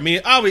better. I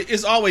mean,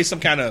 it's always some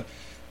kind of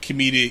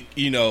comedic,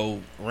 you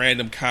know,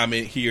 random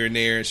comment here and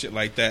there and shit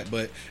like that,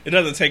 but it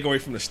doesn't take away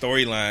from the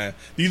storyline.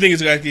 Do you think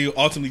it's going to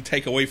ultimately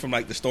take away from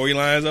like the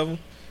storylines of them?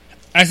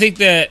 I think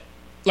that,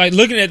 like,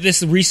 looking at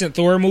this recent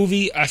Thor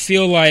movie, I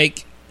feel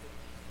like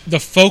the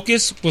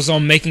focus was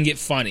on making it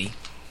funny.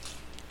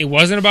 It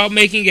wasn't about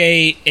making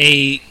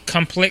a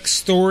complex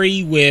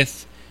story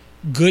with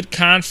good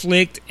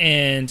conflict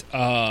and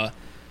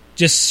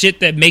just shit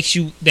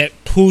that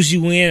pulls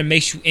you in and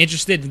makes you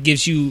interested and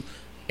gives you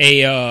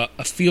a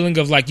feeling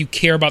of like you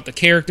care about the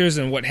characters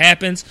and what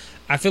happens.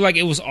 I feel like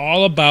it was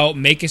all about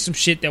making some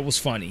shit that was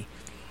funny,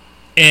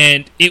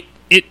 and it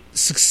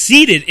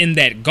succeeded in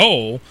that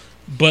goal.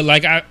 But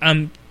like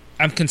I'm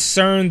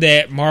concerned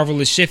that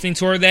Marvel is shifting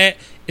toward that,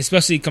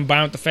 especially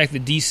combined with the fact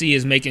that DC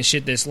is making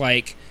shit that's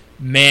like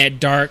mad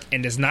dark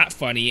and is not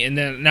funny. And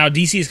then now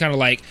DC is kind of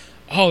like,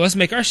 oh, let's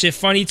make our shit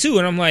funny too.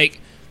 And I'm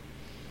like,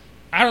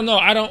 I don't know.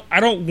 I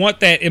don't want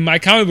that in my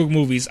comic book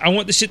movies. I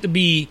want the shit to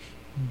be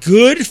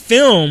good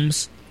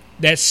films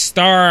that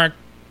star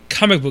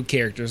comic book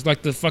characters,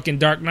 like the fucking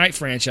Dark Knight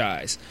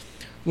franchise.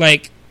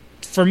 Like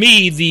for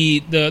me,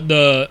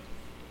 the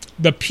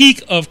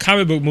peak of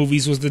comic book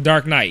movies was the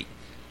Dark Knight,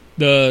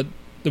 the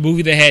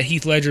movie that had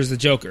Heath Ledger as the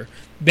Joker.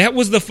 That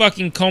was the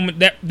fucking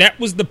that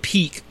was the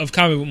peak of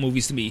comic book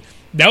movies to me.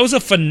 That was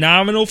a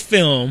phenomenal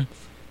film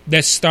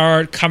that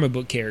starred comic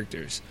book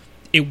characters.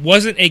 It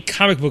wasn't a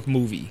comic book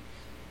movie.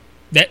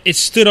 That it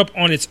stood up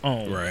on its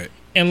own. Right.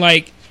 And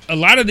like a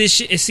lot of this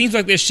shit, it seems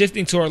like they're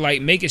shifting toward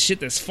like making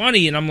shit that's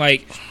funny, and I'm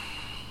like,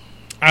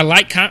 I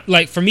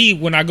like for me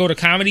when I go to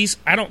comedies,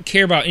 I don't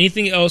care about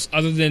anything else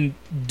other than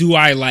do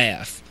I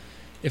laugh.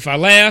 If I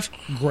laugh,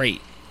 great.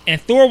 And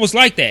Thor was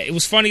like that. It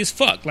was funny as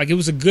fuck. Like it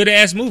was a good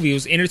ass movie. It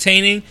was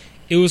entertaining.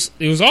 It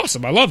was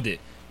awesome. I loved it.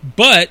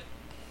 But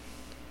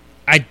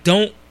I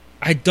don't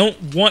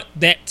want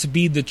that to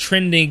be the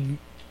trending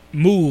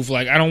move.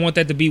 Like I don't want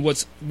that to be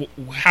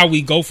how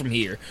we go from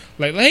here.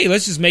 Like hey,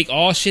 let's just make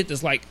all shit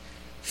that's like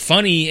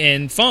funny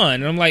and fun.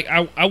 And I'm like,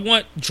 I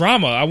want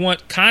drama. I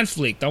want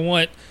conflict. I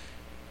want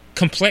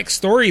complex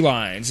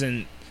storylines.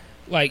 And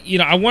like, you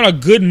know, I want a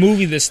good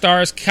movie that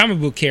stars comic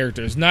book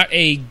characters, not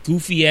a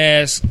goofy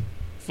ass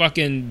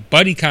fucking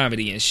buddy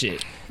comedy and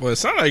shit. Well, it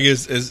sounds like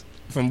it's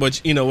from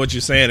what what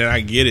you're saying, and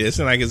I get it. It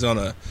sounds like it's on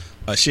a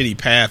shitty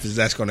path. Is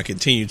that's going to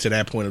continue to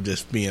that point of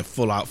just being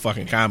full out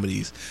fucking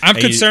comedies. I'm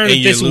concerned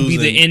that this will be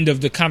the end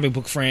of the comic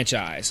book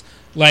franchise.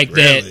 Like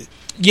really? That.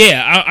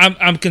 Yeah,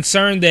 I'm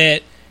concerned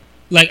that.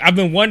 Like I've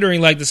been wondering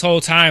like this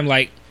whole time.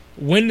 Like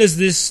when does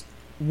this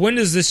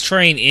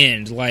train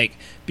end? Like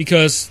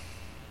because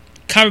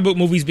comic book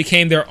movies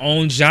became their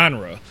own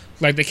genre.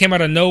 Like they came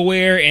out of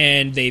nowhere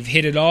and they've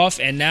hit it off,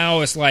 and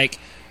now it's like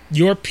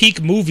your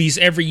peak movies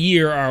every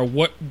year are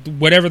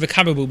whatever the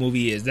comic book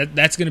movie is.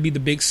 That's going to be the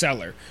big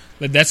seller.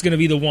 Like that's going to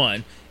be the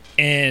one.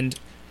 And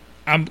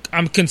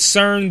I'm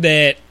concerned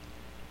that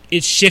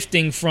it's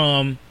shifting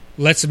from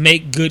let's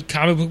make good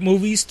comic book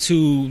movies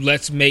to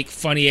let's make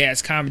funny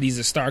ass comedies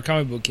that star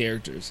comic book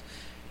characters.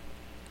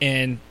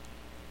 And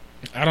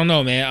I don't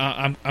know,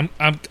 man.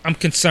 I'm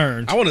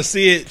concerned. I want to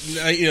see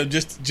it,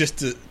 just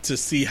to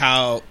see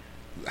how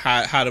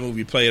the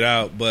movie played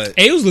out, but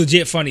it was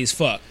legit funny as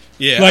fuck.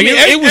 Yeah, like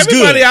it was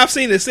everybody good. I've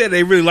seen that said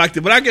they really liked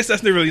it, but I guess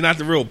that's really not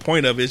the real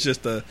point of it. It's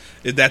just is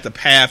that the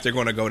path they're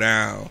going to go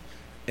down,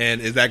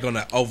 and is that going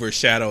to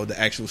overshadow the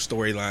actual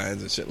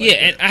storylines and shit like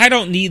that? Yeah, and I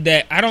don't need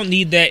that. I don't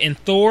need that in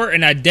Thor,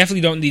 and I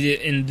definitely don't need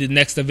it in the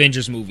next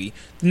Avengers movie.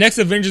 The next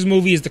Avengers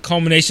movie is the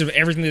culmination of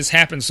everything that's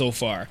happened so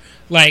far.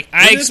 Like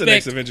I expect the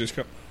next Avengers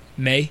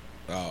May.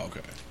 Oh,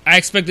 okay. I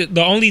expect that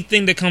the only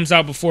thing that comes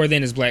out before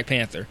then is Black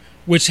Panther,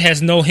 which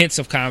has no hints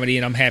of comedy,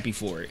 and I'm happy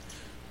for it.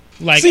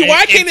 Like, see,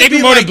 why can't if it they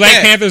be promoted like Black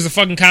that? Panther as a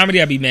fucking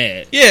comedy, I'd be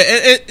mad.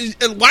 Yeah,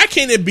 and why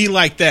can't it be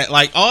like that?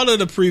 Like all of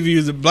the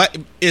previews,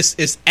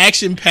 it's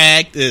action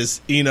packed. It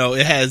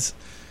has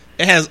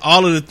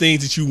all of the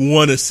things that you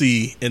want to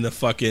see in the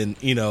fucking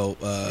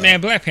Man,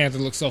 Black Panther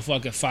looks so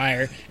fucking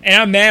fire,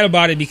 and I'm mad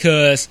about it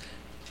because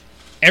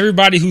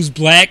everybody who's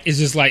black is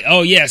just like,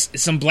 oh yes,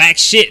 it's some black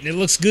shit and it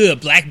looks good.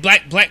 Black.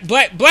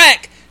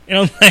 And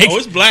I'm like, oh,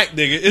 it's black,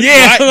 nigga. It's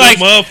yeah, black,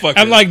 like, motherfucker.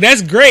 I'm like,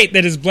 that's great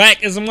that it's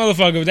black as a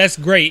motherfucker. That's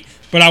great,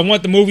 but I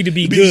want the movie to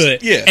be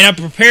good. Yeah, and I'm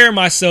preparing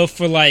myself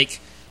for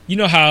like, you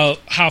know how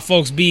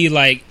folks be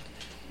like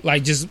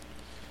just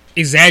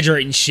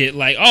exaggerating shit.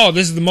 Like, oh,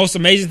 this is the most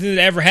amazing thing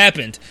that ever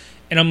happened,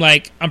 and I'm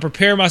like, I'm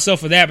preparing myself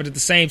for that. But at the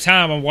same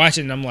time, I'm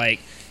watching, and I'm like,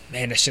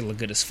 man, that shit look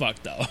good as fuck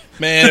though.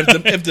 Man,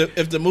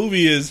 if the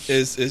movie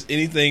is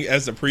anything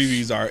as the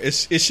previews are,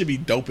 it should be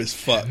dope as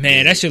fuck.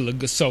 Man, that shit look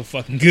good, so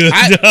fucking good.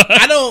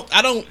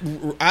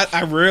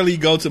 I rarely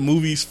go to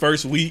movies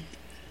first week,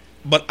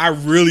 but I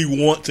really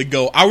want to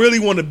go. I really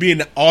want to be in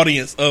the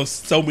audience of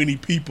so many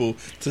people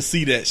to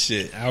see that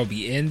shit. I'll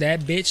be in that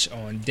bitch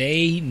on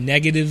day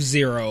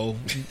 -0.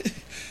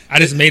 I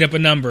just made up a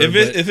number.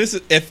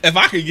 If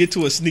I could get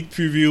to a sneak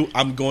preview,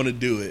 I'm going to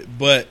do it.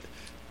 But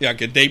yeah,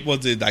 like a day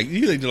was it like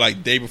usually do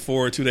like day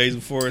before, 2 days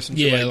before, or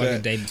something like that. A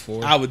day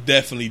before. I would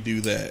definitely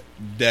do that,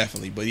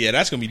 definitely. But yeah,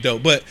 that's gonna be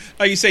dope. But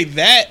like you say,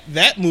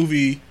 that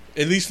movie,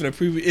 at least for the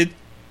preview,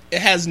 it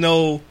has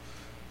no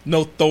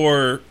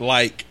Thor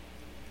like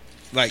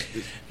Like,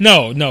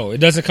 no, it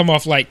doesn't come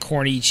off like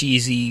corny,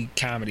 cheesy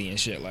comedy and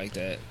shit like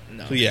that.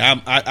 No. So yeah,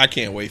 I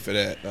can't wait for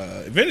that.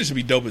 Avengers should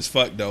be dope as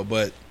fuck though,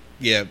 but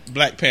yeah,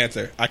 Black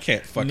Panther, I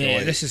can't fucking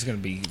wait. This is gonna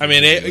be. I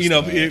mean,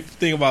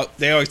 think about,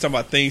 they always talk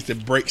about things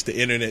that breaks the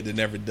internet that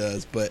never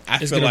does, but I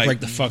feel like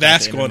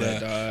that's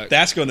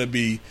gonna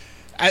be.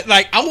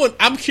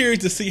 I'm curious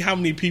to see how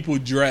many people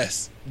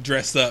dress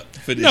up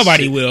for this.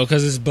 Nobody shit. will,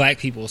 because it's black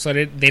people, so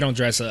they don't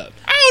dress up.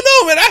 I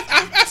don't know, man.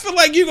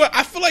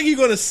 I feel like you're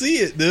gonna see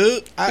it,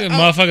 dude.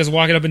 Motherfuckers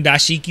walking up in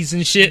dashikis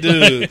and shit,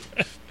 dude.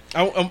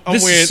 I'm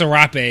this wearing is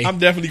Serape. I'm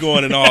definitely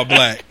going in all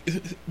black.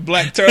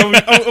 Black turtle.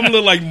 I'm a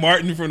little like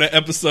Martin from that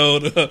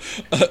episode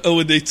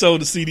when they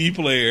sold the CD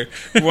player,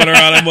 running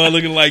around that mother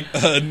looking like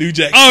New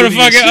Jack City. Oh, the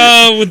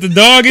fucking with the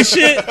dog and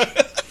shit.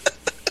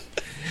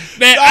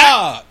 Man,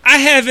 I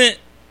haven't.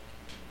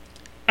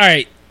 All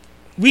right,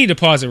 we need to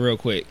pause it real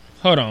quick.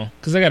 Hold on,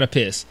 because I gotta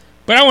piss.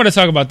 But I want to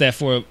talk about that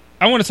for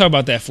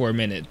a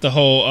minute. The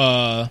whole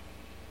talk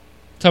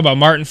about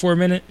Martin for a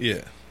minute.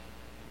 Yeah.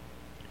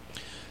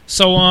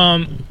 So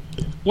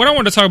what I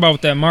want to talk about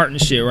with that Martin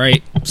shit,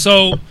 right?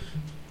 So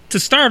to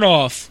start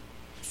off,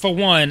 for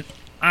one,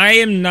 I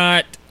am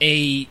not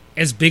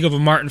as big of a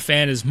Martin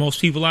fan as most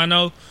people I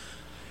know.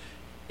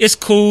 It's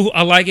cool,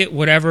 I like it,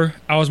 whatever.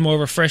 I was more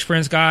of a Fresh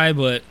Prince guy,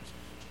 but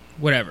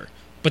whatever.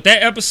 But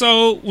that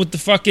episode with the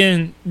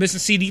fucking missing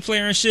CD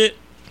player and shit.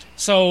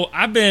 So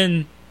I've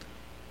been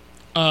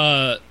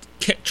trying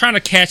to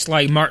catch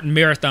like Martin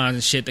marathons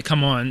and shit that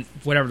come on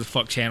whatever the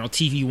fuck channel,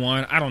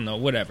 TV1, I don't know,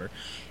 whatever.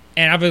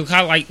 And I've been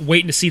kind of like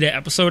waiting to see that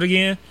episode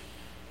again.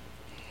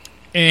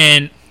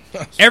 And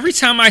every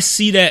time I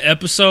see that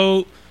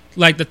episode,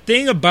 like the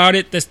thing about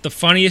it that's the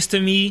funniest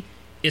to me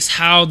is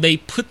how they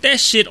put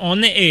that shit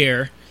on the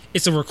air.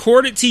 It's a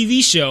recorded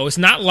TV show. It's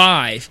not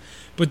live,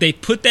 but they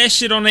put that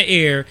shit on the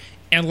air.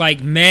 And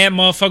like mad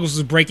motherfuckers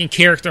was breaking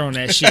character on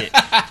that shit.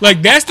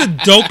 Like that's the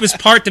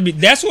dopest part to me.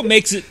 That's what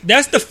makes it.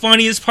 That's the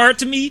funniest part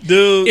to me.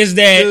 Dude, is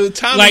that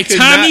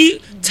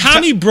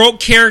Tommy broke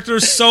character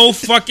so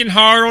fucking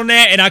hard on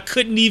that, and I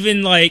couldn't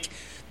even like.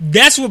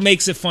 That's what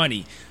makes it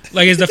funny.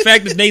 Like is the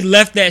fact that they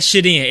left that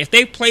shit in. If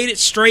they played it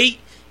straight,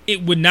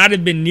 it would not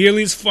have been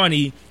nearly as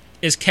funny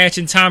as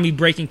catching Tommy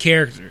breaking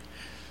character.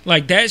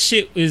 Like that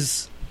shit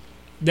is.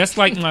 That's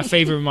like my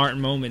favorite Martin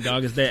moment,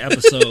 dog. Is that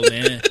episode,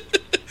 man.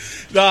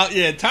 No,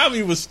 yeah,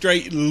 Tommy was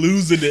straight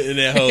losing it in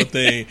that whole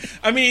thing.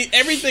 I mean,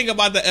 everything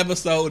about the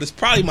episode is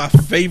probably my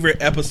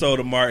favorite episode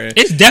of Martin.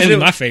 It's definitely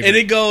my favorite. And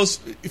it goes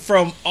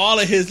from all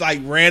of his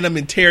like random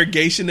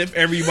interrogation of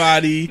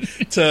everybody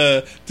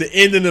to the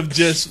ending of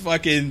just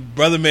fucking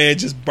Brother Man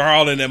just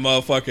brawling that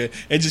motherfucker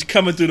and just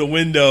coming through the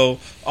window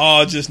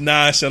all just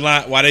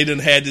nonchalant while they done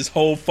had this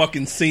whole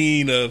fucking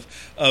scene of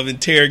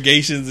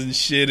interrogations and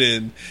shit,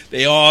 and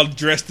they all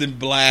dressed in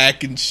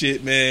black and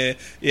shit, man.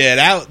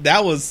 Yeah,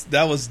 that was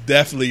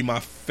definitely my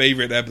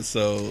favorite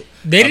episode.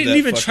 They didn't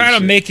even try to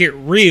make it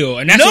real,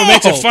 and that's what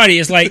makes it funny.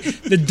 It's like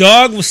the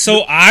dog was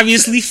so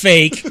obviously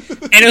fake,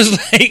 and it was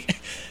like,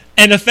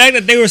 and the fact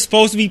that they were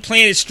supposed to be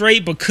playing it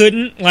straight but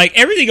couldn't, like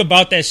everything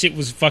about that shit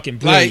was fucking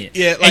brilliant.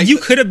 And you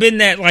could have been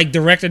that like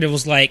director that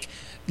was like,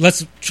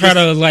 let's try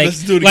to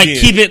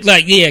keep it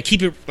real.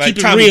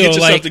 Get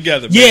yourself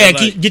together, man. Yeah,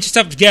 get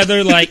yourself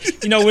together, like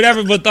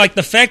whatever. But like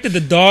the fact that the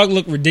dog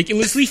looked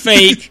ridiculously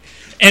fake,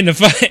 and the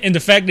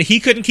fact that he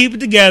couldn't keep it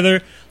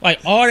together, like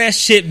all that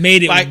shit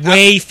made it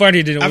way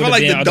funnier than it would have been. I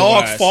feel like the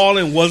dog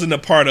falling wasn't a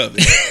part of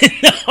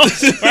it. No,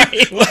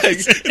 right? Like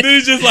it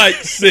was just like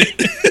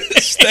sit,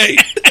 stay.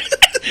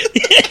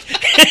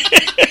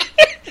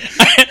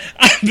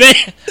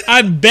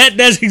 I bet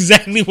that's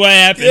exactly what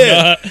happened.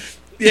 Yeah.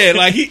 Yeah,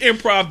 like he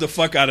improv the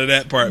fuck out of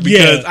that part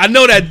because I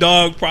know that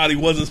dog probably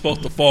wasn't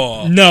supposed to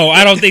fall. No,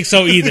 I don't think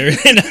so either.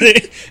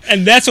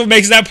 And that's what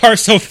makes that part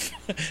so.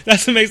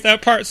 That's what makes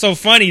that part so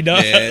funny,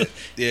 dog.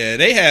 Yeah,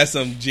 they had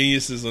some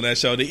geniuses on that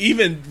show. They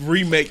even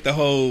remake the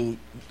whole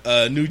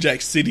New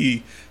Jack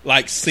City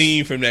like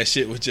scene from that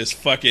shit was just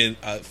fucking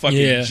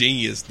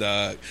genius,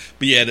 dog.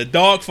 But yeah, the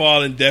dog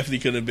falling definitely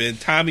could have been.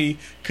 Tommy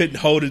couldn't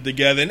hold it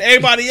together, and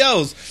everybody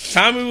else.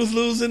 Tommy was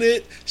losing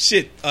it.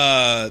 Shit.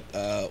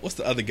 What's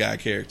the other guy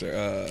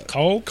character?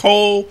 Cole.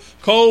 Cole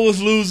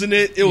was losing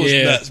it. It was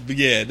nuts. But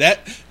yeah,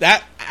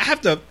 that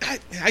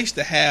I used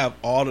to have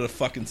all of the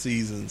fucking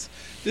seasons.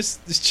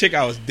 This chick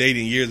I was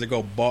dating years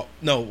ago bought.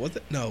 Was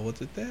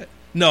it that?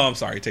 No, I'm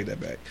sorry. Take that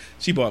back.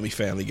 She bought me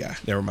Family Guy.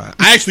 Never mind.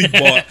 I actually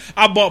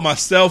bought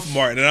myself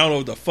Martin, and I don't know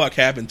what the fuck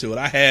happened to it.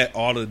 I had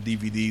all of the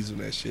DVDs on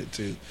that shit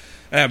too.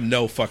 I have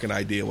no fucking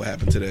idea what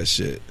happened to that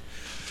shit.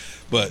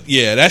 But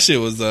yeah, that shit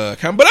was but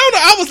I don't know.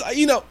 I was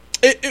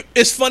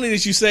it's funny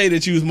that you say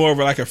that you was more of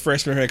like a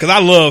Fresh Prince because I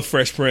love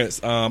Fresh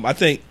Prince. I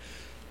think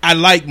I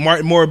like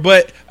Martin more,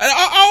 but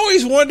I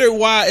always wonder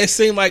why it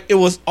seemed like it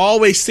was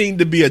always seemed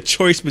to be a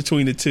choice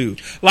between the two.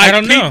 Like, I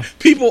don't know.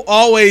 People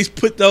always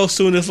put those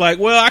two and it's like,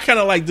 well, I kind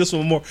of like this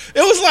one more.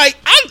 It was like,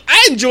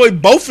 I enjoyed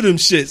both of them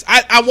shits.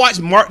 I watched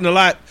Martin a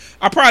lot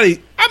I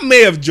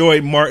may have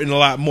enjoyed Martin a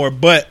lot more,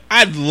 but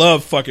I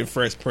love fucking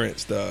Fresh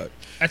Prince, dog.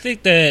 I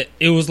think that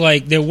it was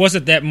like there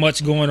wasn't that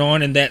much going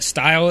on in that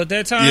style at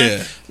that time.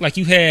 Yeah. Like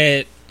you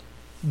had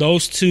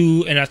those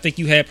two, and I think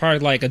you had probably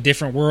like a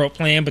Different World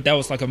plan, but that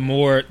was like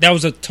that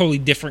was a totally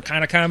different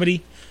kind of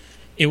comedy.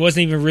 It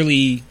wasn't even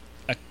really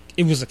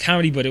it was a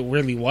comedy, but it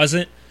really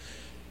wasn't.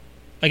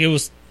 Like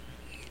it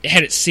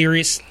had its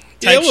serious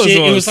type shit.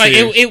 It was like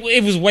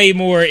it was way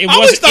more. It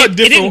wasn't.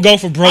 It didn't go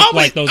for broke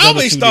like those other two. I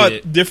always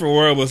thought Different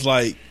World was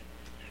like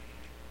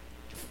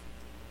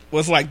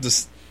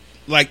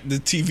the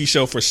TV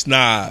show for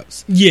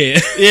snobs. Yeah.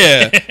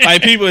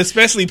 Like people,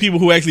 especially people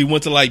who actually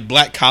went to like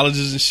black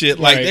colleges and shit.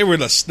 Like they were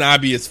the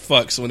snobbiest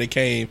fucks when it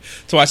came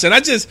to watch. And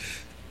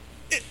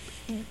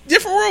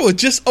Different World was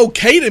just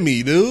okay to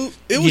me, dude.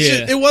 It was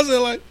just, it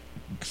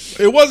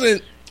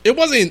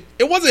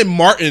wasn't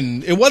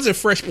Martin. It wasn't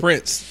Fresh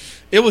Prince.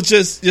 It was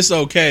just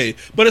okay.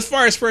 But as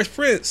far as Fresh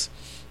Prince,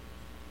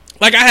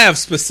 like I have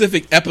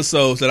specific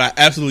episodes that I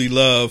absolutely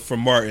love from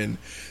Martin.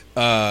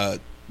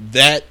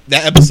 That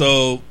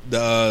episode,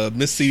 the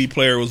Miss CD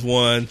Player was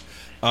one.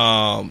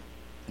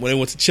 When they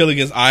went to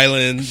Chilligan's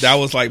Island, that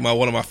was like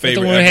one of my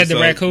favorite. The one that had the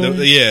raccoon.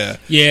 Yeah,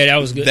 that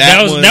was good.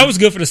 That was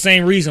good for the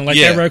same reason. Like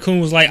that raccoon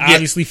was like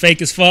obviously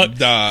fake as fuck.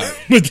 Dog.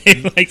 But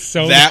they like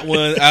so that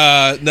one.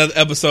 Another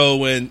episode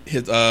when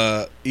his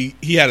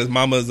he had his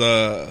mama's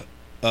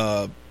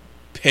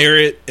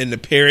parrot and the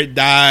parrot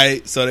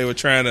died, so they were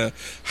trying to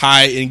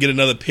hide and get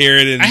another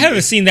parrot. And I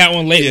haven't seen that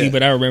one lately,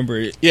 but I remember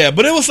it. Yeah,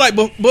 but it was like,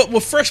 but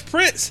with Fresh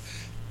Prince,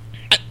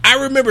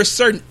 I remember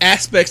certain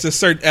aspects of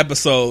certain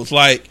episodes,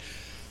 like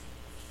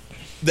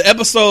the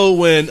episode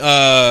when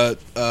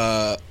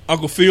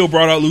Uncle Phil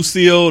brought out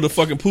Lucille, the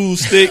fucking pool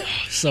stick.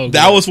 So good.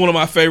 That was one of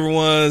my favorite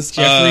ones.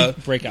 Jeffrey,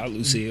 break out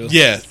Lucille.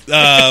 Yeah,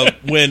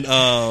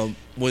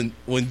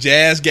 when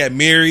Jazz got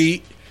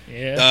married.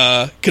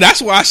 Yeah, cause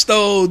that's where I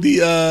stole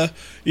the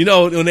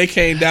when they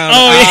came down the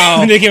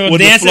aisle they came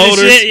with the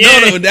floaters.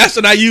 Shit, No, that's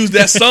when I used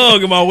that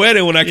song in my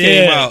wedding when I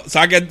came out.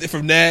 So I got it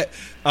from that.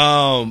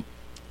 I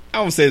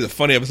won't say it's a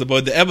funny episode,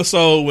 but the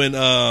episode when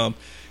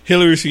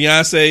Hillary's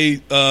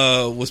fiance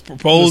was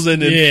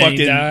proposing and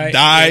fucking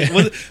died.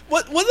 Yeah.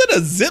 Was it a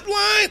zip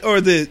line or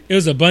it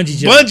was a bungee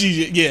jump?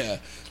 Bungee, yeah.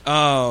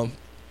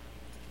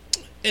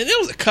 And there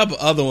was a couple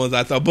other ones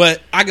I thought, but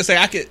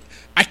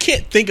I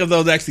can't think of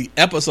those actually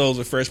episodes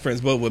of Fresh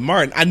Prince, but with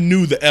Martin, I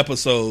knew the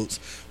episodes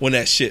when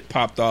that shit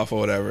popped off or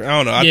whatever.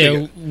 I don't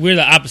know. We're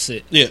the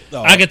opposite. Yeah,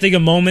 I can think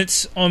of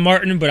moments on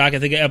Martin, but I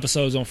can think of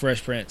episodes on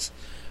Fresh Prince.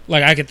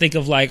 Like I can think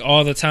of like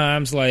all the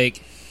times.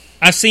 Like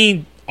I've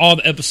seen all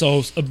the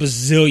episodes a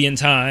bazillion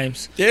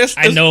times. Yes,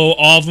 I know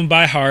all of them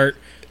by heart.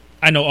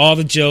 I know all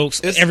the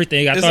jokes,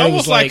 everything. I thought it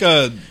was like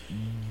a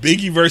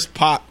Biggie versus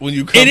Pac when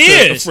you come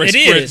to Fresh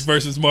Prince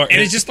versus Martin,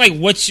 and it's just like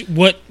what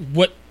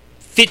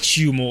fits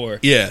you more.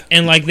 Yeah.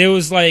 And like there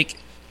was like,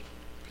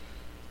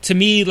 to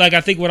me, like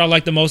I think what I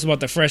liked the most about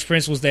the Fresh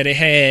Prince was that it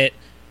had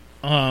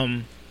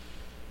I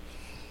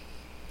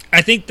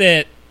think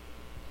that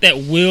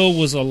Will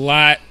was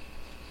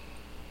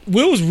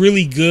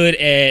really good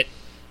at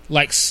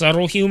like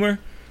subtle humor,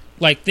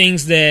 like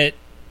things that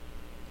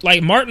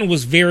like Martin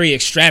was very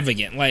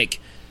extravagant, like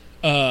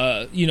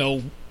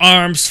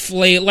arms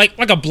flail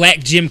like a black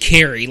Jim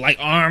Carrey, like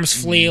arms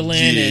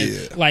flailing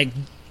and like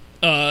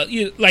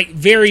like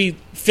very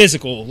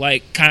physical,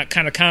 like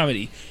kind of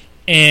comedy.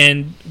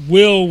 And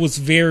Will was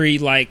very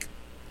like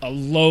a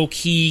low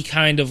key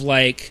kind of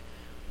like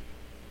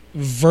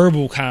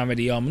verbal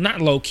comedy.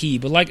 Not low key,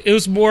 but like it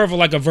was more of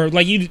a verb.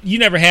 Like you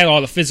never had all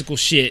the physical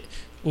shit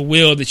with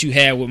Will that you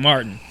had with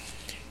Martin.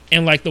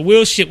 And like the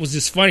Will shit was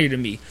just funny to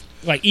me.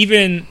 Like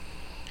even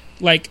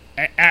like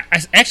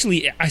I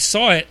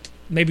saw it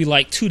maybe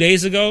like 2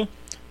 days ago.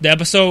 The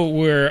episode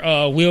where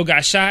Will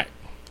got shot.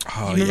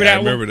 Oh, I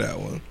remember that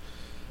one.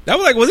 That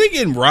was like, was he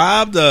getting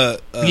robbed? Yeah,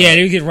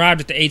 they were getting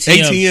robbed at the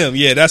ATM. ATM,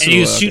 yeah, that's what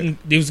he was shooting.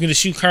 They was going to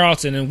shoot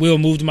Carlton, and Will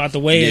moved him out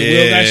the way, and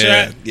Will got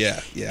shot. Yeah.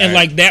 And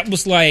like that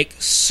was like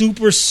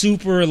super,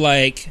 super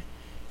like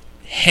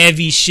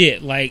heavy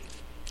shit. Like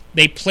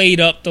they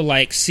played up the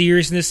like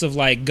seriousness of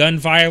like gun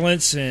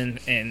violence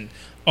and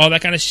all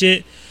that kind of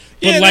shit.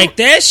 But like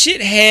that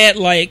shit had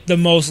like the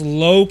most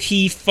low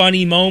key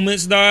funny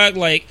moments, dog.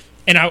 Like,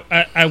 and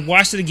I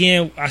watched it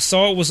again. I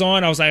saw it was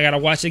on. I was like, I gotta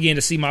watch it again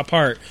to see my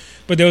part.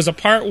 But there was a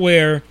part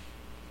where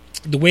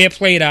the way it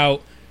played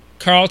out,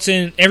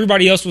 Carlton,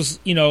 everybody else was,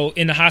 in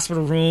the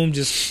hospital room,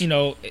 just,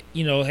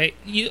 hey,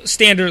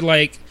 standard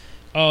like,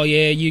 oh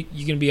yeah,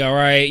 you're gonna be all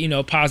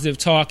right, positive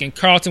talk. And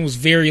Carlton was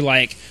very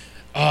like,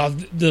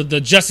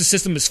 the justice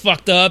system is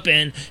fucked up,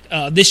 and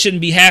this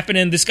shouldn't be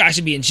happening. This guy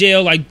should be in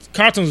jail. Like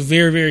Carlton was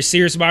very, very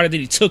serious about it. Then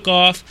he took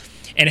off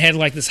and had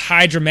like this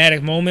high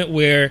dramatic moment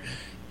where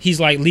he's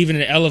like leaving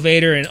an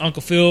elevator, and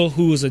Uncle Phil,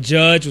 who was a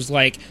judge, was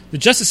like, the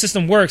justice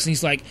system works. And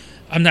he's like,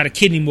 I'm not a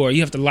kid anymore. You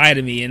have to lie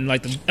to me. And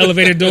like the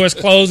elevator doors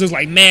close. It's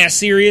like mad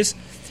serious.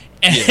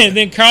 And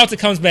then Carlton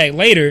comes back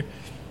later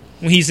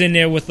when he's in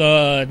there with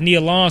Nia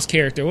Long's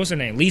character. What's her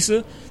name?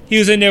 Lisa? He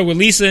was in there with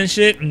Lisa and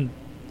shit. And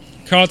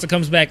Carlton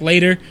comes back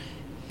later,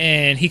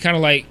 and he kind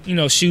of like, you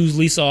know, shoos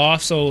Lisa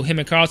off so him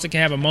and Carlton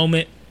can have a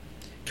moment.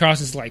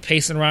 Carlton's like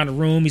pacing around the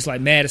room. He's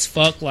like mad as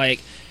fuck.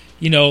 Like,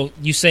 you know,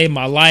 you saved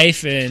my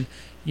life, and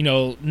you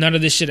know none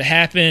of this should have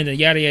happened, and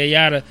yada yada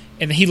yada.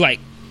 And then he like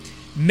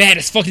mad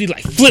as fuck. He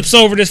like flips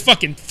over this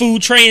fucking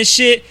food tray and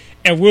shit.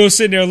 And Will's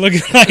sitting there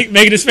looking like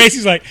making his face.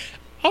 He's like,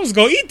 I was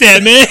gonna eat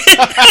that, man.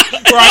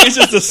 Right, it's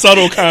just a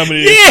subtle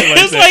comedy. Yeah,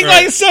 it's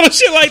like subtle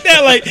shit like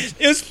that. Like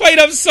it was played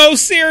up so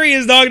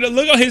serious, dog. The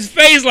look on his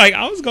face, like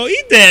I was gonna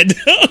eat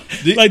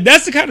that. Like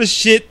that's the kind of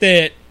shit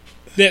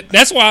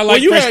that's why I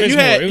like Fresh Prince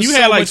more. It was you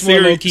so had like much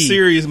more low-key.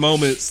 serious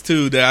moments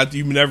too that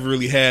you never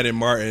really had in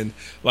Martin.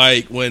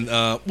 Like when,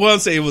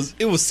 I'd say it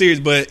was serious,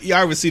 but you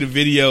always see the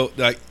video.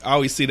 Like I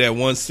always see that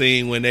one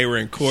scene when they were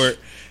in court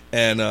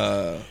and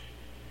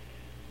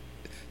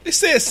they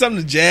said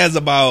something to Jazz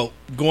about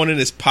going in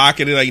his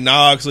pocket and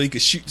like so he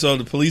could shoot, so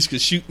the police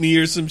could shoot me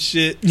or some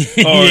shit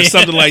or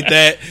something like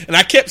that. And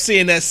I kept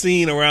seeing that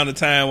scene around the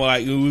time where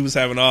like we was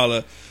having all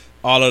of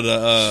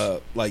the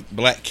like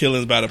black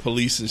killings by the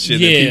police and shit.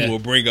 And people will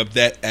bring up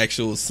that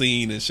actual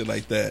scene and shit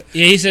like that.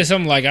 Yeah, he said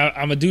something like, "I'm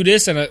gonna do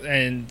this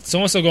and so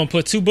and so gonna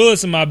put 2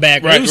 bullets in my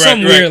back." Right, it was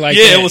something weird like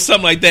that. Yeah, it was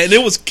something like that, and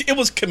it was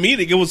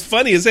comedic. It was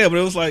funny as hell, but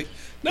it was like,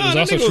 no, it was that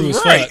also nigga true was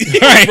as right. fuck. He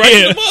was right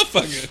in the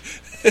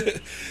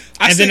motherfucker.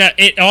 Then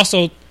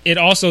it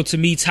also to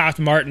me topped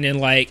Martin in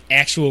like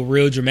actual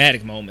real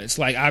dramatic moments.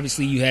 Like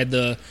obviously you had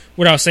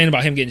what I was saying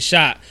about him getting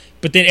shot,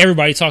 but then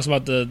everybody talks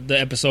about the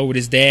episode with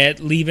his dad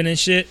leaving and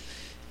shit.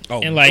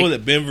 Oh, and like was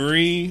it Ben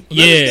Vereen?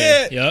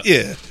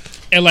 Yeah.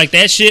 And like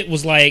that shit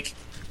was like,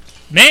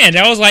 man,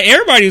 that was like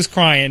everybody was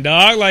crying,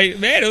 dog. Like,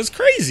 man, it was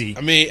crazy.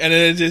 I mean, and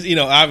then it just, you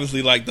know,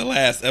 obviously like the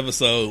last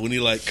episode when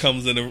he like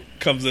comes in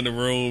the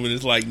room and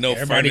it's like no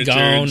everybody furniture,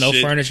 gone, no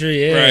shit. furniture,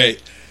 yeah,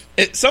 right.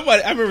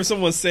 I remember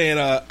someone saying,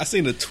 I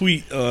seen a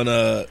tweet on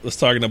was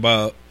talking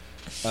about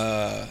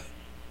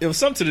it was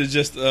something to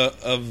just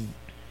of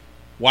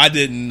why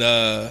didn't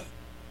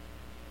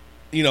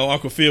you know,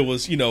 Uncle Phil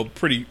was, you know,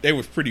 they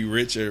was pretty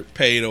rich or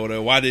paid or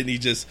whatever. Why didn't he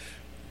just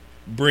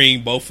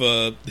bring both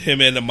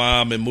him and the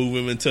mom and move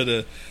him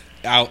into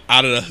out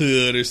of the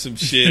hood or some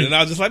shit? And I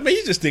was just like, man,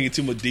 you just thinking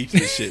too much deep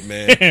in this shit,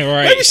 man.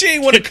 Right. Maybe she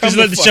ain't want to come Just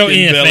to let the show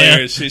fucking end, Bel fam.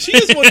 Air and shit. She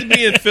just wanted to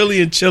be in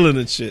Philly and chilling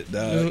and shit,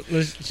 dog.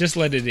 Let's just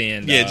let it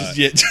end. Yeah,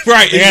 dog.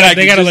 Right.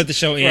 They gotta let the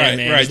show end, right,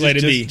 man. Right, just let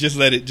it be. Just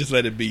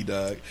let it be,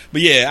 dog.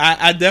 But yeah,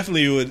 I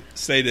definitely would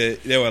say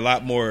that there were a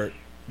lot more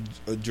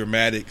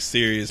dramatic,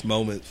 serious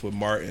moments with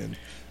Martin.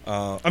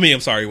 I'm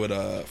sorry, with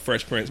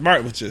Fresh Prince.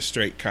 Martin was just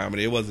straight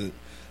comedy. It wasn't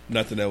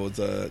nothing that was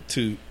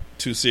too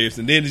serious.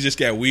 And then it just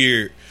got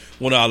weird.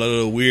 One of all the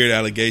little weird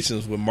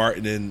allegations with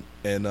Martin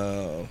and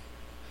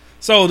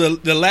so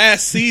the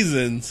last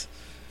seasons.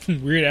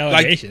 Weird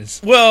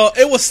allegations. Like, well,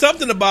 it was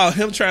something about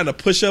him trying to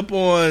push up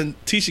on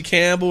Tisha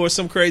Campbell or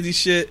some crazy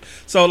shit.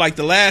 So like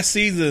the last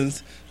season,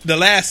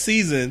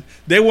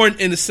 they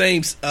weren't in the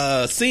same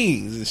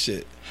scenes and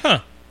shit. Huh.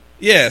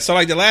 Yeah, so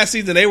like the last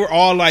season, they were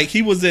all like,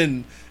 he was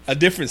in a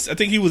different, I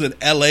think he was in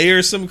LA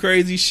or some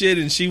crazy shit,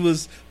 and she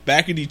was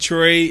back in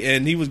Detroit,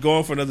 and he was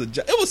going for another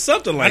job. It was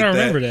something like that. I don't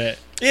remember that.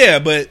 Yeah,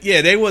 but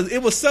yeah, it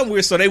was something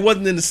weird, so they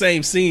wasn't in the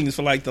same scenes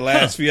for like the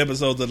last few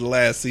episodes of the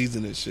last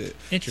season and shit.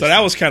 So that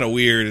was kind of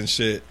weird and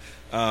shit.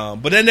 But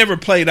that never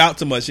played out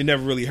too much. You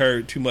never really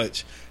heard too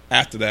much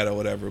after that or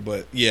whatever.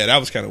 But yeah, that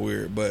was kind of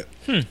weird. But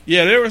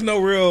yeah, there was no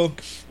real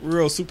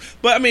super.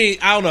 But I mean,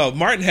 I don't know.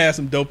 Martin had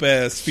some dope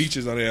ass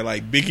features on there.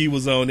 Like Biggie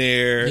was on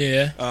there.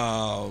 Yeah.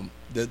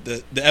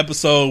 The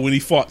episode when he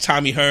fought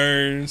Tommy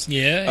Hearns.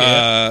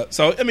 Yeah.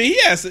 So I mean,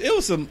 yes, it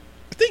was some.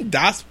 I think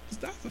DOS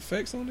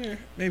Effects on there.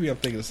 Maybe I'm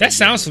thinking of something. That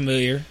sounds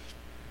familiar.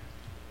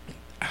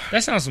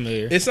 It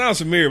sounds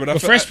familiar,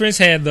 but Fresh Prince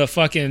had the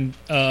fucking.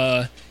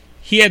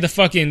 He had the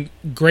fucking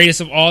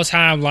greatest of all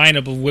time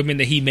lineup of women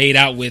that he made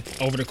out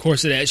with over the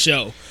course of that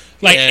show.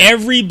 Like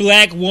every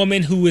black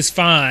woman who was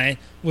fine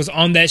was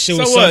on that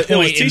show at some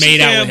point and made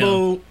out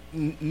with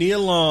him. Nia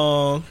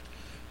Long,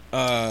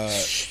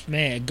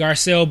 man,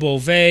 Garcelle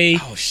Beauvais,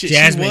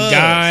 Jasmine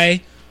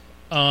Guy.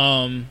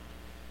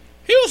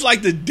 He was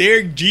like the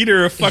Derek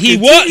Jeter of fucking. He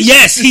was,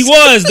 yes, he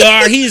was,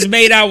 dog. He's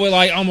made out with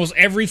like almost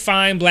every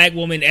fine black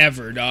woman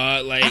ever,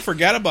 dog. Like I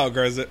forgot about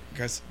Garcelle.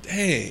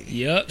 Dang.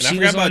 Yep. And I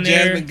forgot about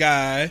Jasmine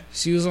Guy.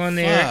 She was on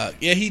there. Fuck.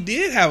 Yeah, he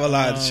did have a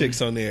lot of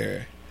chicks on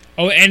there.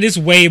 Oh, and it's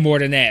way more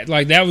than that.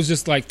 Like that was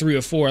just like 3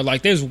 or 4.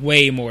 Like there's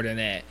way more than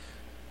that.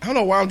 I don't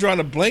know why I'm drawing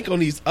a blank on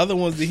these other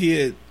ones that he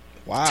had.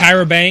 Wow.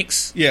 Tyra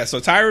Banks. Yeah,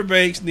 so Tyra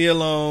Banks, Nia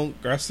Long,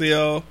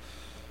 Garcelle,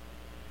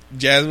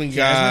 Jasmine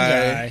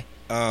Guy.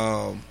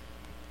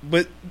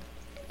 But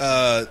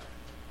Tyra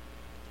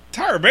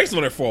Banks was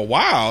on there for a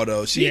while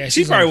though.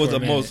 She probably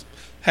was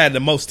had the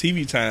most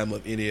TV time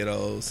of any of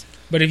those.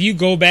 But if you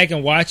go back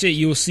and watch it,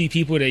 you will see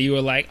people that you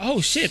were like,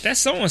 "Oh shit, that's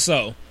so and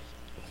so."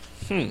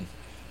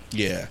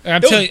 Yeah.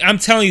 I'm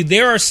telling you,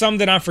 there are some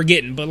that I'm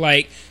forgetting, but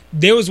like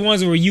there was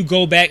ones where you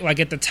go back, like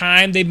at the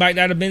time they might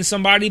not have been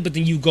somebody, but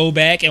then you go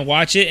back and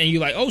watch it and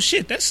you're like, "Oh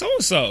shit, that's so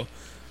and so."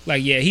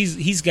 Like yeah,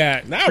 he's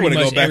got. Now I want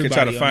to go back and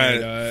try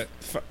to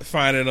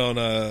find it on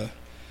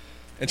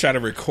and try to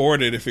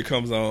record it if it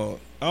comes on.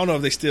 I don't know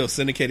if they still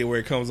syndicate it where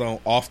it comes on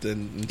often.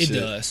 And it shit.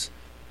 does.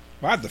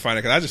 I have to find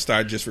it because I just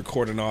started just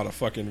recording all the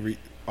fucking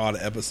all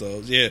the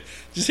episodes. Yeah,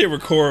 just hit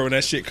record when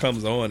that shit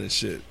comes on and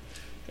shit,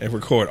 and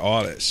record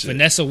all that shit.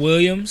 Vanessa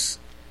Williams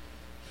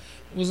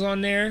was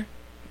on there.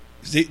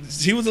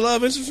 She was a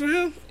love interest for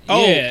him.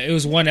 Oh, yeah, it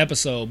was one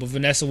episode, but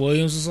Vanessa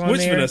Williams was on there.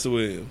 Which Vanessa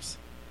Williams?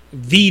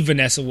 The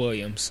Vanessa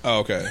Williams. Oh,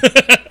 okay.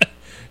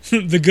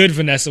 The good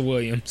Vanessa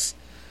Williams.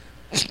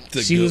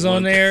 She was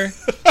on there.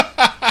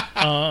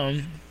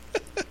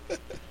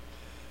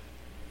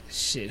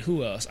 Shit,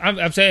 who else?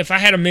 I'm saying if I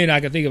had a minute, I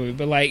could think of it.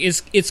 But like,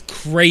 it's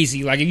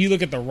crazy. Like if you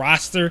look at the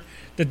roster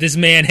that this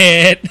man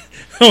had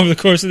over the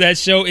course of that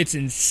show, it's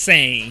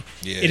insane.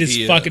 Yeah, it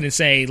is fucking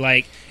insane.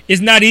 Like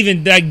it's not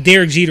even like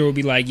Derek Jeter would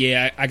be like,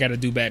 yeah, I got to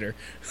do better.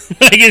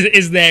 Like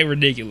it's that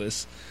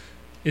ridiculous.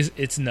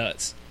 It's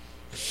nuts.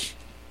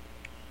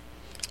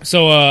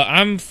 So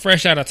I'm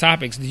fresh out of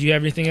topics. Did you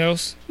have anything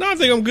else? No, I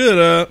think I'm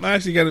good. I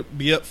actually got to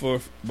be up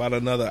for about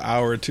another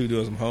hour or two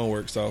doing some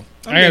homework. So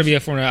I got to be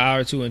up for an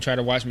hour or two and try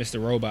to watch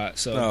Mr. Robot.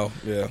 So oh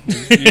yeah,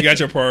 you got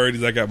your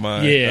priorities. I got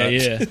mine.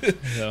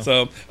 Yeah.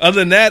 So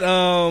other than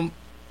that,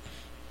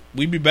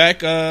 we be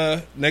back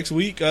next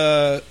week.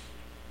 Email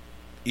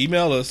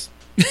us.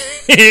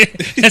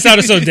 That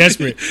sounded so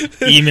desperate.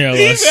 Email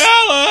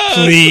us,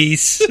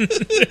 please.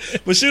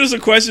 But shoot us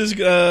some questions,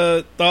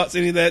 thoughts,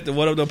 any of that. The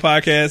What Up The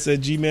Podcast at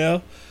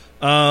Gmail.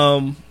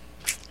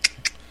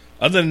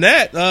 Other than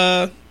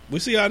that, we'll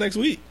see y'all next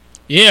week.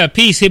 Yeah,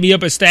 peace. Hit me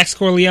up at Stacks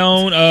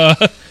Corleone.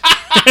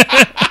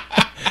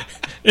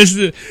 It's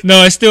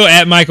still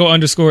at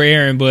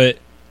Michael_Aaron, but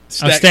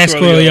I'm Stacks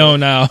Corleone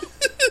now.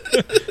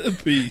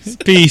 Peace.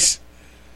 Peace.